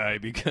that guy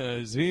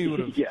because he would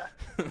have. Yeah.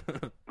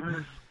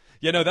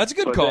 Yeah, no, that's a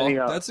good call.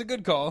 That's a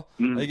good call.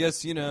 Mm-hmm. I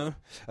guess,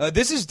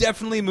 this is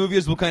definitely a movie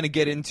as we'll kind of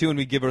get into and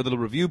we give our little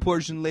review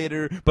portion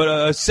later. But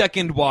a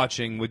second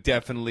watching would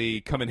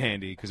definitely come in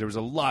handy because there was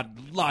a lot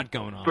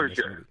going on. For in this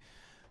sure. Movie.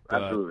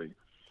 Absolutely.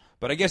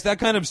 But I guess that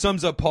kind of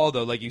sums up Paul,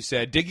 though, like you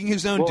said, digging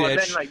his own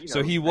ditch. Then,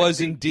 so he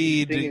was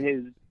indeed.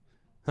 He's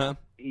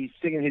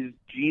singing his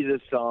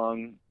Jesus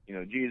song.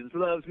 Jesus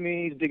loves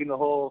me. He's digging the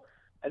hole.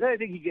 And then I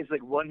think he gets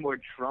like one more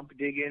Trump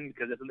dig in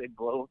because that's when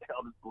they'll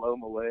just blow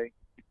him away.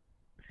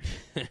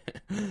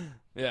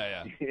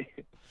 yeah.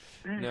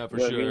 No, for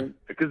sure.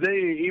 Because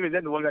even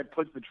then the one guy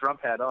puts the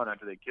Trump hat on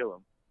after they kill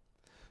him.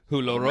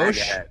 Who,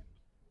 LaRoche?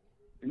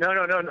 No.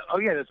 Oh,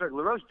 yeah, that's right.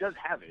 LaRoche does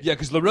have it. Yeah,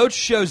 because LaRoche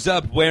shows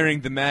up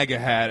wearing the MAGA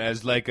hat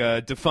as like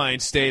a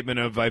defiant statement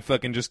of I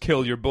fucking just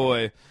killed your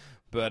boy.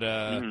 But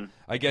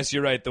I guess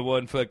you're right. The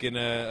one fucking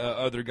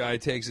other guy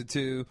takes it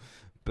too.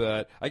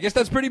 But I guess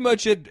that's pretty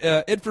much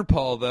it for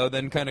Paul, though.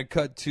 Then kind of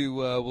cut to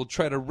we'll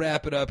try to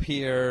wrap it up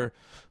here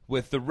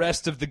with the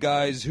rest of the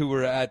guys who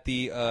were at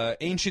the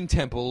ancient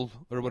temple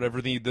or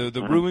whatever,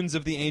 the ruins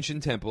of the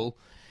ancient temple.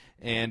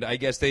 And I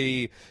guess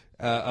they,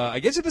 I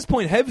guess at this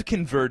point have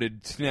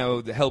converted to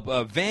now help.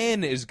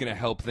 Van is going to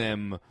help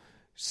them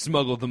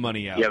smuggle the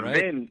money out,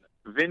 right?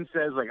 Vin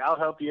says, like, I'll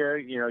help you.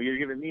 You're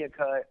giving me a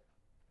cut.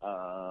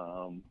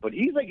 But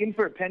he's like in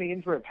for a penny,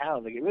 in for a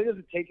pound. Like, it really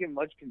doesn't take him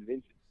much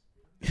convincing.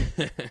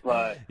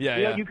 But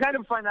you kind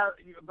of find out,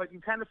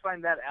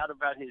 that out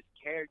about his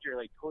character,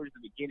 like towards the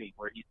beginning,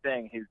 where he's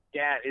saying his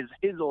dad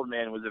his old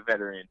man was a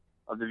veteran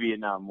of the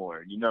Vietnam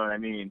War. You know what I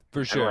mean?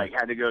 For sure. And, like,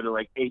 had to go to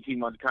like 18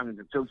 months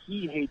communism, so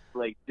he hates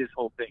like this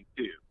whole thing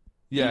too.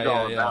 Yeah, he's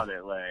all about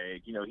it.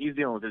 Like, he's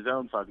dealing with his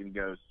own fucking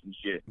ghosts and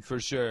shit. For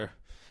sure.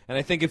 And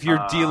I think if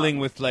you're dealing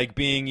with, like,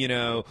 being, you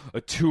know,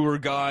 a tour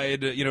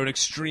guide, you know, an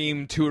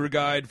extreme tour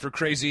guide for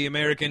crazy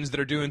Americans that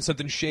are doing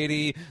something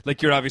shady,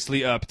 like, you're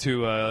obviously up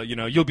to, you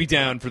know, you'll be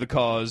down for the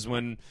cause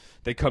when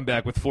they come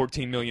back with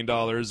 $14 million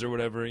or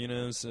whatever, you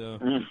know, so.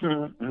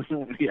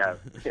 Yeah,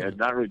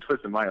 not really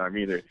twisting my arm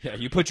either. Yeah,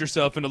 you put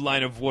yourself in a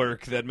line of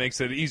work that makes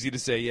it easy to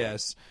say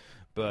yes.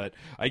 But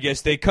I guess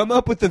they come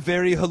up with a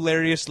very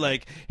hilarious,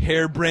 like,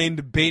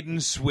 harebrained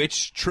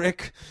bait-and-switch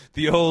trick.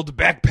 The old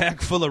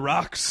backpack full of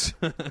rocks.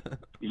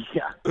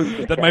 Yeah.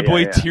 That my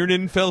boy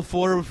Tiernan fell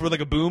for like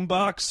a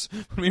boombox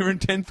when we were in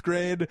 10th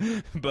grade.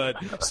 But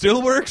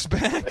still works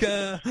back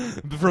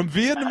from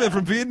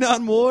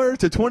Vietnam War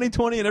to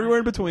 2020 and everywhere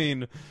in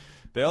between.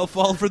 They all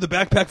fall for the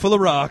backpack full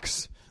of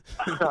rocks.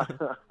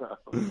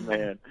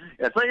 Man.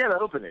 Yeah, so you gotta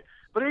open it.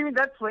 But even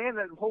that plan,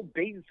 that whole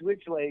bait and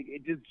switch, like,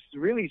 it just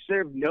really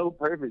served no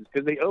purpose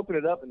because they open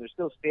it up and they're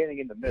still standing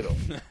in the middle.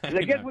 And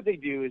I guess what they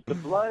do is the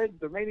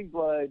remaining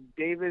blood,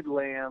 David,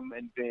 Lamb,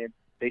 and Ben,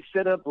 they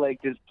set up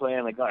like this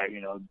plan, like, all right,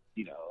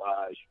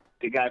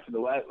 the guy from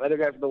the other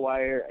guy from the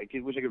Wire. I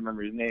wish I could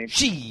remember his name.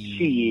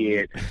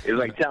 Shit. It was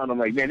like telling him,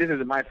 like, man, this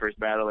isn't my first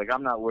battle. Like,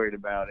 I'm not worried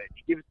about it.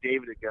 He gives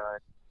David a gun.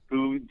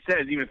 Who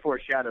says, even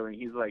foreshadowing,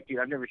 he's like, dude,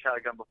 I've never shot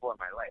a gun before in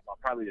my life. I'll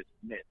probably just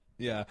miss.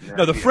 Yeah.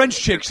 No, the French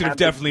chick should have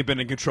definitely been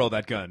in control of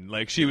that gun.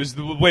 Like, she was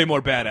way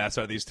more badass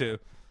out of these two.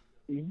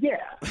 Yeah.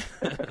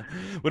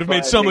 Would have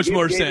made so much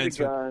more sense.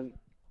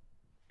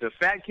 The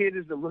fat kid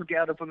is the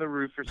lookout up on the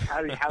roof.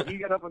 How he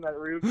got up on that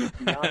roof is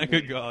beyond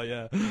Good me. call,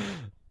 yeah.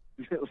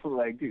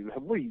 Like, dude,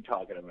 what are you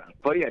talking about?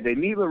 But yeah, they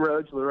meet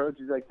LaRoche. LaRoche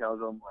is like, tells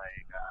them,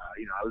 like,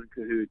 I was in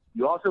cahoots.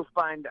 You also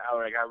find out,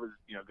 like, I was,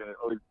 going to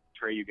always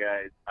betray you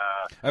guys.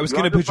 I was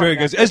going to betray you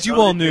guys, as you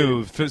all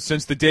knew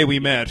since the day we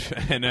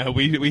met, and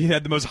we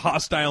had the most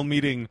hostile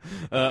meeting.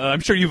 I'm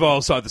sure you've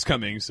all saw this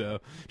coming, so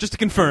just to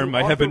confirm,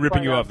 I have been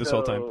ripping you off this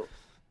whole time.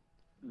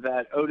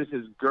 That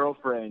Otis's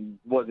girlfriend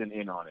wasn't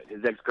in on it.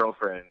 His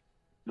ex-girlfriend,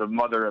 the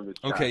mother of his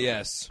child. Okay,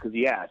 yes. Because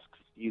he asks,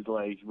 he's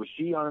like, was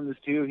she on this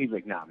too? He's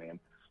like, nah, man.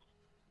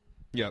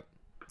 Yep,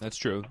 that's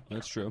true.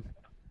 So,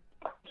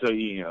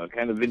 it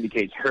kind of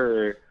vindicates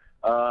her.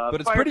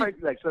 But it's pretty...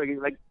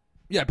 Like,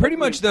 yeah, pretty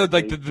much, though,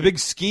 like, the big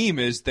scheme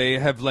is they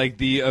have, like,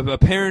 the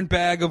apparent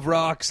bag of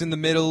rocks in the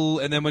middle,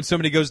 and then when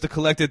somebody goes to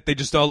collect it, they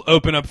just all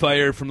open up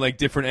fire from, like,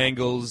 different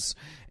angles.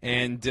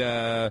 And,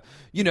 a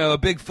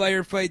big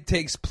firefight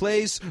takes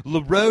place.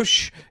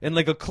 LaRoche, in,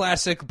 like, a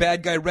classic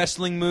bad guy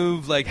wrestling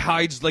move, like,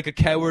 hides like a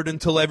coward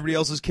until everybody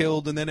else is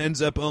killed and then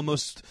ends up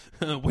almost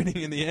winning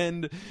in the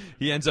end.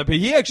 I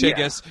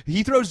guess,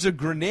 he throws a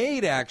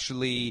grenade,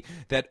 actually,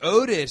 that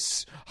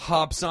Otis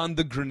hops on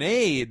the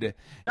grenade.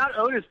 Not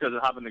Otis doesn't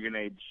hop on the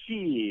grenade.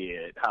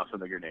 Shit hops on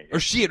the grenade. Or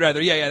Shit,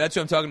 rather. Yeah, that's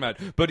what I'm talking about.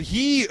 But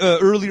he,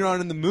 earlier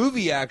on in the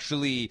movie,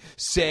 actually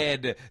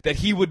said that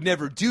he would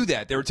never do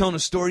that. They were telling a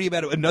story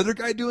about another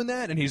guy doing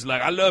that, and he's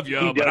like, I love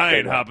y'all, but I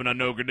ain't hopping on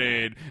no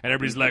grenade. And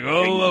everybody's like,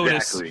 oh,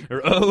 exactly. Otis,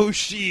 or oh,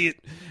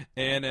 shit.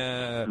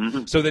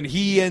 And so then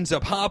he ends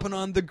up hopping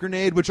on the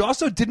grenade, which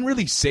also didn't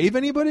really save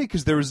anybody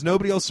because there was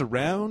nobody else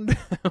around.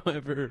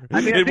 However,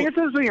 I think it's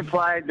supposed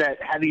implied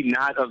that had he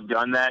not have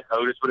done that,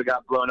 Otis would have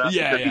got blown up.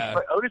 Yeah.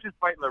 Otis is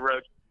fighting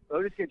LaRoche.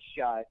 Otis gets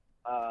shot.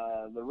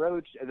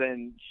 LaRoche, and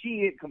then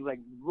she comes like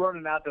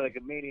running out there like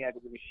a maniac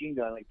with a machine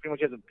gun, like pretty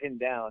much has him pinned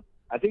down.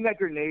 I think that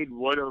grenade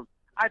would have.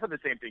 I thought the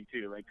same thing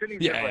too. Like, couldn't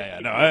he?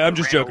 No, I'm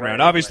just joking around.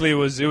 Obviously, it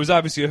was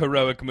obviously a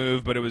heroic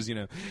move, but it was,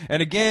 And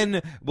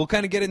again, we'll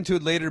kind of get into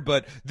it later,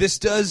 but this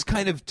does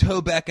kind of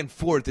toe back and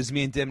forth, as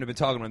me and Devin have been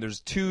talking about. There's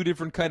two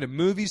different kind of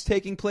movies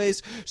taking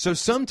place, so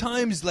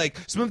sometimes, like,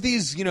 some of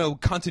these,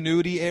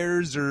 continuity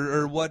errors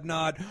or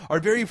whatnot are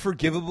very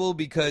forgivable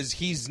because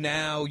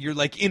you're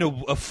like in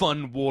a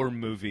fun war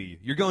movie.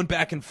 You're going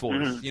back and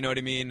forth. You know what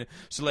I mean?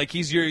 So like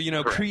he's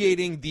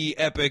creating the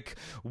epic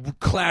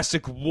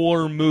classic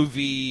war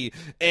movie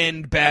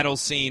end battle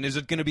scene. Is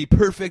it going to be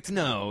perfect?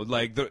 No.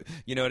 Like,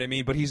 you know what I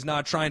mean? But he's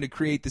not trying to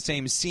create the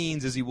same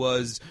scenes as he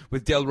was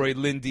with Delroy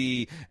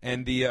Lindo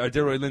and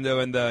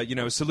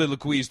the,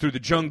 soliloquies through the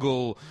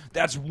jungle.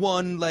 That's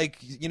one, like,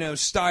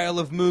 style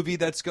of movie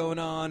that's going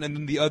on, and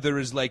then the other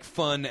is, like,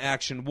 fun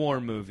action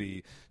war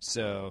movie.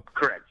 So.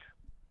 Correct.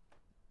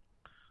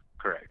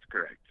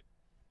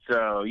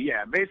 So,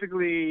 yeah,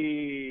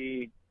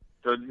 basically,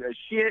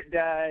 Shit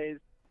dies.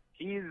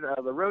 He's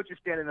LaRoche is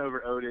standing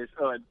over Otis.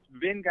 Oh,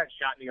 Vin got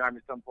shot in the arm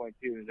at some point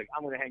too. He's like,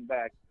 I'm gonna hang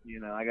back.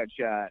 I got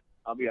shot.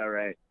 I'll be all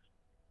right.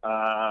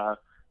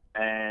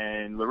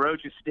 And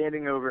LaRoche is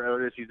standing over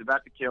Otis. He's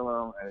about to kill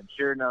him, and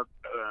sure enough,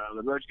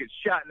 LaRoche gets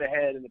shot in the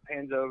head, and it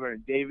pans over,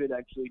 and David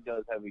actually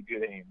does have a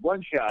good aim.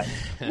 One shot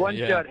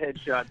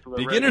headshot. To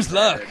LaRoche. Beginner's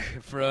luck.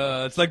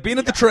 It's like being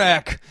at the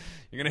track.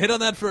 You're gonna hit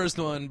on that first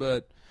one,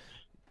 but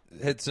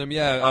hits him.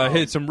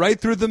 Hits him right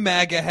through the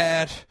MAGA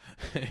hat,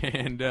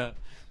 And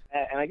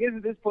I guess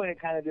at this point,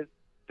 it kind of just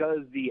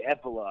does the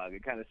epilogue.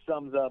 It kind of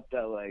sums up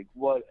that, like,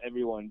 what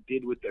everyone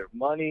did with their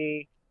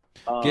money.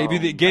 Gave you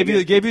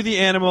the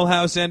Animal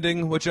House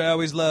ending, which I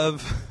always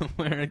love,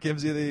 where it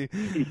gives you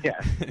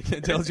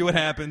it tells you what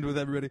happened with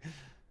everybody.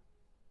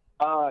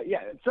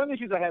 Yeah, some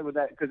issues I had with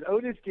that because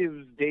Otis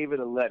gives David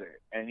a letter,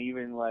 and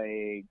even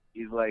like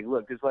he's like,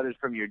 "Look, this letter's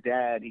from your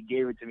dad. He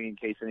gave it to me in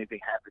case anything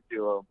happened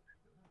to him."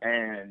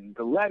 And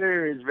the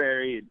letter is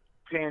it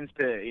pans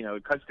to,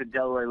 it cuts to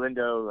Delroy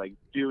Lindo like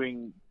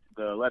doing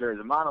the letter as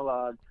a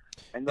monologue.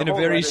 And in a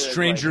very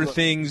Stranger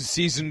Things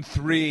season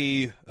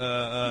 3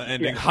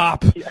 ending,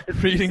 Hop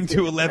reading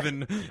to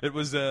 11. It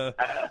was But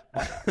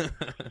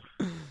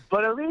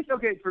at least,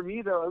 okay, for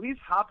me though, at least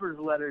Hopper's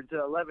letter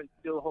to 11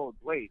 still holds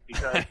weight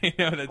because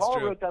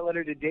Paul wrote that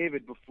letter to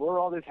David before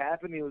all this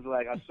happened. He was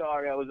like, "I'm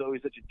sorry, I was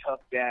always such a tough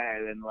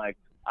dad, and like,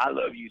 I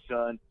love you,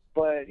 son."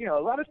 But a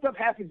lot of stuff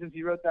happened since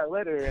he wrote that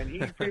letter, and he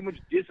pretty much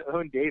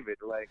disowned David.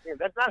 Like,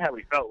 that's not how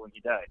he felt when he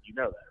died. You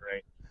know that,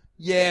 right?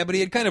 Yeah, but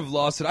he had kind of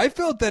lost it. I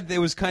felt that it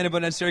was kind of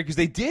unnecessary because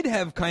they did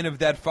have kind of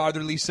that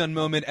fatherly son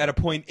moment at a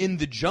point in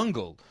the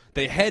jungle.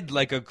 They had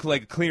like a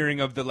clearing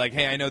of the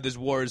hey, I know this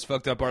war has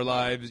fucked up our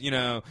lives,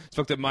 it's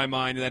fucked up my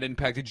mind and that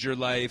impacted your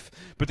life.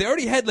 But they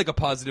already had like a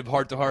positive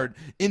heart-to-heart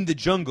in the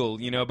jungle,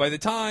 By the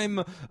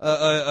time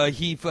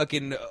he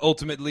fucking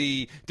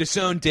ultimately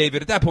disowned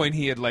David, at that point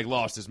he had like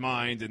lost his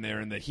mind and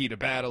they're in the heat of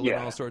battle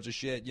and all sorts of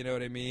shit, you know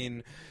what I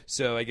mean?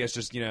 So I guess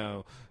just,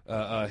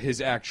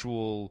 his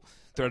actual...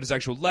 throughout his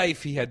actual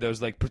life, he had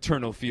those like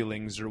paternal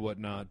feelings or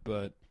whatnot,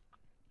 but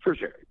for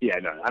sure, yeah,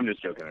 no, I'm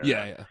just joking around.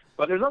 Yeah.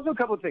 But there's also a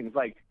couple of things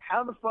like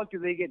how the fuck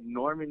did they get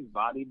Norman's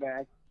body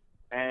back,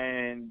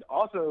 and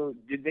also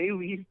did they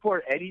leave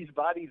poor Eddie's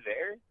body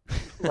there?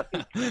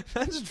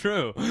 That's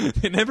true.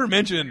 They never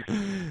mention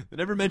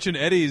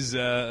Eddie's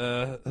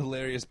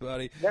hilarious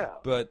body. Yeah,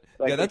 but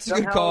that's a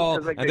good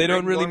call. And they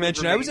don't really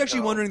mention. I was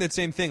actually wondering that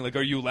same thing. Like,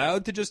 are you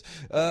allowed to just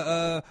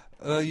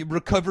you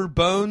recover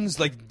bones?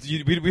 Like,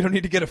 we don't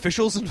need to get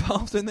officials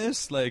involved in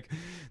this? Like,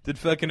 did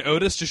fucking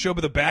Otis just show up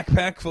with a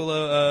backpack full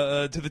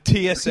of to the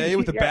TSA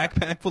with a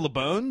backpack full of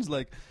bones?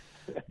 Like,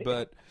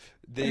 but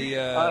they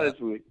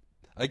honestly.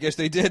 I guess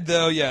they did,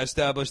 though,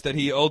 establish that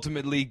he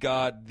ultimately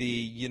got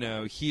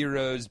the,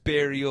 hero's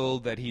burial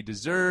that he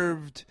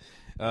deserved.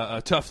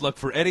 Tough luck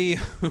for Eddie,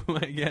 who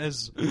I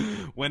guess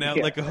went out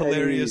like a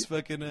hilarious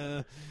fucking,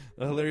 a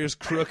hilarious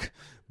crook,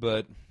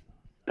 but...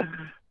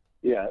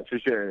 Yeah, for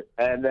sure.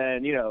 And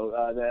then,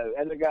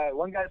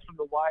 one guy's from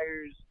The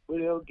Wire's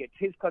widow gets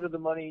his cut of the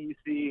money, you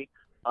see.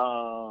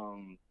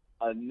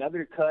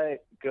 Another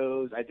cut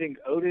goes, I think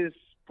Otis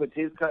puts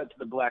his cut to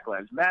the Black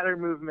Lives Matter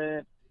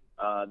movement.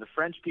 The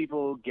French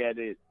people get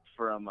it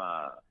from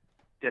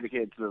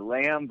dedicated to the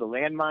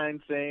landmine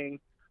thing,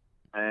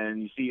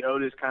 and you see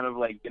Otis kind of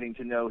like getting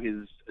to know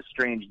his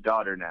estranged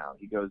daughter now.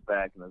 He goes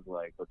back and is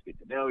like, let's get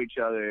to know each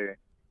other.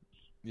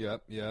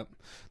 Yep.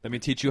 Let me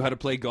teach you how to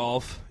play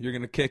golf. You're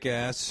gonna kick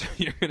ass.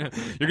 You're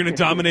gonna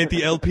dominate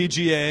the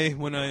LPGA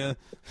when I.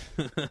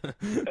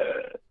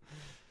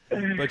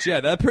 But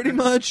yeah, that pretty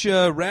much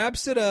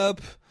wraps it up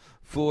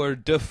for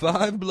Da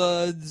 5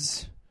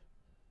 Bloods.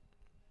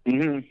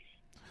 Mm-hmm.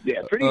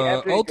 Yeah, pretty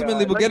epic.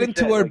 Ultimately, we'll get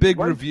into our big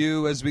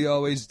review as we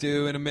always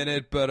do in a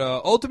minute. But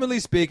ultimately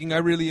speaking, I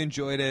really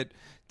enjoyed it.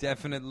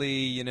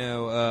 Definitely,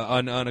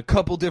 on a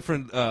couple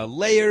different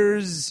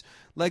layers.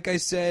 Like I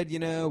said,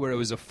 where it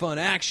was a fun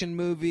action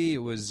movie.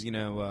 It was,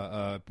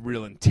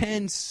 real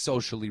intense,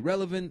 socially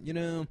relevant.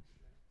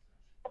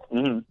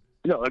 Mm-hmm.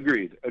 No,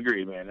 agreed,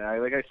 man.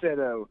 Like I said,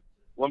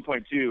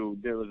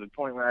 1.2. There was a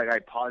point where I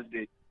paused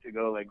it to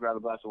go grab a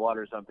glass of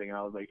water or something, and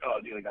I was like,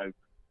 oh, dude, I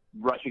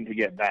rushing to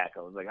get back.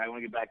 I was like, I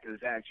want to get back to this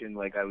action.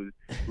 I was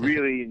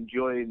really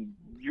enjoyed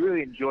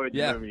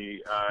the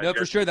movie. No,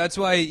 for sure. That's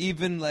why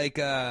even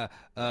the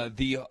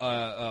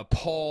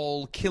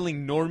Paul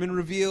killing Norman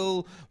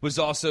reveal was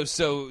also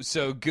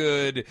so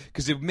good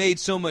because it made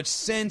so much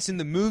sense in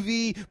the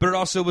movie, but it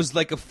also was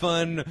a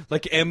fun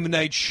M.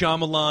 Night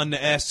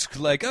Shyamalan-esque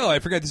oh, I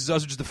forgot this is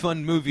also just a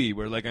fun movie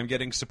where I'm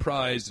getting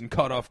surprised and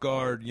caught off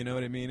guard. You know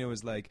what I mean? It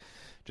was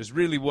just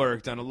really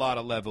worked on a lot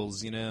of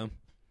levels.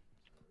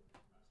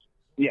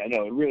 Yeah,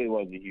 no, it really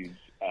was a huge,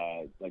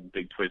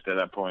 big twist at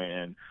that point,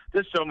 and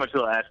there's so much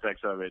little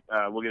aspects of it.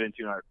 We'll get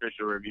into in our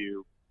official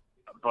review,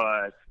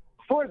 but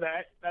before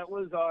that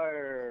was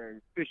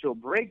our official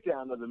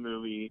breakdown of the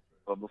movie.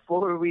 But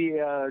before we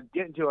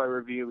get into our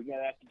review, we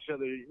gotta ask each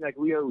other, like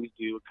we always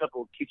do, a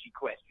couple of kitschy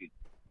questions.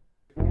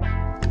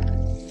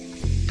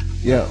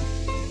 Yo,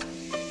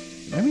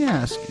 let me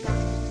ask you,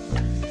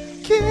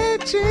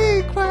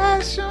 kitschy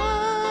questions.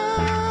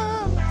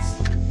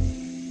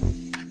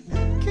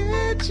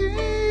 Get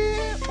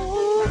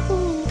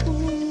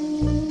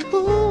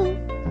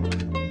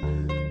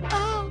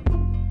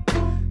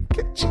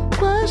your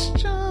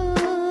questions.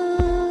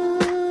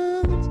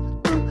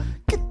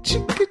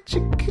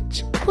 Get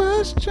your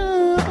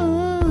questions.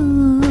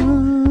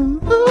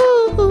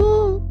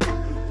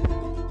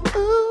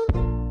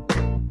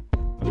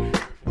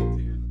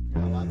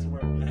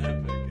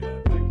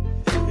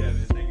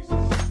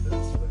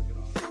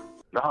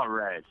 All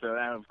right. right. So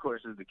that, of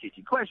course, is the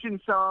kitschy question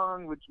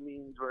song, which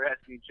means we're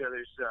asking each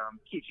other some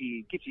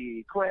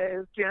kitschy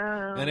questions.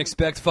 And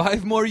expect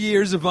 5 more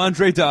years of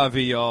Andre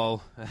Davi,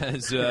 y'all.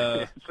 As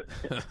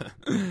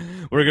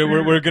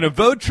we're gonna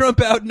vote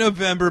Trump out in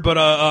November, but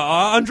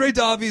Andre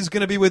Davi is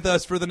gonna be with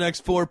us for the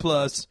next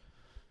 4+.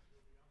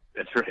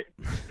 That's right.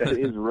 That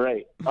is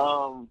right.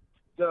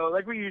 So,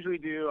 like we usually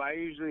do,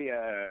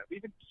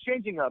 we've been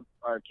changing up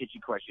our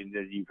kitschy questions,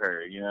 as you've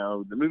heard. You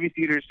know, the movie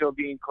theater is still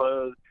being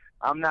closed.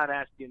 I'm not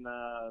asking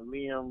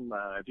Liam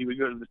if he would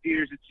go to the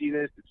theaters to see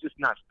this. It's just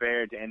not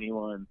fair to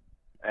anyone.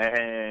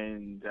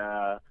 And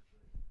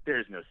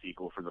there's no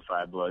sequel for the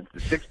 5 Bloods to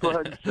 6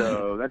 Bloods,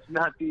 so that's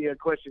not the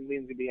question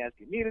Liam's going to be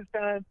asking me this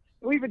time.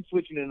 We've been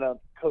switching it up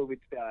COVID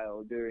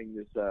style during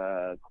this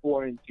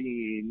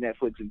quarantine,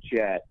 Netflix and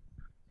chat.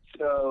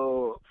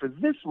 So for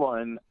this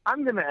one,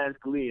 I'm going to ask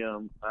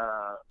Liam,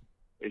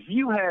 if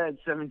you had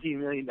 $17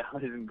 million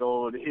in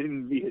gold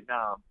in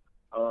Vietnam,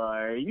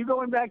 are you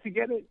going back to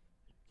get it?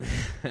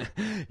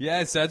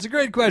 Yes, that's a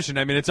great question.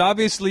 I mean, it's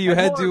obviously you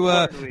had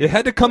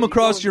to come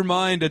across your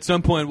mind at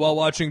some point while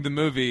watching the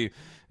movie.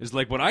 Is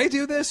like, would I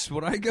do this?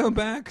 Would I go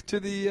back to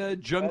the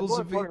jungles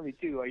of Vietnam? More importantly,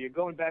 too, are you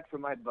going back for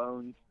my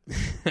bones?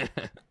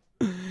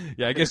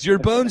 Yeah, I guess your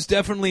bones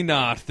definitely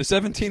not. The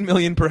 17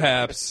 million,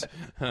 perhaps.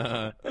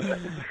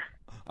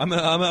 I'm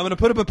gonna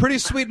put up a pretty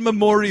sweet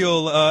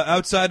memorial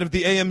outside of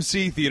the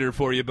AMC theater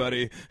for you,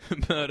 buddy.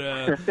 But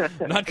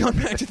not going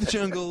back to the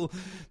jungle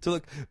to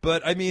look.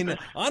 But I mean,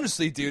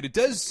 honestly, dude, it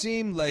does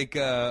seem like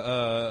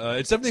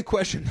it's definitely a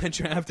question that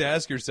you have to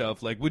ask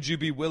yourself. Like, would you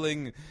be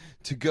willing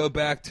to go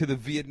back to the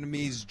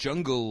Vietnamese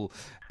jungle?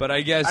 But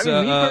I guess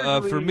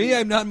for me,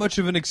 I'm not much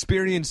of an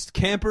experienced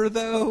camper,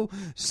 though.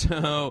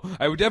 So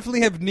I would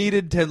definitely have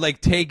needed to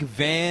like take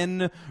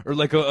Van or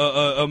like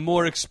a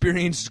more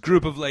experienced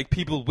group of like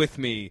people with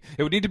me.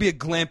 It would need to be a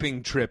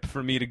glamping trip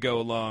for me to go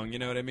along. You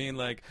know what I mean?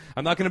 Like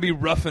I'm not going to be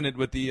roughing it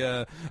with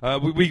the.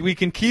 We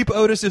can keep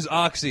Otis's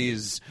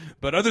oxys,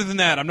 but other than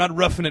that, I'm not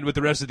roughing it with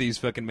the rest of these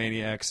fucking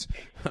maniacs.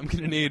 I'm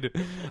gonna need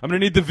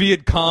the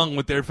Viet Cong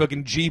with their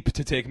fucking Jeep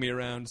to take me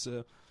around.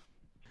 So.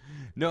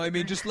 No, I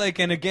mean, just like,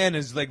 and again,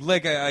 is like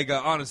I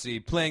got honestly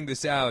playing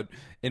this out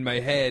in my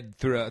head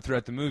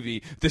throughout the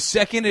movie. The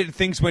second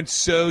things went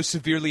so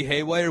severely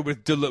haywire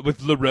with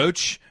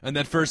LaRoche and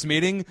that first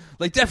meeting,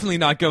 like definitely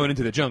not going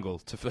into the jungle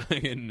to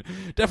fucking,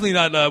 definitely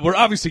not. We're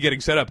obviously getting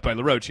set up by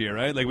LaRoche here,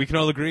 right? Like we can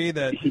all agree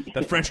that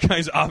that French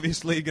guy's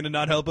obviously going to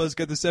not help us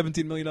get the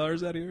 $17 million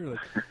out of here. Like.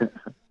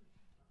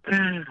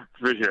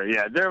 For sure,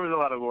 yeah. There was a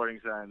lot of warning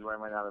signs where I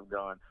might not have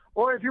gone.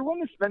 Or if you're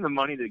willing to spend the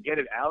money to get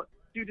it out,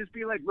 dude, just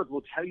be like, look,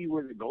 we'll tell you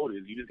where the gold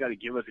is. You just got to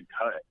give us a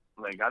cut.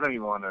 Like, I don't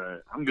even want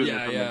to. I'm doing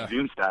it from the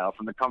Zoom style,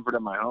 from the comfort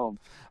of my home.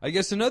 I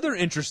guess another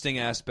interesting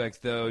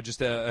aspect, though,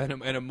 just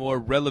and a more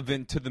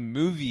relevant to the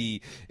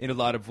movie in a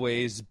lot of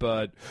ways,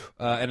 but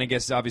and I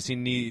guess obviously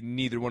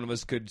neither one of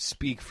us could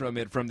speak from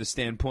it from the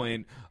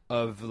standpoint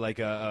of like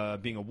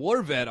being a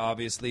war vet.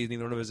 Obviously,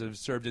 neither one of us have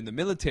served in the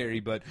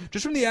military, but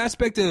just from the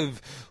aspect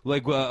of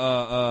like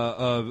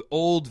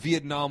old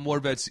Vietnam war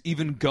vets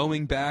even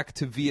going back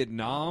to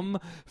Vietnam,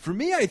 for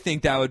me, I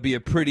think that would be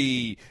a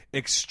pretty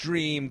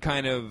extreme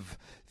kind of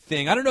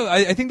thing. I don't know.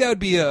 I think that would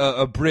be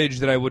a bridge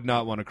that I would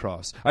not want to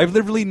cross. I've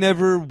literally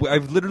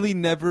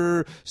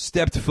never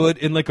stepped foot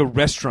in like a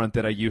restaurant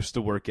that I used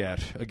to work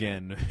at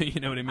again.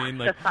 You know what I mean?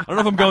 Like I don't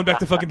know if I'm going back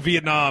to fucking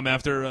Vietnam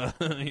after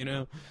you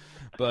know.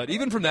 But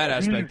even from that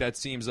aspect, that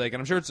seems like,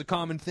 and I'm sure it's a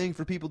common thing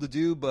for people to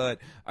do, but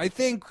I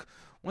think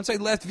once I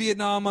left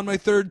Vietnam on my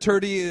third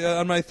tour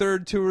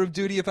of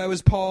duty, if I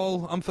was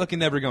Paul, I'm fucking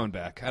never going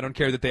back. I don't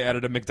care that they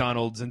added a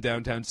McDonald's in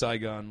downtown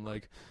Saigon.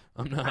 Like,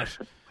 I'm not.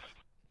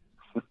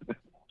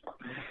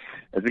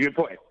 That's a good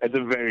point. That's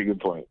a very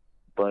good point.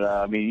 But,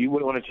 I mean, you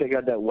wouldn't want to check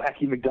out that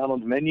wacky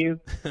McDonald's menu?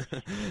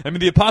 I mean,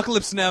 the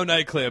Apocalypse Now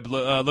nightclub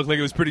looked like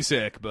it was pretty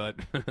sick, but...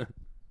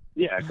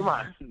 Yeah, come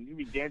on. You'd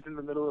be dancing in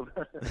the middle of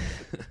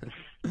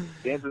the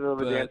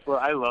dance floor.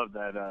 I love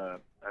that.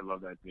 I love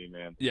that scene,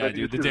 man. Yeah,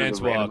 dude, the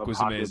dance walk was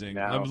amazing.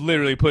 Now. I'm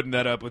literally putting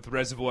that up with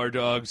Reservoir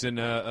Dogs and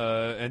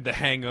The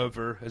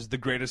Hangover as the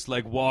greatest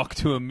like walk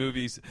to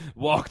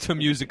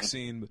music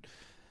scene.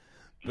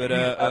 But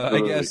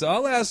I guess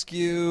I'll ask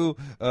you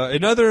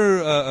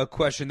another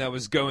question that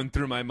was going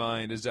through my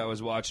mind as I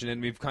was watching it,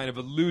 and we've kind of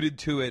alluded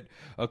to it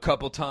a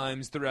couple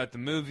times throughout the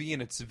movie,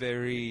 and it's a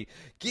very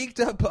geeked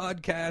up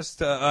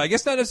podcast. I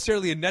guess not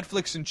necessarily a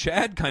Netflix and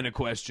chat kind of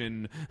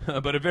question,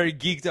 but a very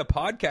geeked up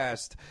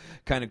podcast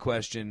kind of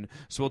question.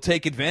 So we'll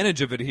take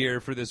advantage of it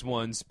here for this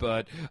once,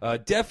 but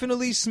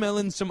definitely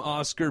smelling some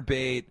Oscar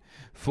bait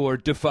for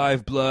Da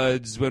 5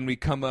 Bloods when we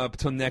come up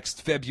till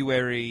next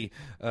February.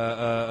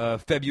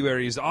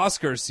 February's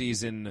Oscar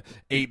season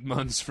 8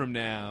 months from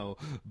now,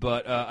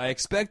 but I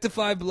expect Da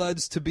 5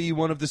 Bloods to be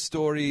one of the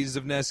stories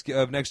of next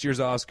year's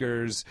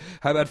Oscars.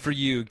 How about for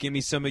you? Give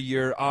me some of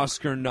your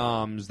Oscar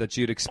noms that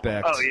you'd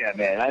expect. Oh yeah,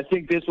 man. I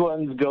think this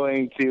one's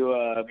going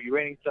to be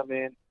reining some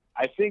in.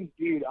 I think,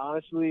 dude,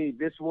 honestly,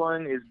 this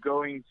one is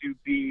going to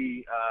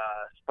be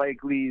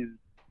Spike Lee's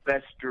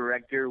Best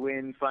Director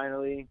win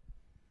finally.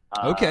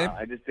 Okay.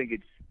 I just think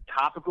it's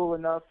topical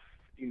enough,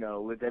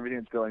 with everything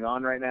that's going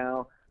on right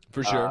now.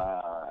 For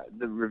sure.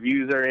 The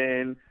reviews are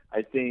in.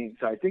 I think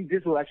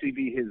this will actually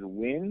be his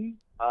win.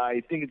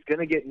 I think it's going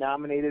to get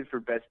nominated for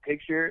Best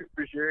Picture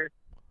for sure.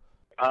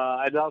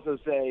 I'd also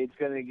say it's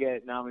going to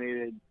get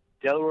nominated.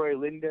 Delroy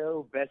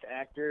Lindo, Best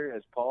Actor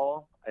as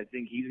Paul. I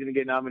think he's going to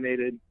get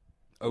nominated.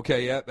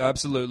 Okay, yeah,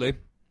 absolutely.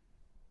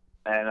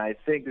 And I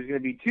think there's going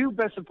to be 2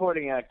 Best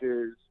Supporting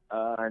Actors.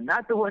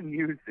 Not the one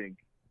you think,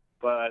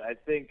 but I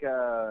think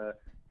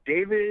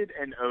David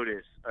and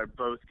Otis are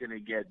both going to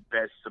get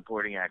Best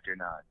Supporting Actor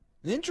nod.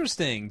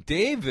 Interesting.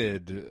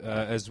 David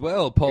as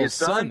well, Paul's his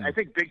son. I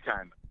think big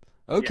time.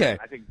 Okay.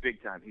 Yeah, I think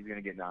big time he's going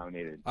to get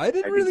nominated. I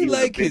didn't really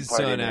like his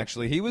son,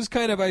 actually. He was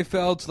kind of, I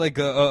felt, like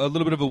a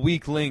little bit of a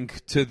weak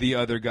link to the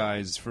other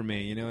guys for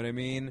me. You know what I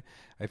mean?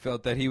 I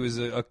felt that he was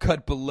a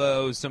cut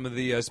below some of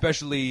the,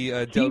 especially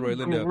Delroy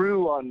Lindo. He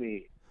grew on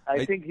me.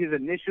 I think his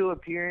initial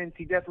appearance,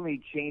 he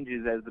definitely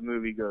changes as the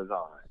movie goes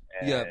on.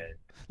 Yeah.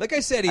 Like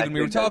I said,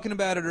 we were talking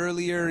about it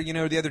earlier,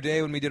 the other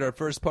day when we did our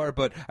first part,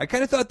 but I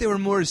kind of thought they were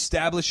more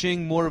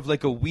establishing more of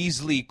like a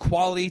Weasley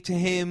quality to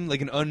him,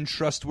 like an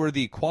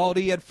untrustworthy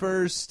quality at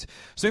first.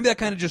 So maybe that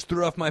kind of just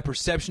threw off my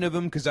perception of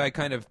him because I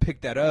kind of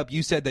picked that up.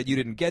 You said that you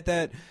didn't get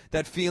that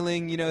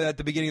feeling, at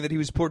the beginning that he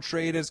was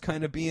portrayed as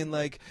kind of being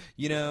like,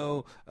 you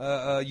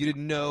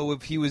didn't know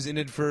if he was in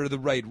it for the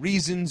right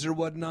reasons or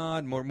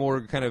whatnot,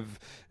 more kind of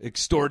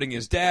extorting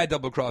his dad,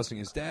 double-crossing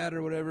his dad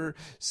or whatever.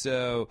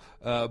 So,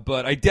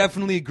 but I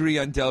definitely agree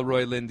on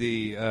Delroy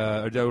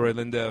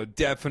Lindo.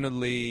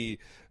 Definitely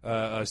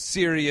a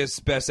serious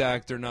Best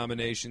Actor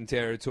nomination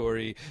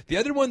territory. The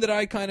other one that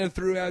I kind of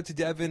threw out to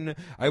Devin,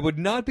 I would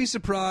not be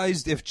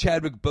surprised if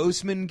Chadwick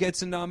Boseman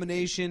gets a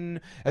nomination.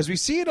 As we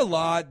see it a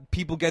lot,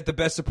 people get the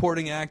Best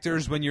Supporting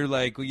Actors when you're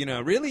like,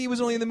 really? He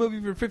was only in the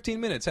movie for 15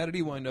 minutes. How did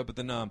he wind up at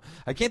the nom?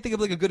 I can't think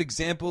of like a good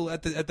example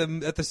at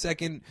the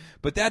second,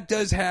 but that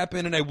does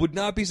happen, and I would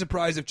not be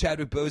surprised if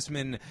Chadwick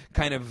Boseman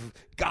kind of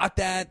got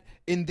that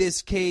in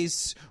this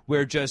case,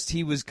 where just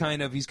he's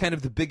kind of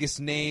the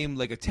biggest name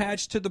like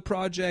attached to the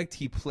project.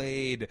 He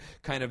played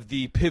kind of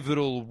the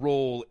pivotal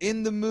role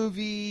in the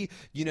movie.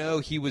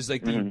 He was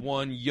like the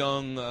one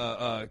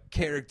young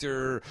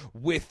character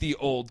with the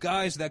old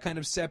guys. That kind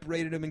of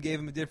separated him and gave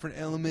him a different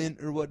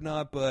element or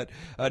whatnot. But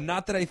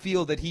not that I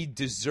feel that he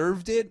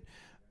deserved it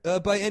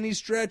by any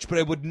stretch, but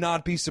I would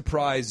not be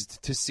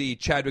surprised to see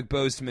Chadwick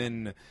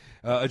Boseman,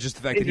 just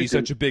the fact that he's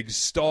such a big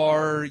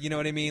star, you know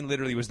what I mean?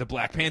 Literally was the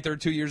Black Panther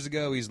 2 years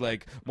ago. He's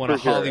like one of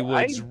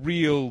Hollywood's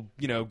real,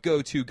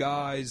 go-to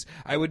guys.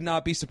 I would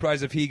not be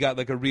surprised if he got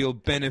like a real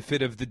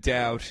benefit of the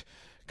doubt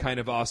kind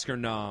of Oscar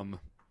nom.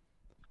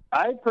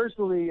 I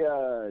personally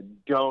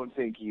don't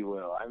think he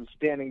will. I'm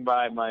standing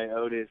by my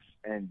Otis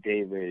and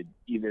David,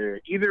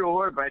 either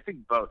or, but I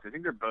think both. I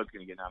think they're both going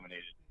to get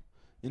nominated.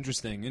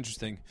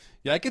 Interesting.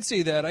 Yeah, I could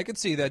see that.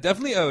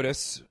 Definitely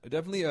Otis.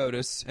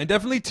 And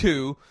definitely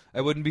 2.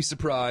 I wouldn't be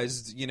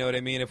surprised, you know what I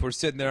mean, if we're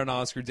sitting there on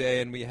Oscar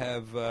day and we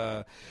have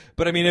but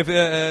I mean if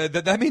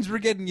that means we're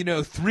getting,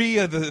 3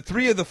 of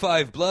the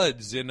 5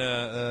 bloods in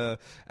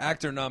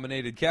actor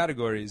nominated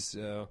categories.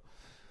 So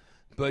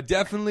but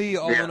definitely,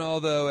 all in all,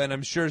 though, and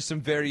I'm sure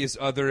some various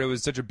other. It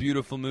was such a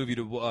beautiful movie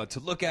to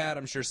look at.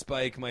 I'm sure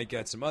Spike might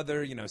get some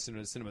other,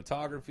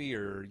 cinematography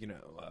or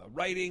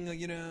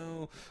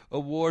writing,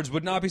 awards.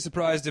 Would not be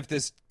surprised if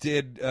this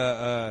did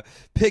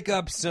pick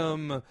up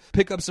some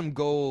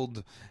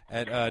gold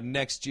at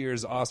next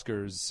year's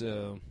Oscars.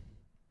 So.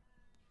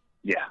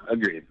 Yeah,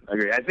 agreed.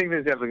 I think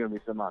there's definitely going to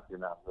be some Oscar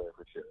noms there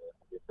for sure.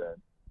 Like I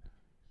said.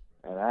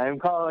 And I'm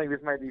calling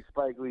this might be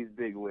Spike Lee's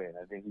big win.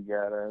 I think he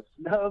got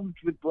snubbed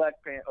with Black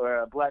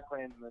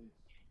Klansman,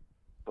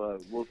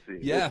 but we'll see.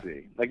 Yeah. We'll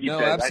see. Like you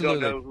said, absolutely.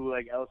 I don't know who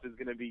else is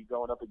going to be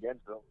going up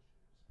against him.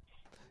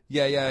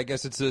 Yeah. I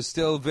guess it's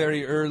still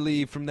very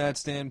early from that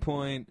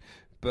standpoint,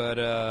 but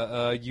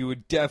you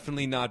would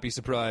definitely not be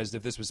surprised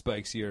if this was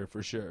Spike's year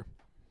for sure.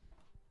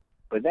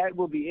 But that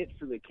will be it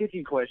for the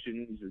kissy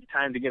questions. It's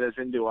time to get us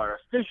into our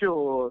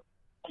official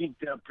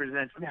Geeked Up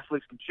Presents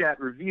Netflix and Chat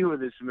review of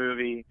this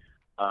movie.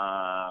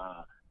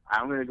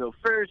 I'm going to go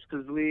first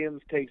because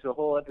Liam's takes a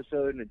whole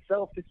episode in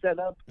itself to set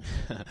up.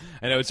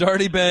 I know it's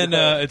already been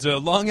it's a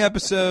long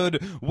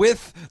episode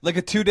with like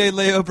a 2-day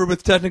layover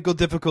with technical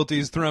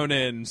difficulties thrown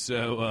in.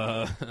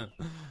 So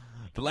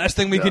the last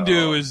thing we can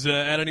do is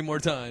add any more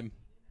time.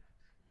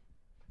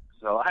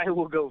 So I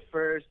will go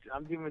first.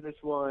 I'm giving this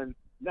one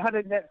not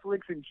a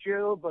Netflix and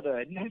chill, but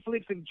a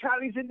Netflix and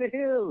Charlie's in the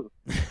Hill.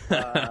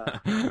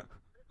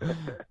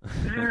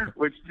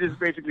 Which just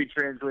basically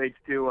translates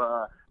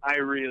to I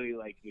really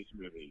like this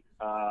movie.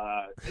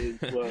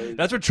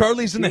 That's what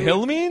Charlie's in the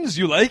Hill means?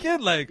 You like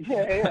it? Like,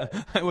 yeah.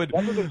 I would.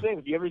 That's what they're saying.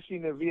 If you ever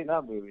seen a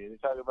Vietnam movie, they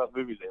talk about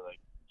movies they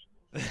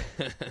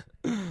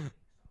like.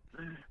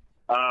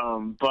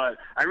 But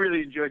I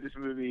really enjoyed this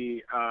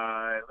movie.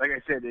 Like I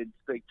said, it's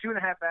like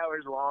 2.5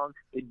 hours long.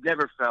 It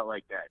never felt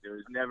like that. There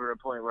was never a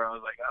point where I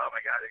was like, oh my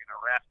God, they're going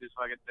to wrap this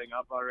fucking thing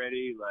up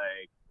already.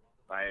 Like,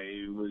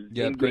 I was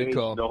engaged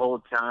the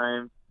whole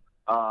time.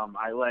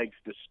 I liked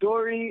the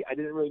story. I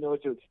didn't really know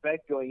what to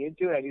expect going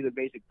into it. I knew the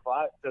basic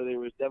plot, so there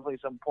was definitely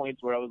some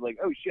points where I was like,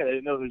 "Oh shit!" I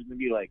didn't know there was gonna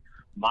be like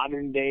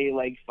modern day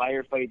like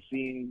firefight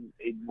scene.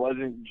 It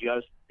wasn't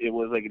just. It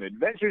was like an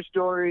adventure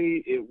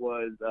story. It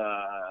was,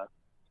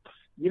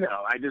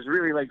 I just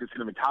really liked the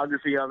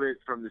cinematography of it,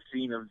 from the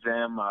scene of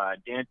them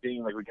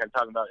dancing, like we kept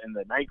talking about in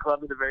the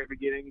nightclub at the very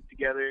beginning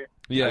together.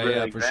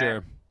 Yeah, for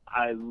sure.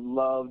 I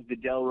loved the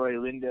Delroy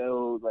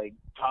Lindo, like,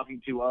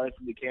 talking to us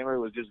in the camera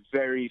was just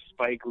very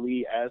Spike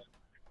Lee-esque.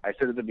 I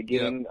said at the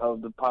beginning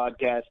of the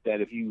podcast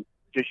that if you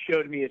just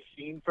showed me a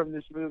scene from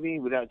this movie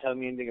without telling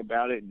me anything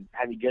about it and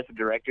had me guess the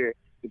director,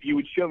 if you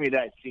would show me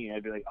that scene,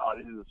 I'd be like, oh,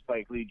 this is a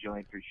Spike Lee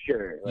joint for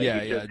sure. Like,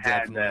 it just had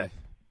definitely. that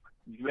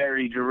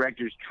very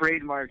director's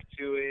trademark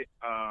to it.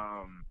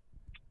 I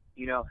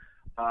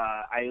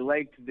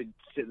liked the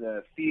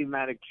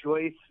thematic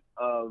choice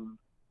of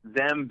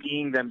them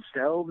being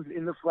themselves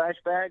in the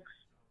flashbacks.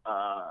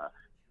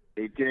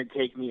 It didn't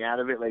take me out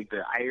of it like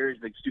the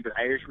stupid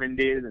Irishman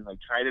did, and like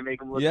try to make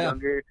them look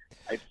younger.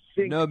 I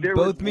think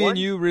both me and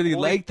you really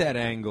liked that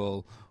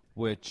angle,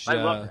 which I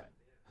loved that.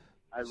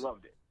 I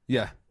loved it.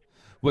 Yeah.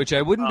 Which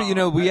I wouldn't be,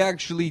 we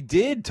actually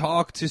did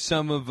talk to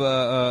some of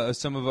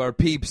our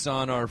peeps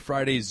on our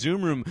Friday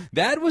Zoom room.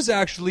 That was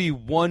actually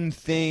one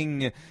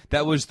thing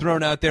that was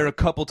thrown out there a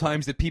couple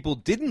times that people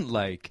didn't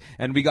like,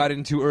 and we got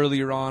into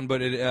earlier on.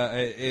 But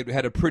it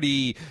had a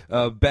pretty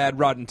bad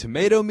Rotten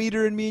Tomato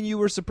meter, and me and you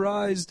were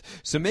surprised.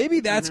 So maybe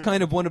that's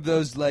kind of one of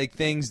those like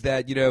things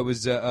that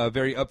was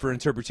very up for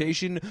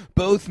interpretation.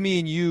 Both me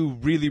and you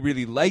really,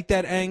 really liked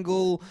that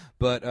angle,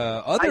 but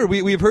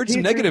we've heard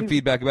some negative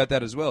feedback about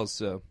that as well.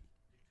 So.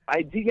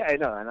 I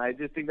know, and I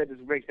just think that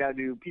just breaks down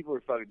to people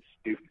are fucking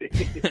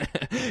stupid.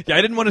 Yeah,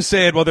 I didn't want to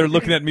say it while they're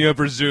looking at me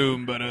over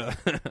Zoom, but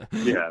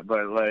yeah,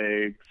 but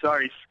like,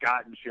 sorry,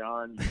 Scott and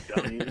Sean, you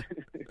dummies.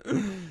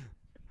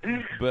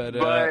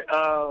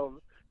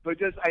 But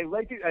just I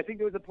liked it. I think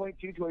there was a point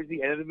too towards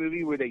the end of the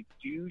movie where they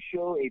do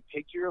show a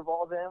picture of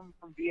all them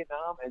from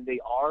Vietnam, and they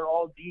are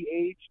all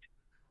de-aged.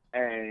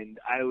 And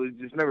I was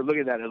just remember looking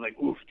at that and I was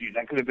like, oof, dude,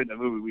 that could have been the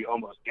movie we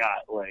almost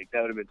got. Like,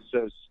 that would have been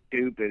so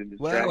stupid and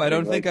distracting. Well, I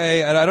don't think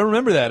I don't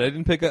remember that. I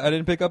didn't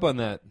pick up on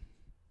that.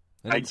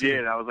 I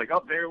did. I was like,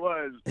 oh, there it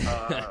was.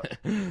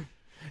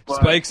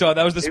 Spike saw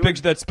that was the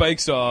picture that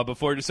Spike saw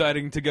before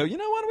deciding to go, why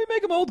don't we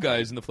make them old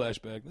guys in the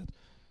flashback?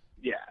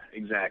 Yeah,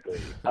 exactly.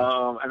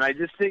 And I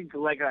just think,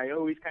 like I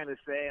always kind of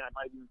say, and I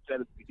might have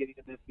said at the beginning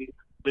of this video,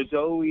 it's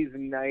always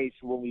nice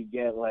when we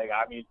get,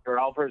 for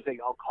all first thing,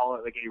 I'll call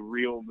it like a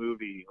real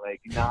movie, like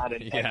not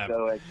an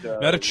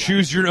XOXO. Not a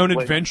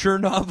choose-your-own-adventure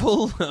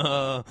novel?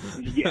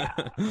 Yeah,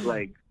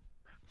 like,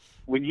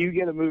 when you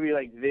get a movie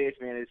like this,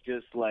 man, it's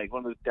just like one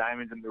of those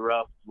diamonds in the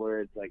rough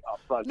where it's like, oh,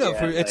 fuck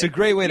it's a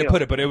great way to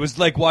put it, but it was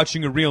like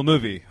watching a real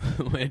movie,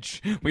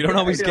 which we don't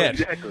always get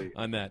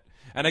on that.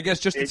 And I guess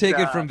just to take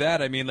it from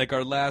that, I mean, like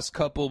our last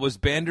couple was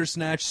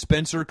Bandersnatch,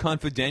 Spencer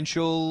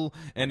Confidential,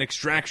 and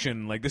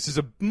Extraction. Like, this is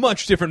a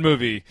much different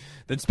movie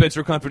than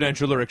Spencer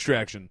Confidential or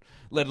Extraction,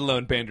 let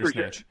alone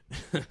Bandersnatch.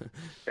 Sure.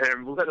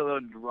 And let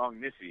alone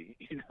Wrong Missy.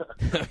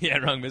 Yeah,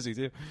 Wrong Missy,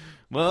 too.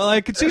 Well, I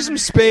could see some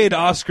Spade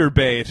Oscar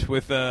bait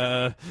with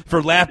for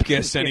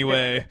Lapkus,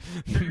 anyway.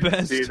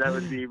 Best. Dude, that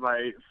would be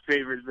my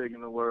favorite thing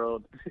in the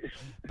world.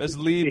 Best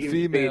lead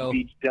female.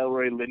 Spade beats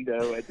Delroy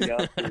Lindo at the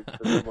Oscars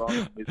for the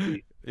Wrong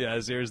Missy. Yeah,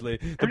 seriously.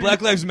 The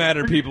Black Lives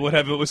Matter people would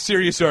have a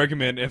serious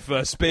argument if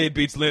Spade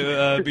beats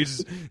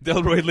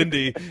Delroy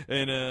Lindy.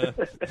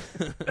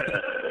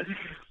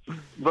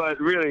 But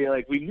really,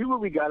 like, we knew what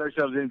we got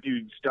ourselves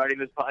into starting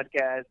this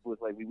podcast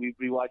with, like, we'd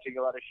be watching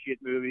a lot of shit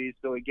movies.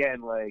 So,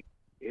 again, like,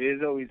 it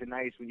is always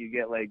nice when you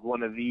get, like,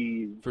 one of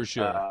these. For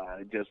sure.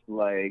 Just,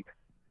 like,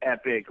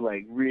 epic,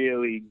 like,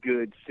 really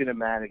good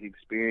cinematic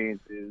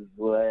experiences.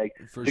 Like,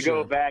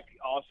 go back,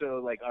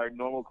 also, like, our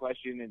normal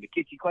question and the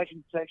kitschy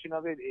question section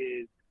of it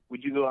is,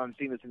 would you go out and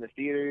see this in the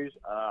theaters?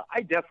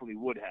 I definitely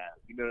would have.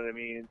 You know what I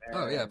mean?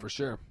 And yeah, for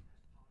sure.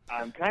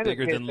 I'm kind of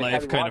bigger than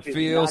life kind of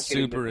feel,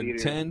 super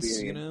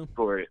intense,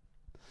 for it.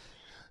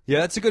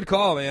 Yeah, that's a good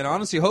call, man.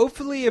 Honestly,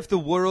 hopefully if the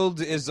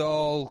world is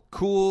all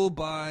cool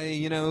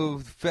by,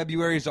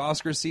 February's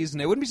Oscar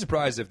season, I wouldn't be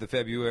surprised if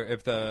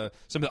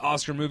some of the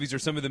Oscar movies or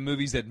some of the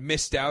movies that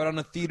missed out on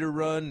a theater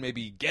run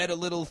maybe get a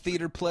little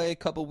theater play,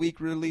 couple week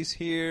release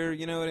here,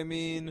 you know what I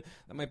mean?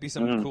 That might be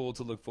something cool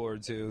to look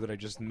forward to that I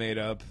just made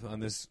up on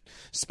this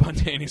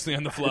spontaneously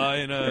on the fly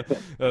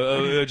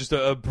and just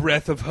a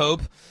breath of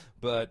hope.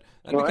 But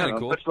that'd be kind of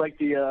cool. Much like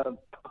the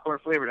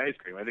flavored ice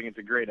cream. I think it's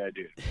a great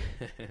idea.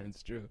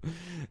 It's true.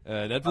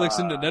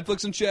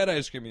 Netflix and Chad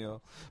ice cream,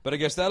 y'all. But I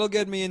guess that'll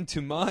get me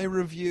into my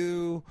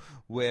review,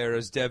 where,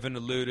 as Devin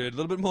alluded, a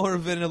little bit more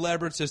of an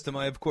elaborate system.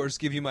 I, of course,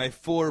 give you my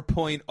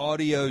 4-point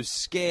audio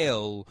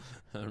scale.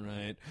 All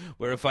right.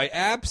 Where if I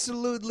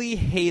absolutely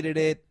hated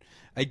it,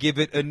 I give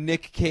it a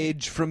Nick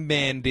Cage from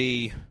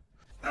Mandy.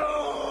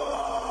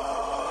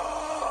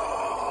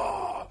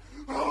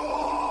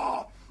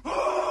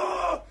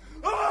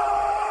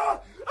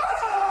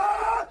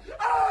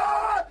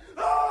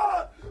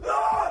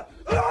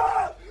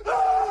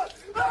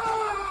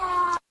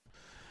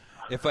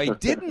 If I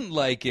didn't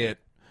like it,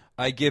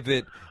 I give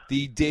it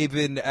the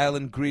David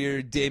Alan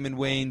Grier, Damon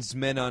Wayans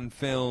Men on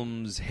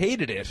Films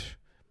hated it.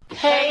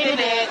 Hated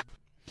it.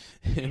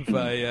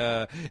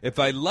 If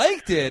I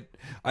liked it,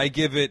 I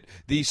give it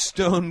the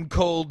Stone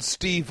Cold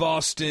Steve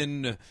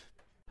Austin.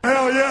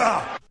 Hell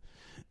yeah!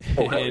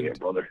 Oh, hell yeah,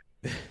 brother.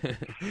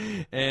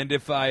 And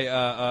if I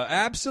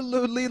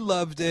absolutely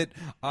loved it,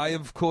 I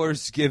of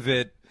course give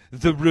it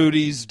the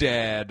Rudy's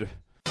dad.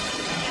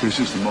 This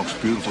is the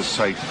most beautiful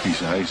sight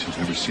piece of ice I've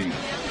ever seen.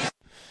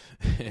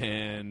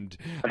 And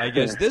I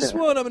guess this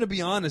one, I'm going to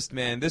be honest,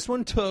 man, this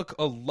one took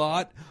a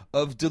lot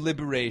of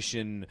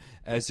deliberation,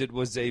 as it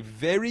was a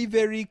very,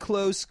 very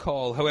close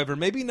call. However,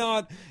 maybe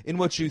not in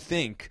what you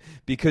think,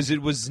 because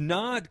it was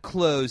not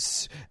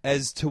close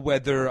as to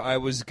whether I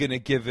was going to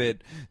give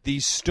it the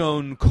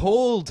Stone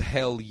Cold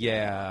hell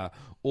yeah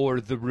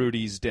or the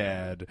Rudy's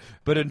dad.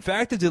 But in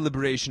fact, the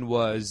deliberation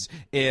was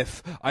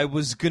if I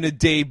was going to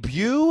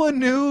debut a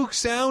new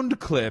sound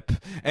clip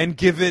and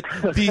give it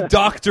the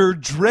Dr.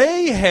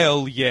 Dre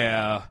hell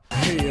yeah.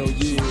 Hell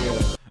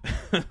yeah!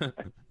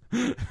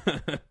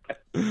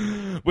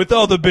 With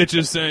all the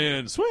bitches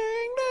saying, swing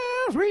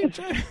down, reach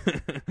out.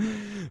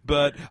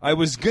 But I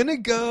was going to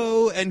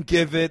go and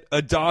give it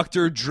a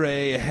Dr.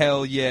 Dre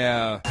hell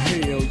yeah.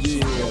 Hell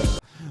yeah!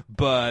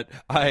 But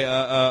I,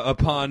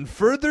 upon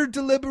further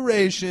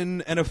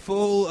deliberation and a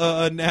full,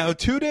 now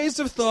 2 days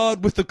of thought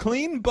with a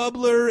clean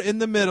bubbler in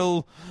the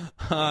middle,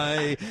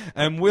 I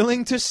am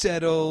willing to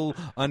settle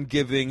on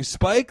giving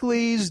Spike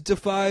Lee's Da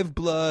 5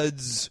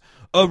 Bloods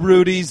a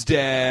Rudy's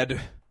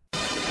dad.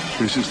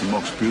 This is the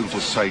most beautiful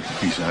sight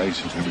piece of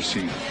ice I've ever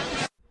seen.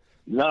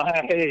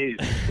 Nice.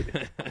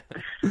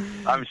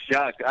 I'm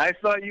shocked. I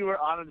thought you were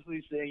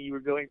honestly saying you were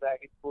going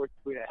back and forth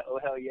between a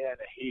hell yeah and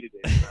I hated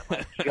it.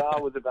 My jaw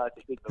was about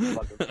to hit the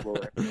fucking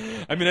floor.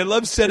 I mean, I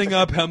love setting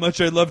up how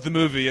much I love the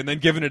movie and then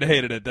giving it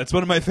hated it. That's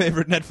one of my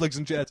favorite Netflix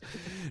and chats.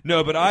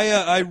 No, but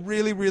I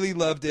really, really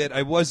loved it.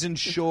 I wasn't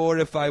sure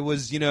if I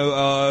was,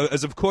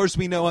 as of course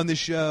we know on the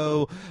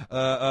show,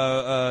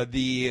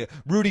 the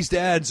Rudy's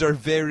dads are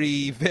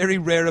very, very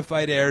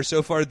rarefied air.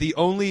 So far,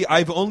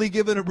 I've only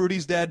given a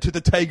Rudy's dad to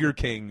the Tiger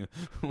King,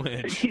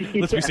 which,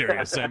 let's be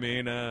serious. I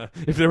mean,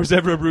 if there was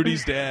ever a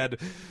Rudy's dad.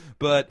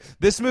 But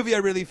this movie I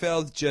really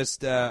felt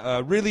just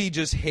really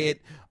just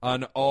hit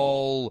on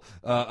all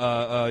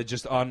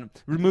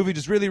movie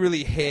just really,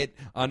 really hit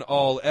on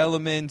all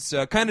elements.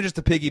 Kind of just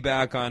to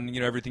piggyback on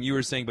everything you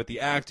were saying, but the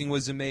acting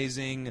was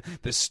amazing.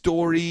 The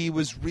story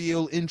was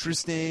real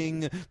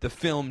interesting. The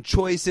film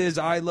choices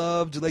I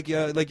loved, like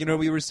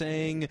we were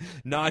saying,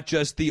 not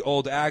just the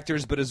old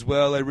actors, but as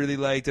well I really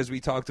liked, as we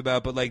talked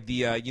about, but like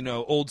the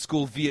old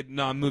school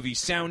Vietnam movie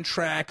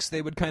soundtracks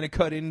they would kind of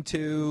cut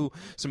into.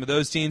 Some of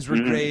those scenes were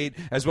great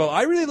as well.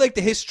 I really liked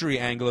the history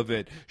angle of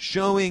it,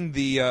 showing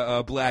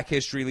the black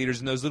history leaders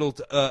and those little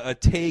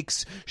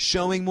takes,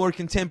 showing more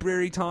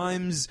contemporary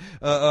times,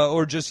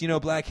 or just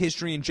black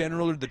history in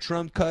general, or the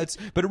Trump cuts.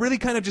 But it really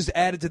kind of just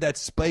added to that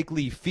Spike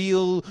Lee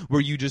feel,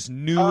 where you just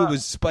knew it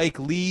was Spike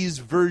Lee's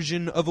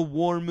version of a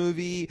war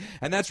movie,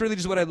 and that's really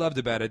just what I loved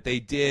about it. They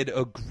did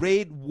a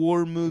great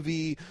war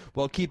movie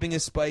while keeping a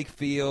Spike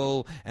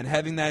feel and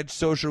having that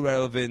social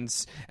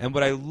relevance. And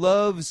what I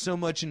love so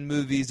much in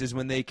movies is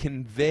when they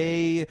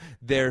convey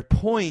their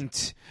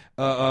point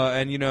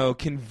and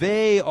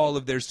convey all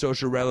of their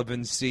social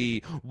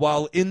relevancy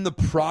while in the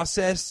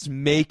process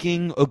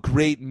making a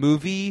great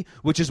movie,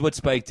 which is what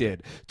Spike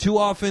did. Too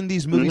often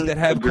these movies that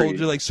have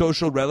culture like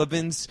social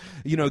relevance,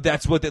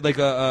 that's what they like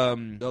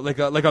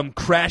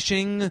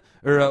Crashing,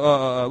 or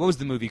what was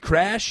the movie,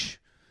 Crash?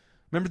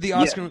 Remember the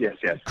Oscar? Yes.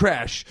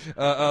 Crash.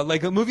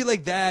 Like a movie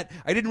like that,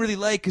 I didn't really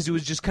like because it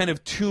was just kind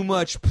of too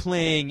much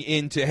playing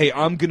into, hey,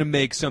 I'm going to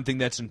make something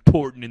that's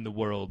important in the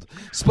world.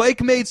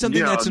 Spike made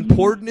something that's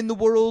important in the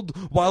world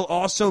while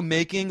also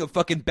making a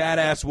fucking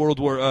badass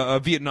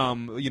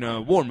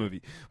Vietnam, war movie.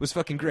 It was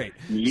fucking great.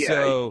 Yeah,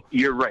 so,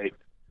 you're right.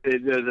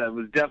 That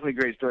was definitely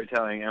great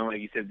storytelling. And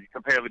like you said,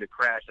 comparatively to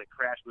Crash,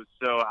 Crash was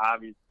so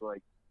obvious,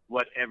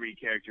 what every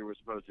character was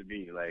supposed to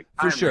be,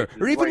 for sure.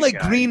 Or even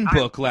Green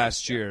Book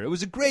last year. It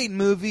was a great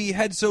movie,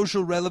 had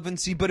social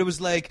relevancy, but it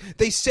was like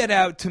they set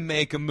out to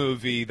make a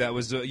movie that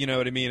was,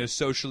 a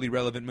socially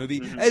relevant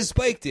movie, as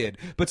Spike did.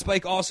 But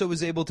Spike also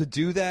was able to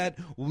do that,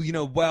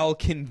 while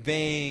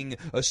conveying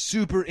a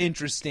super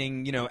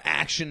interesting,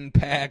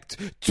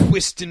 action-packed,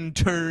 twist and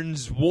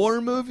turns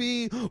war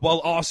movie, while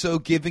also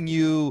giving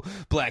you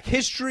black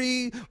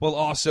history, while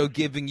also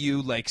giving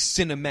you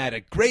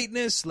cinematic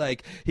greatness.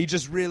 He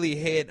just really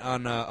hit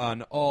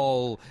on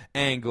all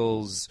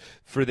angles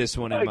for this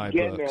one in my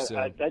book.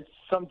 Man, that's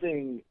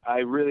something I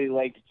really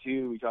liked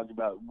too. We talked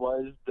about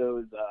was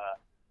those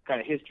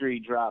kind of history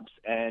drops,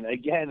 and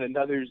again,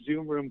 another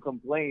Zoom room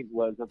complaint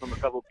was from a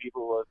couple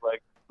people was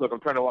like, "Look,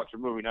 I'm trying to watch a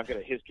movie, not get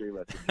a history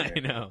lesson." Here. I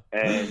know.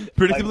 And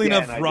predictably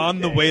enough,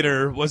 Ron the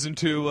waiter wasn't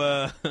too.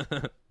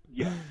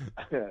 Yeah,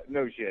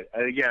 no shit.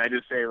 And again, I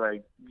just say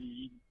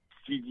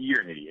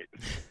you're an idiot.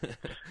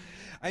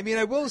 I mean,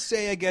 I will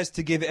say, I guess,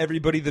 to give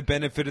everybody the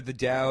benefit of the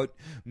doubt,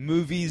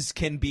 movies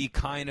can be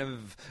kind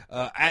of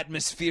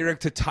atmospheric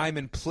to time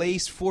and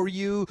place for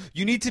you.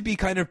 You need to be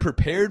kind of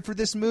prepared for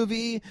this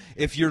movie.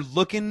 If you're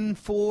looking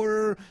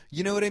for,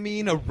 you know what I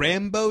mean, a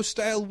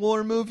Rambo-style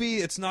war movie,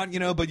 it's not,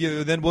 but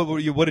then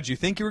what did you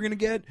think you were going to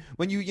get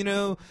when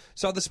you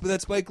saw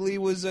that Spike Lee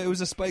it was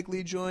a Spike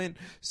Lee joint?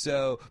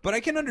 So, but I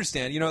can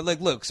understand,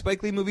 look,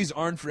 Spike Lee movies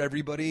aren't for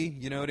everybody,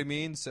 you know what I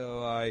mean?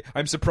 So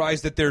I'm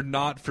surprised that they're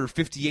not for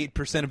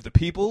 58% of the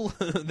people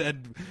that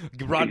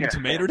Rotten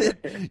Tomatoed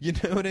it, you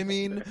know what I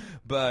mean?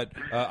 But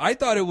I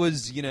thought it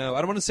was, I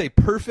don't want to say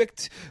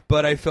perfect,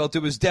 but I felt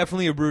it was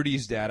definitely a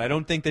Rudy's Dad. I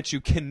don't think that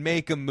you can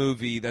make a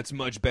movie that's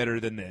much better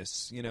than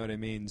this, you know what I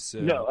mean?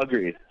 So. No,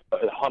 agreed.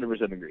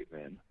 100% agreed,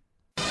 man.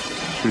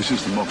 This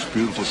is the most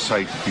beautiful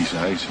sight piece of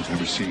ice I've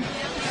ever seen.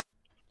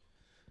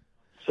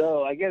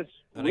 So I guess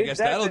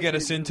that'll get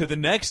us into the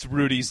next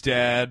Rudy's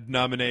Dad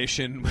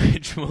nomination,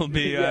 which will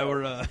be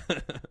our...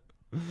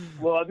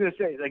 Well, I was going to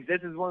say,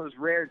 this is one of those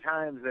rare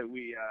times that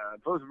we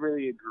both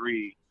really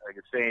agree,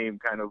 the same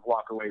kind of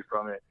walk away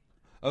from it.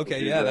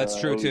 Okay, yeah, that's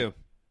true, too.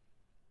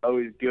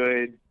 Always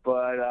good,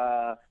 but,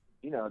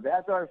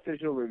 that's our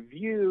official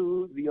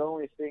review. The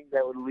only thing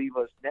that would leave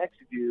us next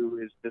to do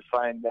is to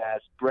find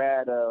ask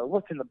Brad,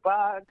 what's in the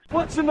box?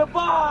 What's in the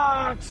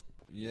box?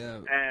 Yeah.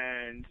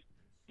 And,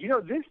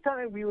 this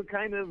time we were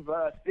kind of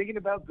thinking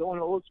about going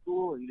old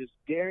school and just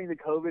daring the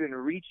COVID and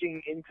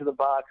reaching into the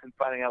box and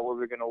finding out what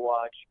we're going to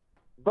watch.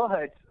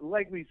 But,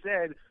 like we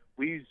said,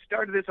 we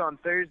started this on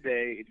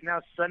Thursday. It's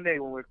now Sunday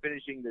when we're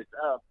finishing this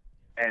up.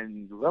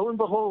 And lo and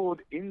behold,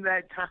 in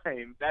that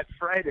time, that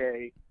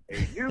Friday, a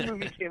new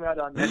movie came out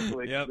on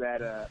Netflix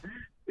that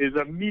is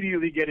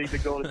immediately getting the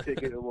Golden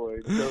Ticket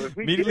Award. So if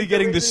we immediately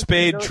getting the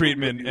Spade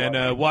treatment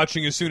and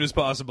watching as soon as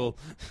possible.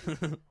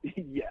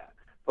 Yeah.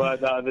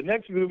 But the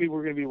next movie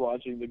we're going to be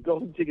watching, the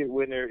Golden Ticket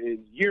winner, is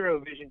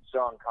Eurovision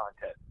Song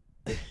Contest,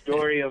 The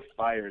Story of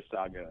Fire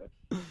Saga.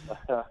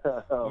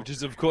 Which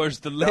is, of course,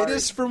 the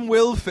latest from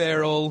Will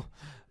Ferrell.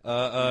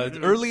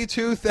 Early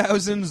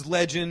 2000s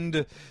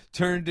legend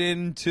turned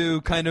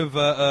into kind of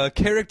a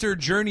character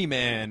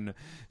journeyman.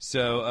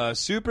 So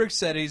super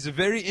excited. He's a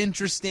very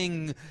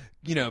interesting,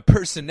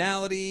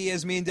 personality,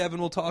 as me and Devin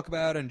will talk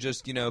about, and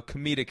just,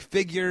 comedic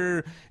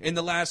figure in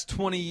the last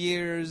 20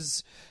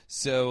 years.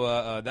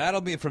 So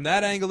that'll be, from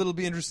that angle, it'll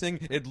be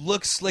interesting. It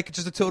looks like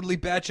just a totally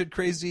batshit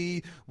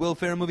crazy Will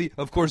Ferrell movie.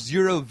 Of course,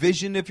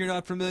 Eurovision, if you're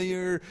not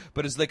familiar,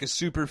 but it's like a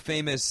super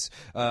famous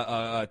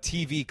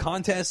TV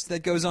contest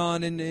that goes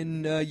on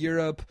in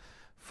Europe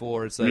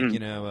for, it's like,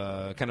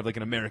 kind of like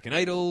an American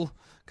Idol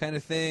kind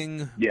of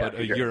thing, but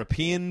a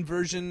European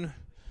version.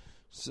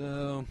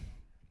 So...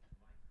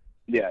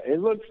 Yeah,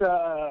 it looks,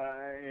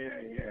 I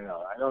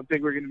don't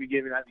think we're going to be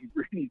giving out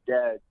Rudy's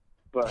Dad,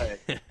 but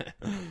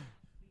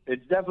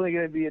it's definitely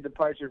going to be a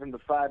departure from the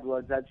Five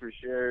Bloods, that's for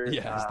sure.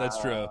 Yes,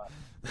 that's true.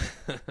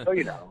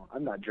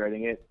 I'm not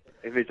dreading it.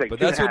 If it's but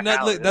that's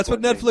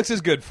what Netflix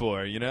is good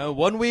for,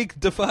 1 week,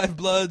 The Five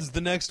Bloods,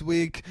 the next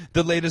week,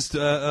 the latest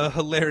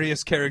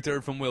hilarious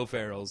character from Will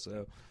Ferrell.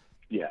 So.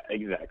 Yeah,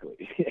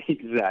 exactly.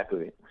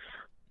 Exactly.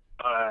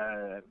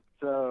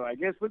 So I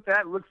guess with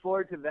that, look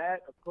forward to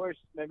that. Of course,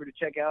 remember to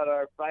check out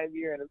our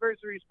 5-year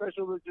anniversary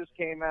special that just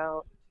came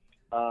out.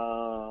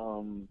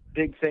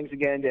 Big thanks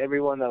again to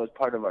everyone that was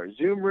part of our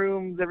Zoom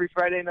rooms every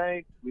Friday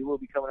night. We will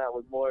be coming out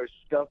with more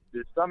stuff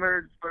this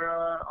summer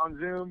on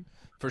Zoom.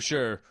 For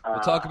sure. We'll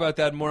talk about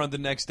that more on the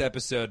next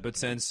episode, but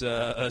since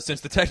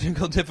the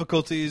technical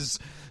difficulties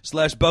 /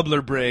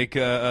 bubbler break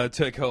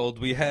took hold,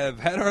 we have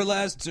had our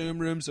last Zoom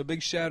room, so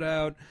big shout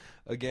out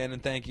again,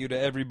 and thank you to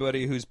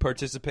everybody who's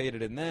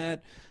participated in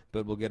that.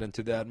 But we'll get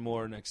into that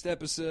more next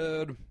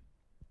episode.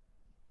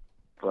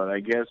 But I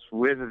guess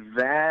with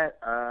that,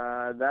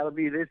 that'll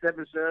be this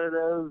episode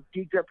of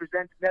Geeked Up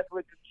Presents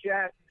Netflix and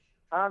Chat.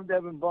 I'm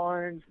Devin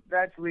Barnes.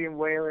 That's Liam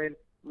Whalen.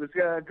 Let's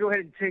go ahead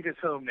and take us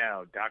home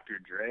now, Dr.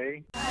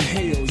 Dre.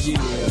 Hell yeah.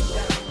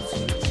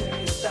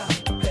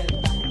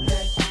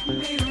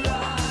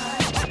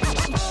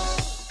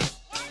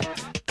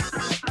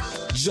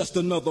 Just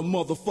another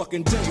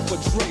motherfucking day for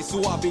Dre,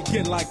 so I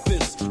begin like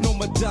this. No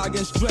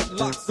medallions,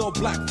 dreadlocks, or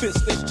black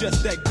fists. It's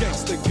just that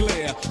gangster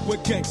glare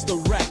with gangster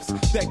raps.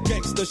 That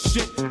gangster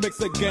shit makes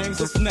the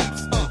gangs of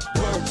snaps.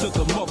 Word to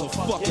the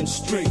motherfucking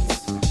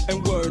streets.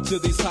 And word to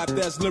these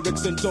hype-ass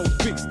lyrics and dope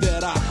beats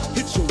that I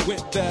hit you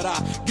with, that I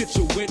get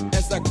you with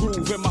as I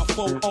groove in my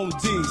 4 on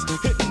D's.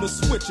 Hitting the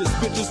switches,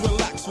 bitches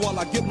relax while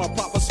I get my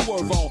proper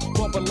swerve on.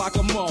 Bumping like a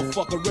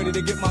motherfucker, ready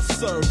to get my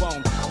serve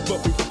on.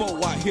 But before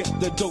I hit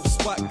the dope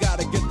spot,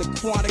 gotta get the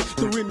chronic,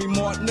 the Remy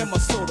Martin and my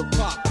soda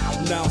pop.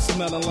 Now I'm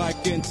smelling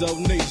like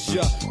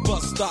Indonesia.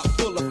 Bus stop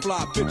full of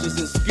fly bitches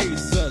and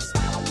skeezers.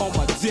 On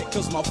my dick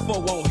cause my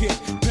 4 on hit.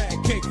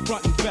 cake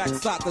front and back,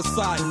 side to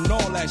side, and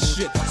all that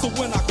shit. So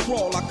when I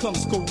crawl, I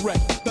comes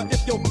correct. Now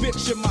if your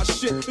bitch in my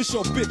shit, it's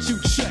your bitch you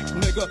check,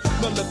 nigga.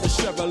 Now let the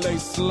Chevrolet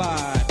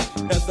slide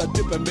as I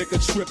dip and make a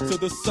trip to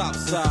the south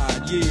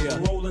side, yeah.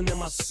 Rolling in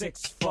my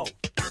 6'4".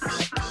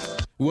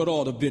 What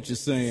all the bitches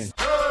saying?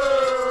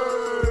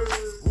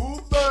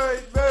 Ooh,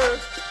 baby,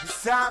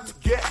 it's time to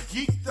get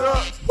geeked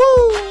up.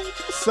 Woo!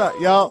 What's up,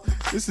 y'all?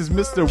 This is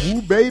Mr.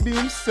 Woo Baby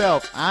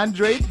himself,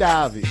 Andre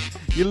Davi.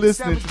 You're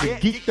listening to the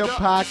Geeked Up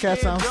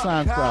podcast on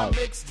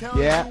SoundCloud.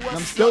 Yeah, and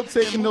I'm still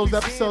taking those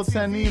episode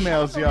 10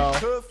 emails, y'all.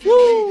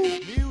 Woo!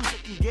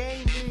 Music and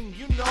gaming,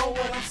 you know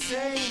what I'm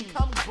saying.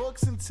 Comic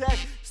books and tech,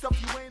 stuff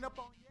you ain't up on.